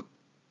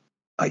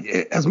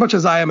as much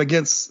as I am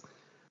against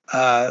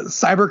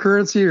cyber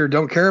currency or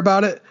don't care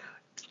about it,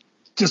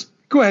 just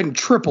go ahead and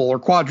triple or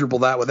quadruple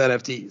that with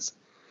NFTs.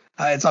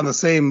 It's on the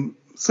same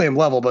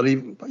level, but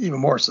even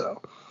more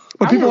so.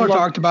 What people are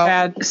talking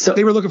about,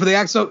 they were looking for the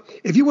act. So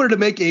if you wanted to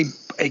make a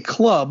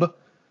club,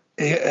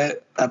 a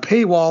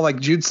paywall, like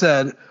Jude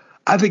said,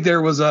 I think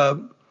there was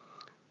an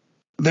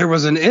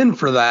in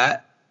for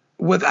that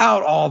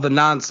without all the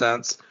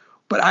nonsense.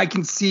 But I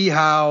can see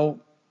how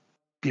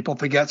people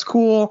think that's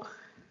cool.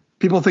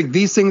 People think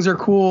these things are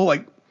cool.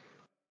 Like,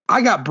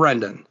 I got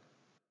Brendan,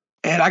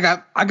 and I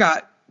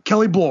got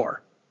Kelly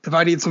Bloor if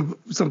I need some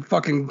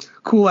fucking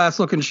cool ass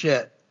looking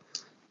shit.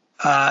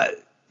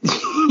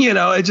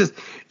 It just,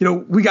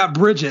 we got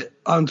Bridget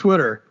on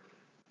Twitter.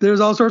 There's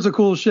all sorts of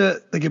cool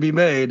shit that can be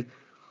made.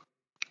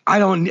 I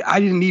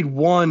didn't need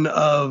one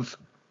of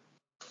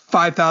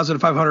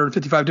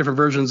 5,555 different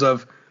versions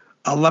of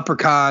a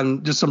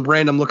leprechaun, just some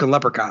random looking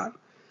leprechaun.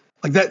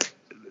 Like that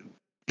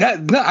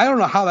I don't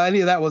know how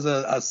any of that was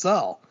a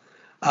sell.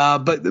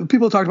 But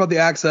people talked about the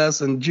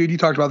access, and Jude, you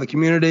talked about the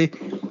community,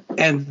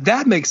 and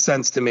that makes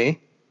sense to me.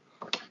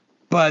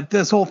 But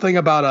this whole thing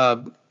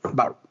about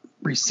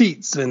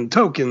receipts and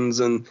tokens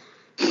and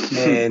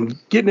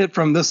getting it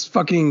from this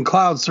fucking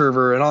cloud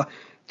server and all,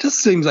 just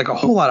seems like a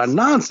whole lot of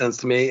nonsense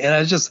to me. And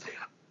it's just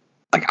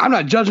like, I'm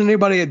not judging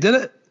anybody that did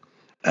it.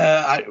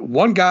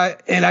 One guy,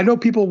 and I know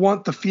people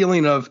want the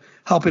feeling of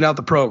helping out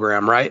the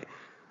program, right?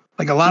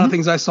 Like a lot of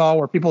things I saw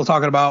where people are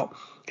talking about,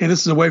 hey,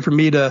 this is a way for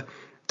me to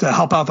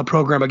help out the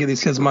program. I get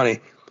these kids money.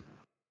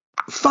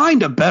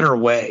 Find a better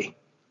way.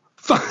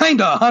 Find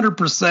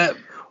 100%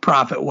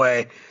 profit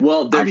way.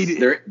 Well,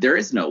 there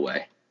is no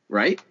way,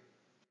 right?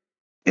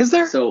 Is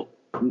there? So,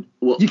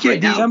 well, you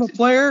can't right DM a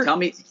player. Tell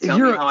me if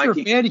you're how a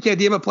fan, you can't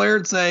DM a player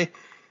and say,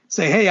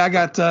 hey, I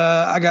got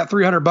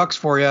 $300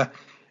 for you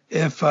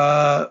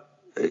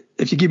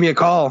if you give me a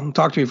call and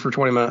talk to me for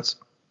 20 minutes.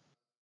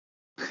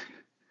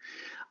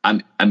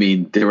 I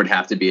mean, there would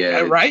have to be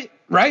right.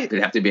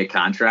 There'd have to be a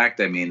contract.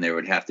 I mean, there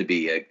would have to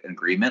be an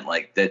agreement.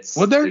 Like that's.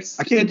 Would there?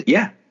 I can't.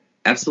 Yeah,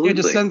 absolutely.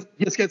 You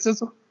just can't send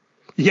some.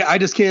 Yeah, I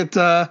just can't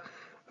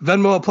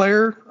Venmo a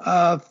player,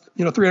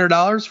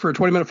 $300 for a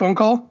 20-minute phone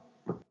call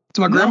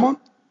to my grandma.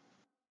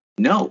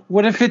 No.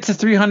 What if it's a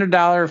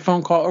 $300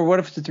 phone call, or what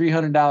if it's a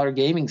 $300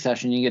 gaming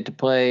session? You get to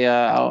play,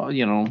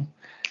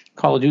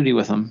 Call of Duty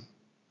with them.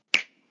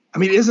 I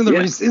mean, isn't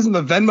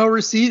the Venmo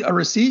receipt a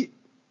receipt?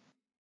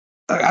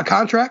 A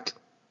contract?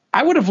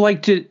 I would have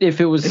liked it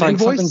if it was like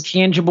invoice? Something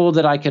tangible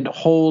that I could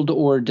hold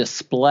or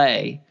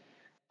display,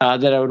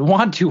 that I would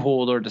want to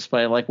hold or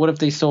display. Like, what if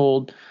they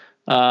sold,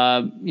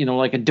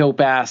 like a dope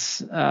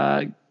ass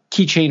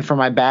keychain for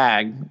my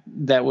bag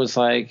that was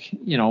like,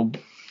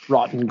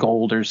 rotten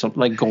gold or something,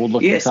 like gold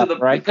looking so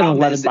stuff, right? And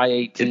 11 by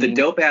 18. If the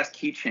dope ass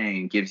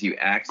keychain gives you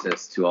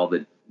access to all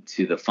the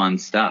fun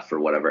stuff or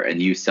whatever,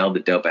 and you sell the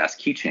dope ass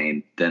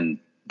keychain, then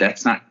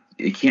that's not,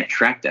 you can't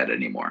track that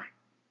anymore.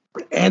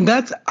 And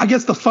that's, I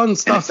guess, the fun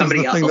stuff is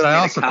the thing that I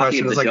also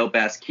question. Is like, dope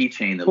ass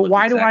keychain that but looks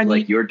why do I need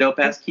like your dope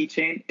ass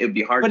keychain? It would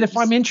be hard. But to if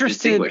I'm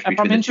interested, distinguish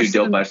between the two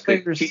dope ass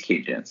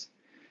keychains.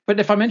 But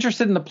if I'm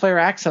interested in the player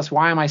access,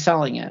 why am I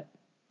selling it?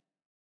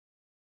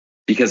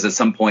 Because at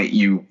some point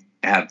you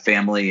have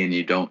family and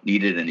you don't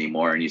need it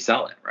anymore, and you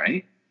sell it,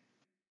 right?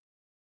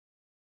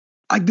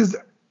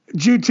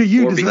 Jude, to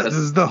you,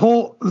 does this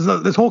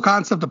whole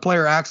concept of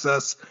player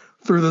access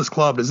through this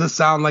club, does this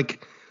sound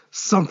like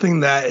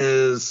something that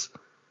is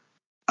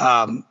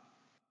something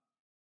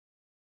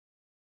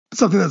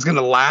that's going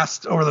to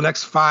last over the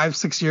next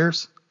 5-6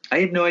 years? I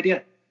have no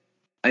idea.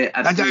 I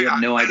absolutely have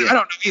no idea. I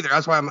don't know either.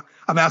 That's why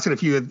I'm asking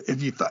if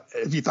you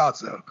thought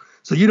so.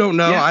 So you don't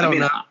know. Yeah, I don't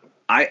know.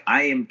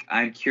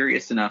 I'm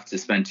curious enough to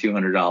spend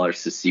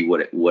 $200 to see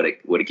what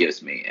it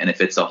gives me, and if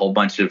it's a whole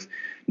bunch of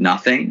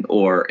nothing,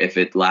 or if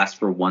it lasts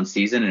for one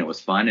season and it was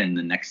fun, and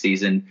the next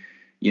season,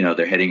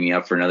 they're hitting me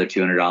up for another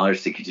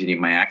 $200 to continue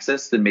my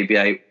access, then maybe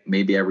I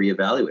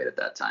reevaluate at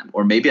that time,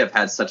 or maybe I've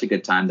had such a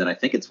good time that I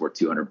think it's worth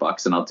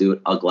 $200 and I'll do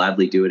it. I'll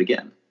gladly do it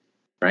again.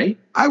 Right?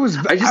 I was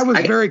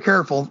very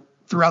careful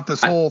throughout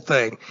this whole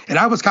thing, and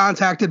I was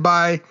contacted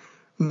by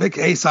Mick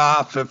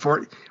Asoff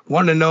for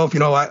wanting to know if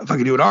I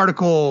could do an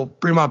article,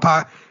 bring my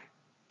pot.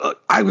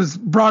 I was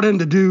brought in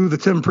to do the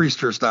Tim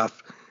Priester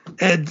stuff,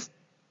 and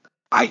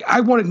I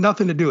wanted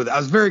nothing to do with it. I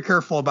was very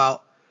careful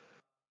about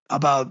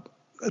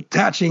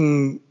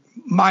attaching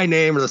my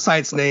name or the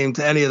site's name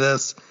to any of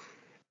this,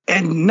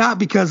 and not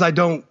because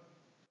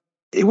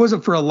it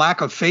wasn't for a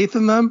lack of faith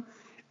in them.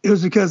 It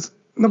was because,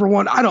 number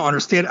one, I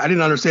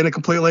didn't understand it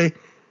completely,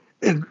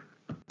 and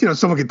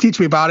someone could teach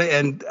me about it,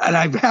 and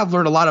I have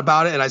learned a lot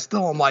about it, and I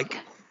still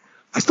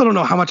don't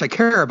know how much I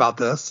care about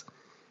this.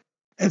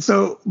 And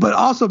so, but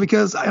also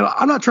because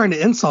I'm not trying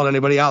to insult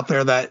anybody out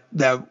there that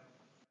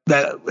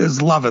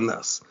is loving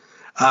this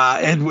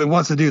and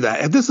wants to do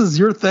that. If this is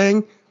your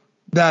thing,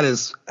 that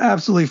is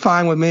absolutely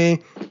fine with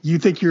me. You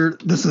think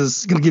this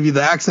is going to give you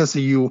the access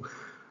that you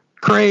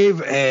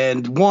crave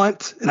and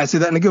want, and I say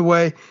that in a good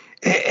way,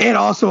 and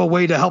also a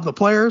way to help the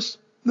players,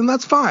 then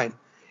that's fine.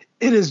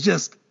 It is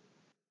just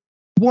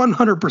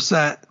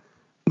 100%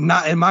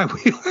 not in my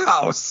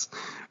wheelhouse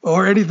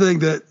or anything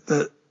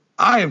that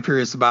I am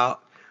curious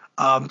about.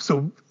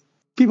 So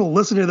people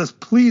listening to this,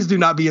 please do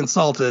not be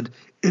insulted.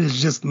 It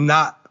is just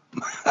not,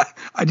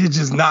 it's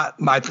just not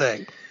my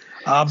thing.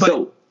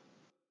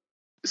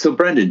 So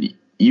Brendan,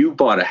 you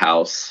bought a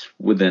house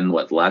within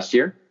last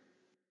year?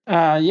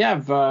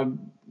 Yeah. How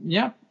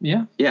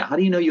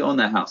do you know you own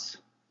that house?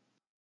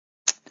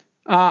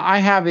 I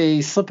have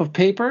a slip of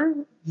paper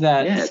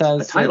that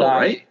says a title,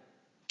 right?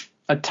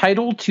 A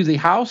title to the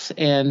house,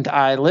 and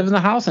I live in the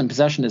house, and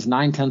possession is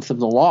 9/10 of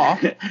the law.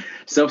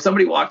 So if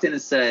somebody walked in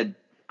and said,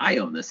 I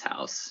own this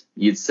house,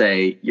 you'd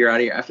say, you're out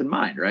of your effing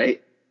mind,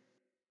 right?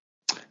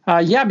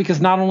 Yeah,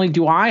 because not only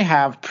do I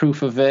have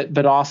proof of it,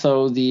 but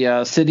also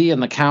the city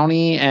and the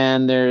county,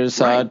 and there's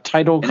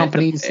title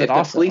companies that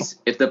also.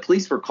 If the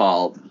police were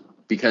called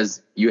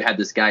because you had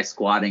this guy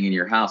squatting in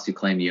your house who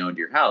claimed he owned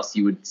your house,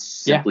 you would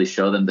simply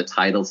show them the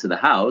title to the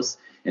house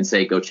and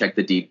say, go check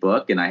the deed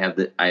book, and I have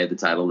the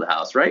title of the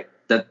house, right?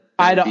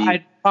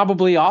 I'd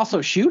probably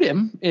also shoot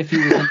him if he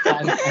was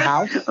inside the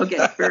house.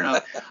 Okay, fair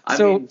enough.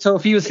 So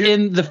if he was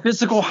in the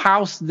physical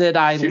house that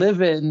I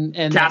live in,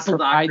 and castle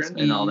provides doctrine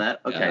me, and all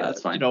that, okay,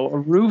 that's fine. A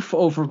roof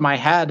over my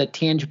head, a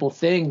tangible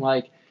thing,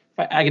 like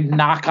I could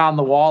knock on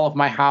the wall of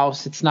my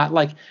house. It's not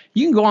like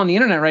you can go on the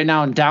internet right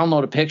now and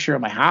download a picture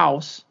of my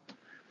house.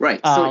 Right.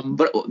 So,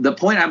 but the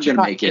point I'm going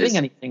to make is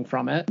anything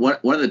from it. One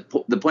of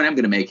the point I'm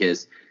going to make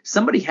is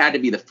somebody had to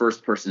be the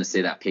first person to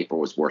say that paper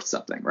was worth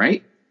something,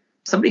 right?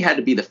 Somebody had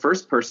to be the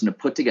first person to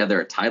put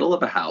together a title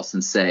of a house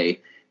and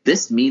say,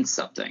 this means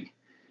something.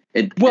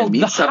 It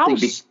means something.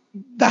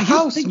 The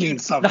house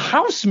means something. The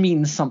house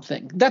means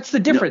something. That's the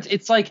difference.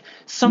 It's like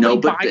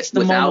somebody buys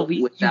the Mona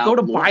Lisa. You go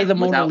to buy the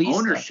Mona Lisa. Without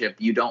ownership,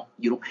 you don't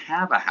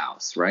have a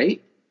house,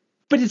 right?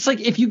 But it's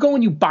like if you go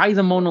and you buy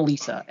the Mona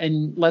Lisa,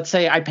 and let's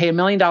say I pay $1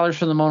 million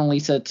for the Mona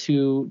Lisa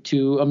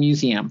to a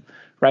museum,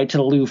 right, to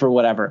the Louvre or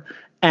whatever,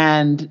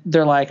 and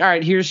they're like, all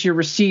right, here's your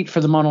receipt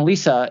for the Mona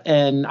Lisa,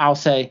 and I'll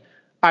say,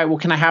 all right, well,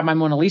 can I have my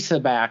Mona Lisa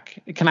back?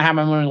 Can I have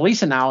my Mona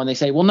Lisa now? And they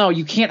say, well, no,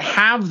 you can't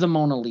have the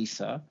Mona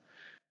Lisa,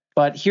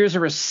 but here's a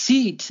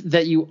receipt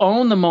that you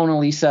own the Mona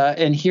Lisa,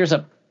 and here's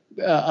a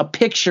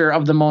picture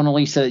of the Mona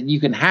Lisa that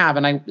you can have.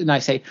 And I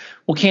say,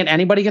 well, can't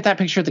anybody get that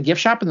picture at the gift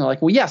shop? And they're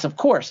like, well, yes, of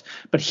course.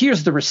 But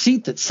here's the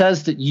receipt that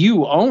says that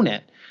you own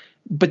it.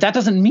 But that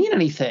doesn't mean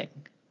anything.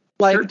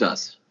 Like, sure it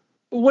does.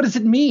 What does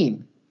it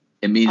mean?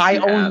 It means I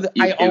own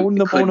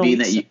the Mona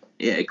Lisa.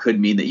 It could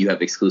mean that you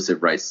have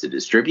exclusive rights to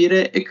distribute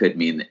it. It could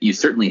mean that you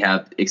certainly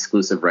have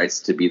exclusive rights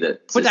to sell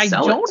it to another person. But I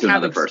don't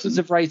have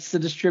exclusive rights to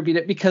distribute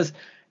it because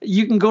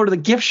you can go to the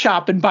gift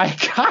shop and buy a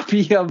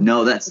copy of.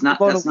 No, that's not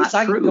Mona Lisa. true.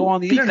 I can go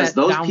on the because internet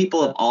those down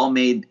people have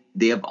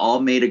all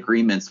made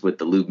agreements with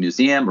the Louvre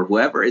Museum or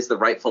whoever is the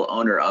rightful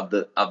owner of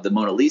the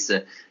Mona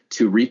Lisa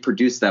to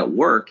reproduce that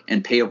work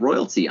and pay a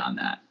royalty on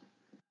that.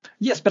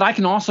 Yes, but I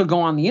can also go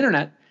on the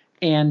internet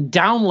and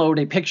download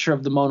a picture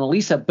of the Mona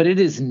Lisa, but it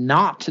is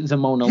not the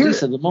Mona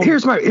Lisa.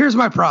 Here's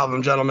my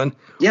problem, gentlemen.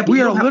 Yeah, but we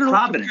you are don't have literally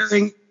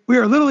provenance. we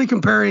are literally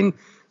comparing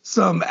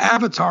some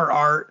avatar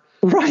art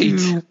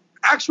to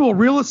actual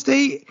real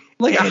estate,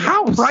 like a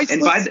house.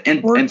 And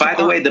by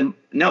the way,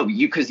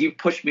 because you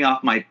pushed me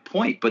off my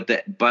point, but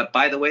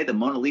by the way, the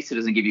Mona Lisa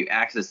doesn't give you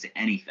access to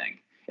anything.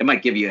 It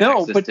might give you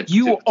access to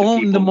you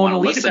own the Mona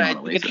Lisa.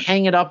 Mona Lisa. You can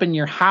hang it up in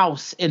your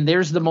house, and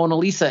there's the Mona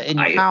Lisa in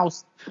your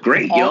house.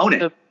 Great, you own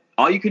it.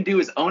 All you can do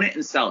is own it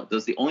and sell it.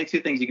 Those are the only two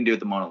things you can do with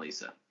the Mona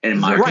Lisa. And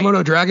is there a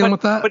Komodo dragon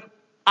with that? But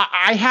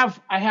I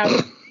have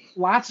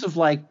lots of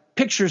like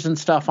pictures and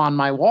stuff on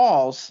my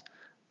walls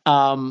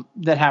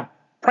that have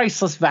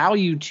priceless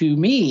value to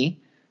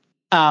me,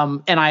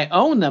 and I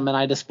own them and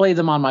I display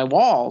them on my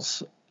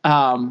walls.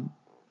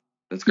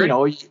 That's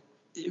great.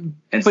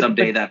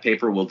 Someday that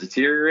paper will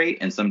deteriorate,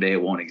 and someday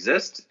it won't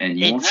exist, and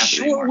you won't have it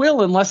anymore. It sure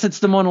will, unless it's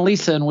the Mona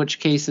Lisa, in which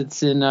case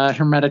it's in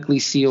hermetically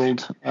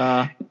sealed.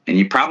 And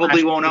you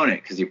probably won't own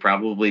it because you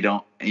probably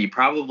don't. And you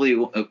probably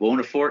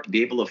won't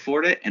be able to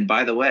afford it. And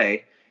by the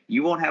way,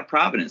 you won't have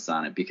provenance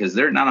on it because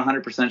they're not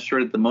 100%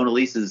 sure that the Mona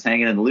Lisa is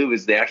hanging in the Louvre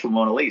is the actual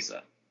Mona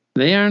Lisa.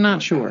 They are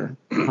not sure,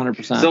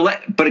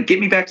 100%. But get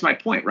me back to my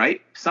point,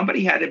 right?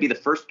 Somebody had to be the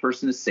first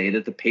person to say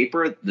that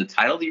the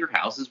title to your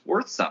house is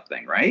worth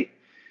something, right?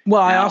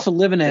 Well, I also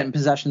live in it, and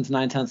possession's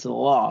 9/10 of the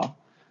law.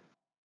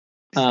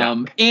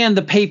 And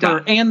the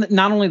paper, and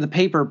not only the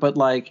paper, but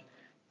like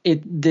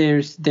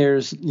there's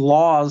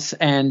laws,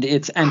 and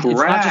it's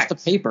not just a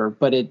paper,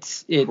 but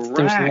it's there's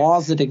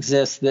laws that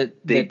exist that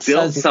they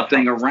build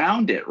something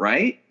around it,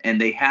 right?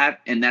 And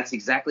that's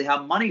exactly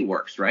how money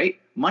works, right?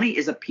 Money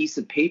is a piece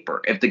of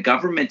paper. If the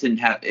government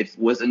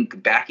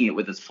wasn't backing it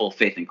with its full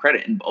faith and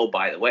credit, and oh,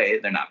 by the way,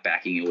 they're not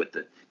backing it with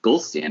the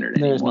gold standard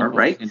anymore,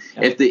 right?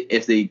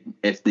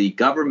 If the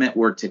government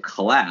were to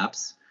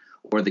collapse,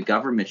 or the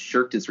government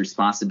shirked its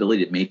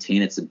responsibility to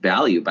maintain its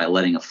value by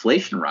letting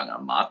inflation run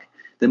amok,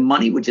 then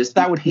money would just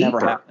be paper, never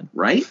happen,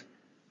 right?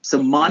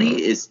 So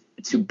money is,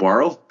 to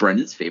borrow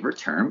Brendan's favorite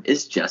term,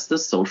 is just a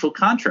social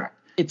contract.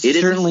 It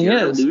certainly is a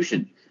sheer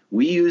illusion.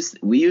 We use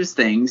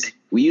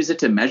it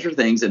to measure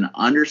things in an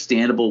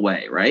understandable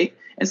way, right?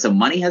 And so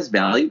money has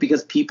value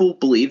because people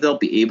believe they'll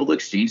be able to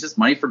exchange this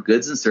money for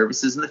goods and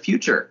services in the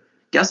future.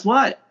 Guess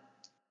what?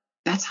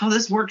 That's how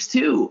this works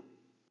too.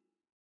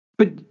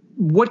 But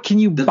what can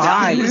you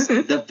buy?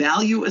 The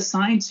value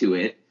assigned to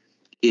it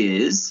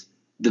is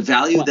the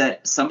value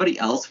that somebody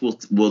else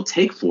will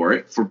take for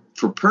it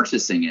for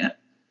purchasing it.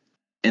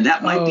 And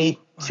that might be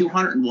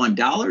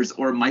 $201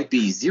 or it might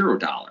be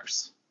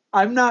 $0.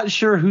 I'm not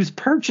sure who's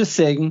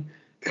purchasing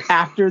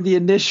after the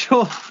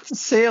initial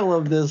sale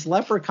of this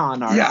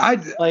leprechaun art. Yeah,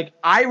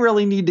 I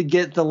really need to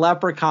get the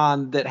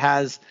leprechaun that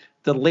has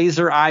the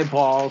laser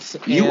eyeballs.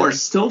 You are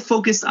so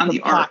focused on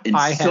the art and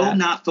so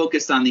not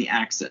focused on the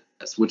access,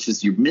 which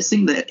is you're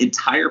missing the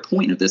entire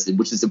point of this,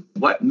 which is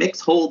what Mick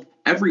told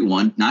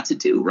everyone not to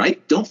do,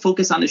 right? Don't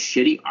focus on the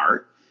shitty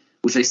art,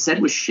 which I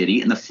said was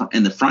shitty in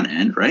the front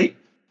end, right?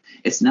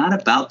 It's not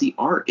about the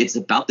art. It's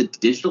about the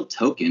digital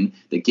token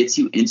that gets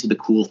you into the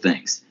cool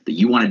things that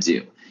you want to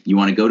do. You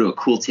want to go to a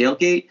cool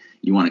tailgate.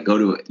 You want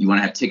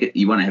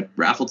to have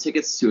raffle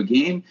tickets to a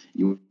game.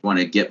 You want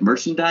to get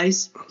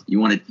merchandise.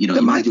 My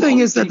thing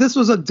is that this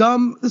was a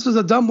dumb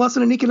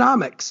lesson in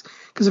economics,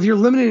 because if you're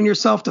limiting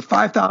yourself to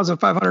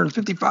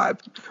 5,555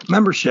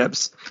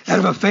 memberships out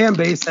of a fan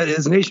base that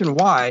is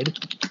nationwide,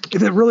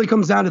 if it really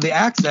comes down to the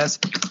access,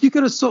 you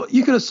could have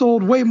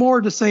sold way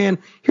more, just saying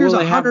here's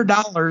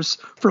 $100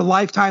 for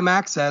lifetime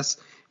access.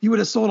 You would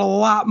have sold a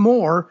lot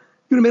more.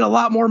 You would have made a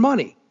lot more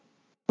money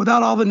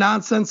without all the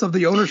nonsense of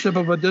the ownership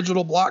of a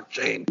digital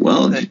blockchain.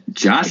 Well,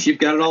 Josh, you've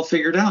got it all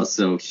figured out.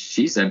 So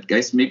she said,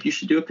 guys, maybe you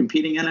should do a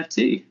competing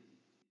NFT.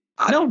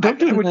 I'll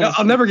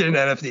never get into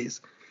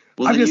NFTs.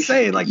 Well, I'm just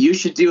saying, you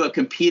should do a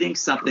competing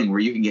something where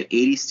you can get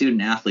 80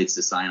 student athletes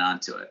to sign on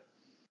to it.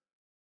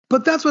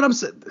 But that's what I'm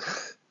saying.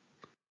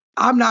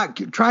 I'm not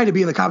trying to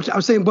be in the competition.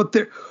 I'm saying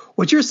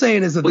what you're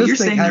saying is that this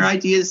thing has, their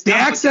ideas. The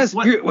access.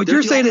 What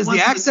you're saying is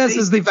the access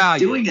is the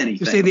value.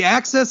 You're saying the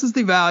access is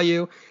the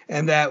value,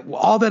 and that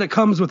all that it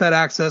comes with that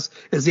access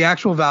is the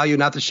actual value,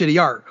 not the shitty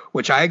art.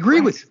 Which I agree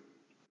with.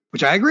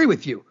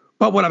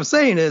 But what I'm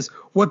saying is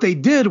what they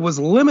did was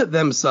limit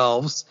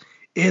themselves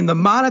in the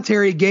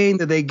monetary gain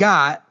that they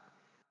got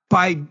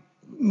by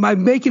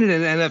making it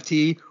an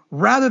NFT,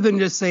 rather than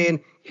just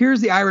saying,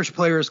 here's the Irish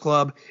Players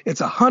Club,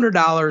 it's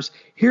 $100,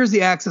 here's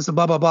the access of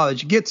blah, blah, blah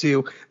that you get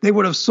to. They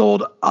would have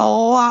sold a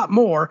lot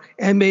more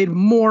and made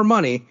more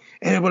money,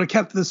 and it would have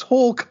kept this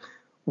whole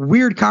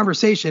weird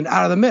conversation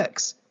out of the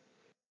mix.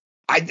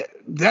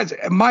 That's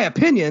my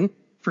opinion,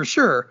 for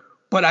sure,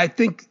 but I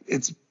think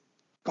it's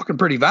fucking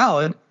pretty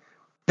valid.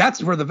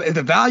 That's where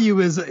the value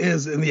is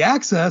in the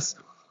access.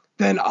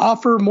 then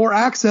offer more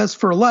access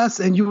for less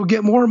and you will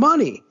get more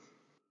money.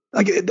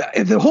 Like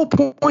the whole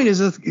point is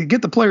to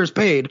get the players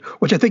paid,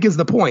 which I think is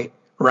the point,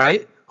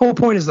 right? The whole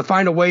point is to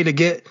find a way to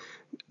get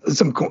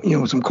some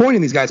coin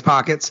in these guys'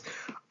 pockets.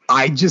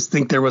 I just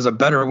think there was a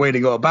better way to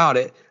go about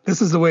it.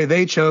 This is the way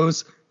they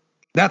chose.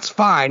 That's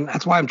fine.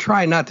 That's why I'm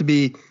trying not to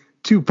be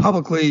too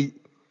publicly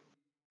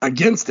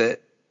against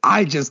it.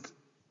 I just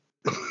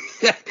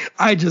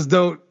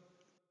don't.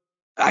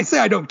 I say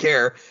I don't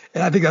care,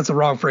 and I think that's a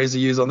wrong phrase to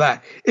use on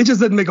that. It just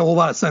doesn't make a whole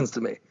lot of sense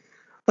to me.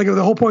 Like if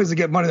the whole point is to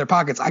get money in their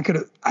pockets, I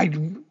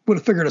would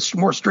have figured a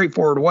more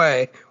straightforward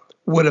way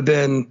would have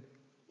been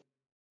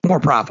more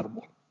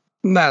profitable.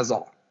 And that is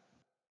all.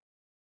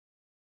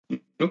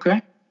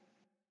 Okay.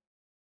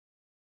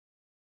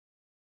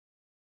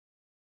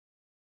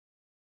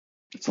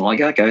 That's all I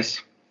got,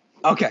 guys.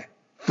 Okay.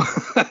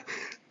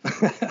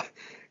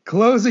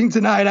 Closing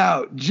tonight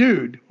out.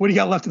 Jude, what do you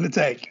got left in the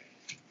tank?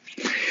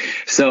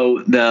 So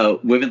the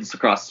women's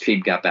lacrosse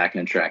team got back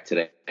on track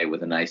today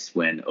with a nice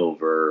win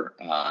over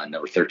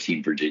number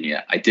 13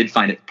 Virginia. I did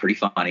find it pretty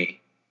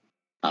funny.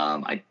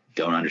 I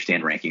don't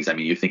understand rankings. I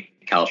mean, you think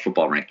college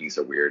football rankings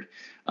are weird.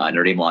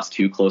 Notre Dame lost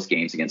 2 close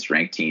games against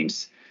ranked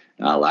teams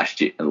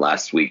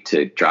last week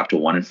to drop to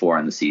 1-4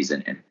 on the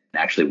season, and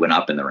actually went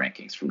up in the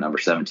rankings from number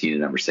 17 to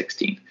number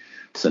 16.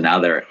 So now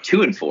they're at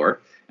 2-4,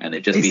 and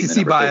they've just beaten the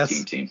number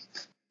 13 team.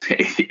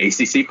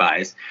 ACC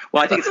bias.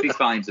 Well, I think it speaks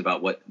volumes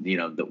about what the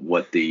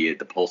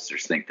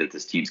pollsters think that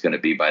this team's going to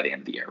be by the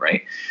end of the year,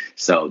 right?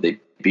 So they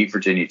beat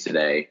Virginia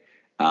today.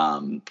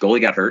 Goalie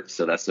got hurt,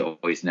 so that's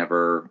always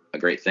never a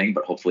great thing.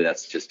 But hopefully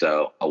that's just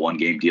a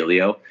one-game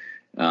dealio.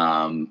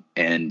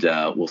 And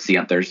we'll see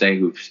on Thursday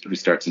who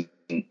starts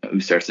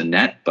in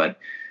net. But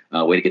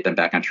way to get them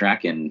back on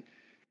track. And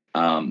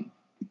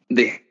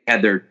they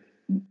had their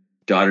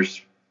daughters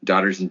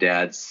and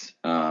dads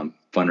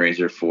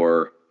fundraiser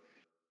for.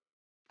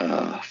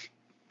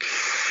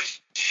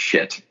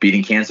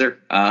 Beating cancer.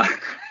 I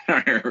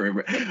don't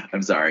remember.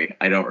 I'm sorry.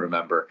 I don't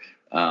remember.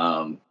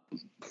 But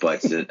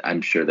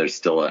I'm sure there's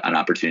still an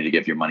opportunity to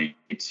give your money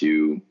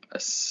to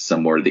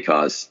some worthy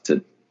cause,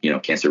 to,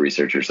 cancer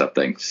research or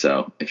something.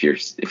 So if you're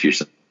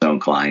so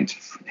inclined,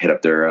 hit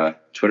up their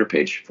Twitter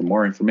page for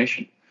more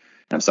information.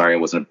 And I'm sorry I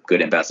wasn't a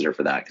good ambassador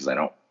for that because I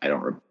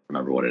don't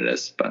remember what it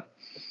is, but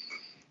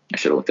I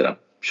should have looked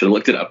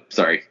it up.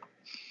 Sorry.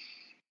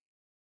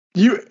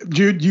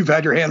 Jude, you've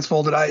had your hands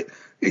full tonight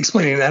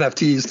explaining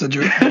NFTs to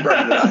Jude.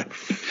 I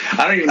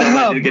don't even know if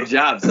I did a good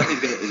job.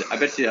 I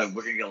bet you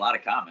we're gonna get a lot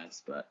of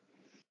comments, but.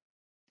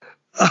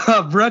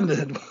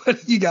 Brendan,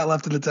 what do you got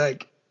left in the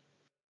tank?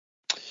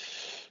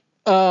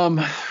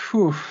 Well,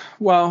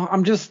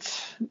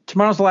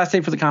 tomorrow's the last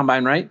day for the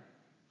combine, right?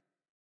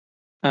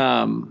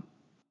 So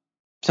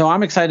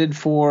I'm excited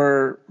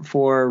for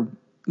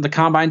the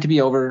combine to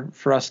be over,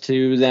 for us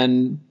to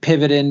then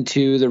pivot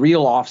into the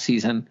real off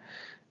season.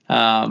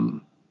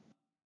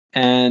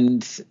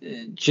 And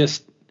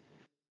just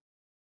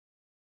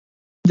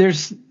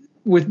there's,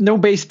 with no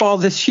baseball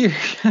this year,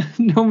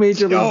 no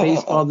Major League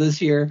Baseball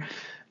this year,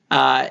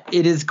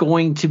 it is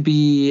going to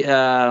be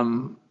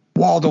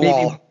wall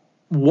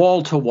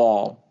to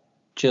wall,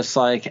 just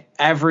like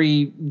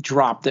every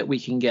drop that we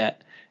can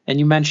get. And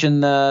you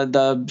mentioned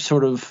the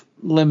sort of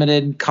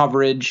limited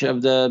coverage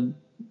of the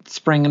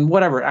spring and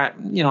whatever.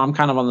 I'm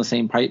kind of on the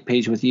same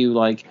page with you,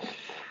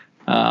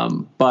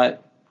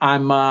 but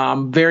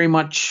I'm very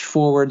much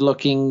forward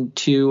looking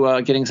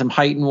to getting some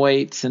height and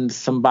weights and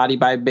some Body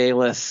by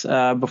Bayless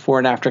before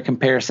and after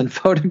comparison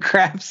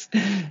photographs,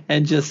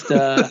 and just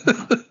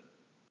I'm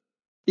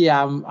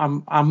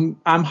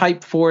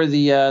hyped for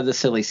the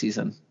silly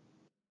season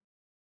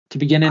to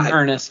begin in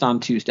earnest on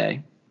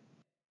Tuesday.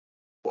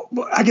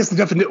 Well, I guess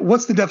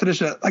what's the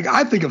definition?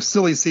 I think of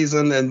silly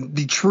season and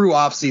the true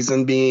off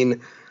season being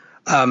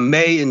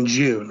May and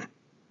June.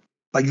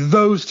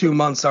 Those 2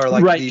 months are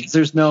right.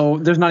 There's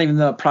not even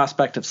the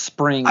prospect of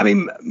spring. I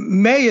mean,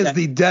 May is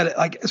the dead.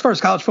 As far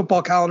as college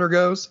football calendar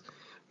goes,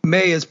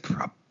 May is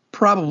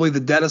probably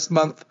the deadest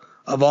month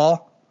of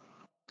all.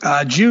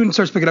 June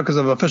starts picking up because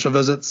of official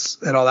visits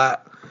and all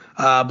that.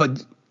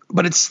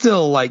 But it's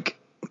still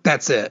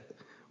that's it.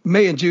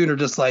 May and June are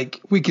just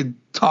we could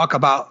talk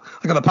about,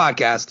 on the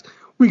podcast,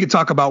 we could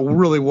talk about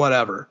really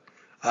whatever.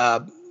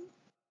 That's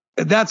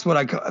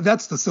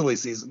that's the silly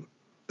season.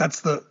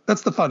 That's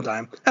the fun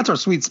time. That's our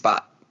sweet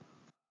spot.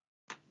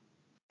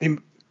 I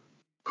mean,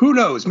 who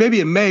knows? Maybe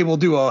in May we'll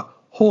do a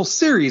whole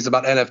series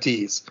about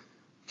NFTs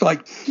for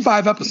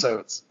 5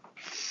 episodes.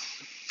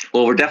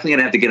 Well, we're definitely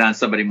gonna have to get on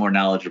somebody more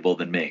knowledgeable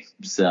than me.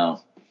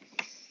 So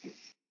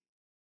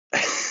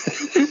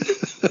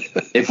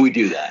if we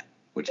do that,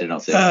 which I don't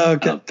say,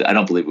 okay. I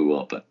don't believe we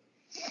will, but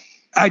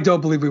I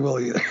don't believe we will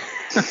either.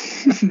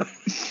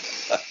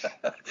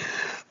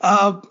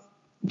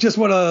 Just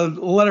want to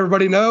let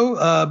everybody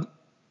know.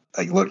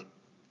 Look,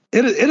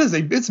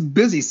 it's a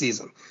busy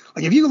season.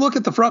 If you look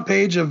at the front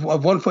page of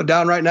One Foot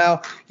Down right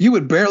now, you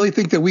would barely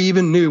think that we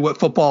even knew what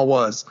football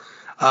was,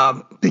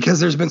 because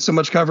there's been so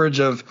much coverage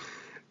of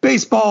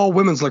baseball,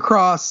 women's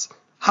lacrosse,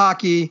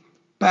 hockey,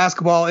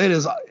 basketball.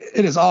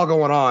 it is all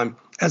going on.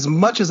 As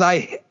much as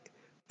I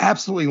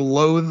absolutely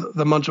loathe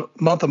the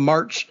month of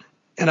March,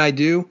 and I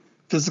do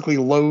physically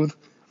loathe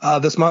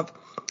this month,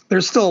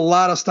 there's still a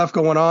lot of stuff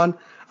going on.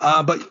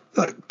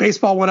 But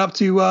baseball went up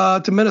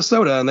to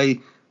Minnesota, and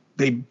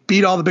they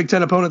beat all the Big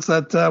Ten opponents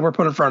that were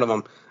put in front of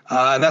them.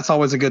 And that's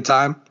always a good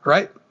time,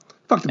 right?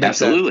 Fuck the Big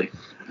Ten.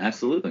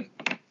 Absolutely.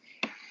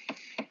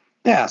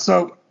 Yeah,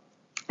 so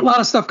a lot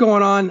of stuff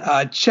going on.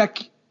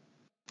 Check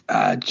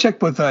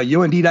with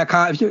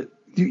UND.com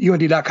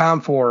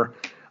for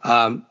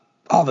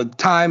all the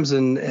times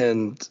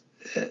and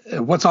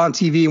what's on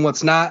TV and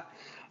what's not.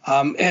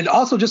 And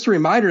also just a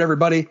reminder to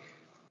everybody,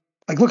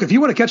 like, look, if you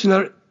want to catch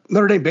a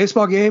Notre Dame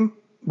baseball game,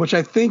 which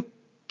I think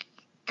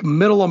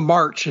middle of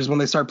March is when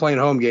they start playing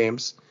home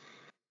games,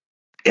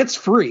 it's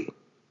free.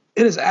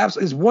 It is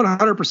absolutely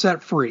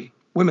 100% free.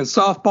 Women's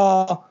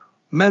softball,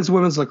 men's,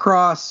 women's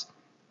lacrosse,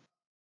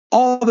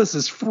 all of this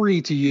is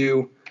free to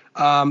you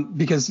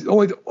because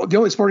the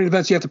only sporting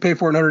events you have to pay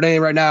for at Notre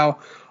Dame right now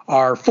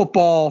are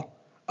football,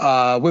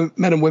 men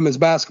and women's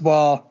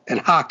basketball, and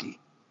hockey.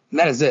 And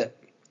that is it.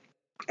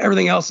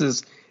 Everything else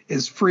is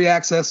free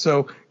access.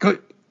 So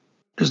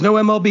there's no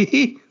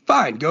MLB.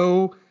 Fine,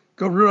 go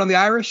root on the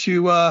Irish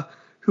who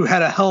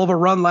had a hell of a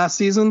run last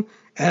season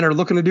and are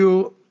looking to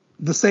do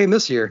the same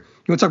this year. You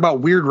want to talk about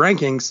weird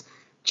rankings?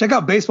 Check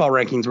out baseball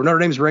rankings where Notre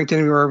Dame's ranked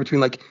anywhere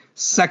between like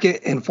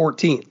 2nd and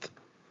 14th.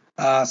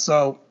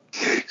 So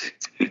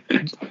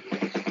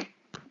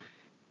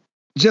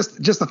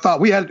just a thought.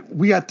 We had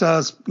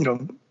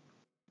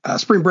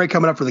spring break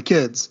coming up for the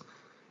kids,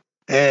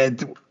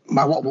 and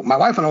my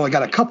wife and I only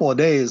got a couple of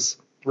days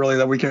really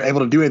that we can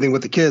able to do anything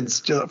with the kids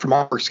from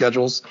our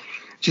schedules.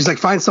 She's like,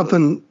 find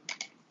something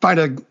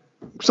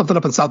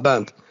up in South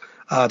Bend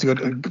to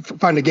go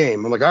find a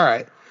game. I'm like, all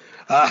right.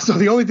 So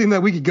the only thing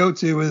that we could go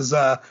to is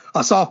a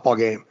softball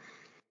game.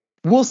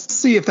 We'll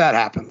see if that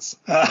happens.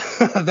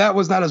 That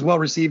was not as well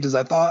received as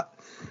I thought,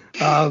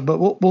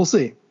 but we'll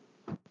see.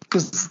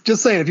 Just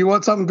saying, if you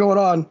want something going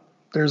on,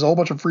 there's a whole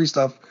bunch of free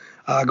stuff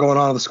going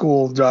on at the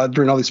school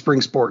during all these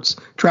spring sports,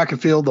 track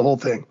and field, the whole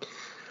thing.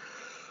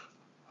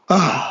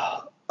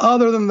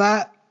 Other than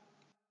that,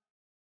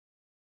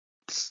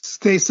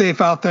 stay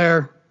safe out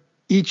there.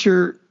 Eat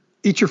your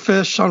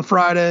fish on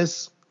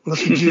Fridays,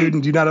 unless you're Jude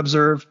and do not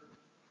observe.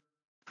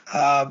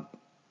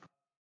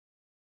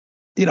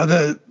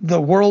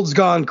 The world's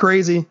gone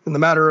crazy in the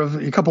matter of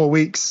a couple of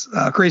weeks,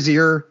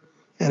 crazier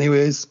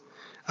anyways.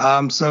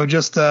 So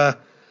just go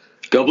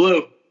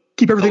blue.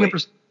 Keep everything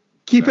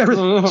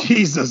everything.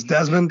 Jesus,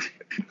 Desmond.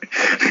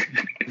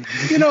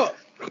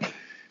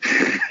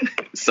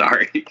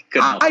 Sorry.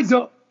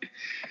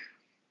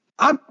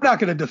 I'm not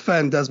going to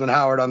defend Desmond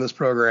Howard on this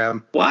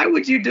program. Why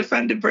would you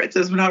defend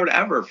Desmond Howard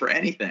ever for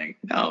anything?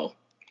 No.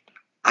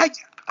 I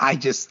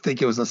just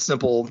think it was a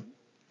simple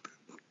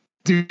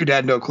dude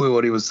had no clue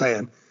what he was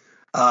saying.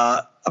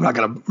 I'm not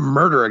going to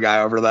murder a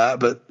guy over that,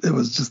 but it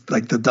was just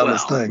like the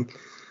dumbest thing.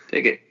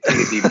 Take a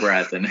deep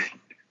breath and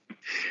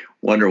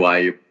wonder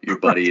why your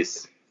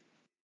buddies.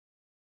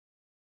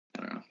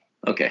 I don't know.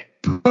 Okay.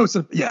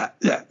 Yeah.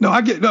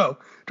 No,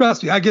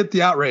 trust me, I get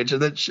the outrage,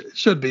 and that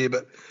should be,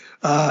 but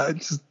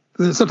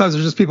sometimes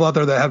there's just people out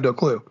there that have no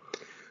clue.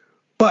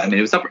 But I mean,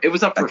 it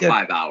was up for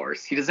 5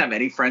 hours. He doesn't have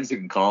any friends who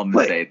can call him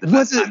and say,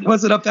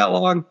 was it up that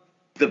long?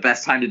 The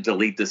best time to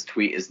delete this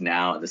tweet is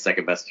now, and the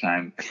second best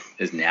time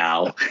is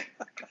now.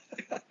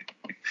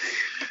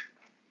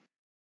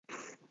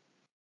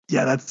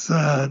 Yeah, that's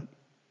God.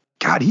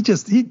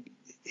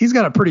 He's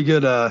got a pretty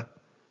good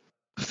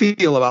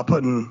feel about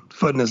putting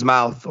foot in his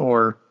mouth,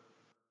 or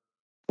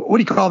what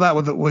do you call that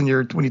when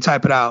you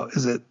type it out?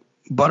 Is it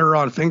butter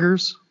on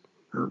fingers?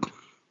 Or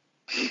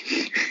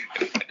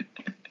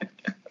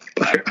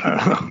I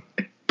don't know.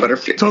 Butter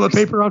fingers. Toilet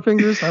paper on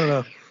fingers? I don't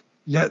know.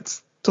 Yeah,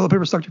 it's toilet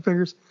paper stuck to your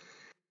fingers.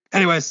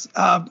 Anyways,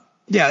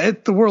 the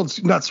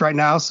world's nuts right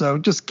now, so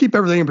just keep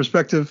everything in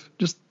perspective.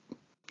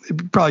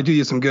 It'd probably do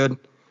you some good.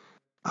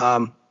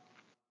 And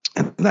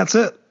that's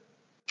it.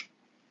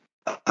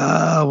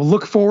 We'll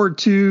look forward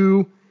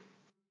to.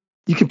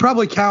 You can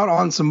probably count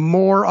on some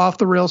more Off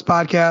the Rails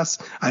podcasts.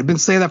 I've been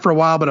saying that for a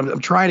while, but I'm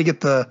trying to get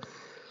the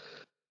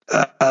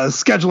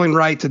scheduling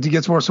right to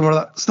get some more of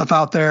that stuff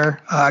out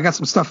there. I got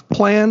some stuff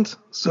planned,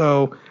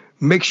 so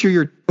make sure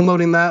you're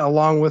downloading that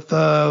along with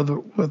our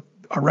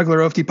regular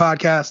OFD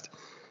podcast.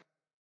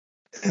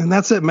 And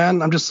that's it,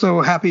 man. I'm just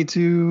so happy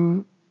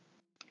to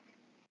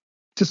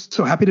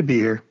be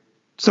here.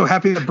 So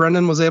happy that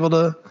Brendan was able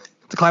to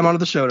climb onto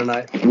the show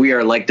tonight. We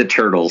are like the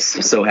turtles,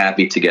 so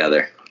happy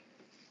together.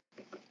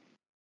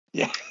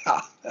 Yeah.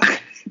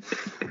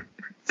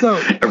 So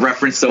a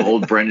reference so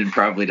old Brendan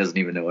probably doesn't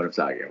even know what I'm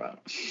talking about.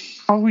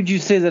 How would you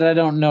say that I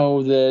don't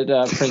know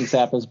that Frank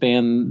Zappa's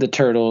band, the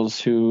Turtles,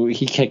 who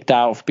he kicked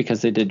out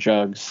because they did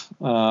drugs?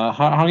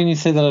 How can you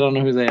say that I don't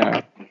know who they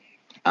are?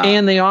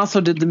 And they also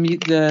did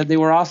they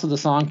were also the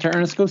song to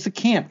Ernest Goes to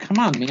Camp. Come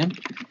on, man.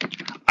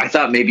 I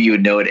thought maybe you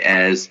would know it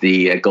as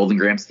the Golden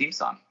Grams theme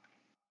song.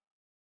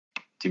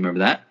 Do you remember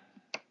that?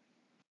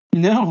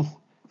 No.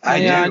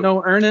 I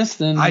know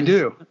Ernest. And I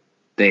do.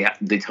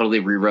 they totally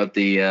rewrote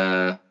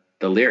the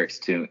lyrics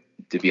to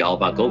be all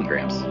about Golden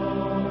Grams.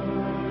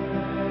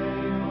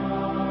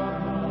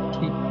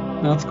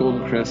 That's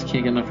Golden Crest.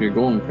 Can't get enough of your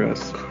Golden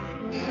Crest.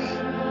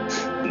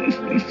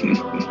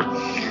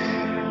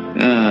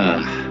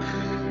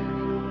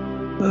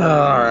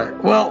 All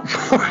right. Well,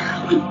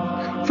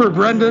 for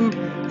Brendan,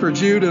 for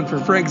Jude, and for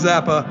Frank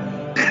Zappa,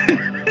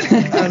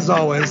 as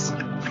always,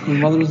 My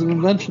mother was an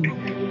invention.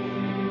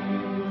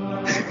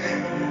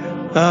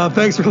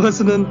 thanks for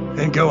listening,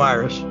 and go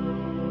Irish.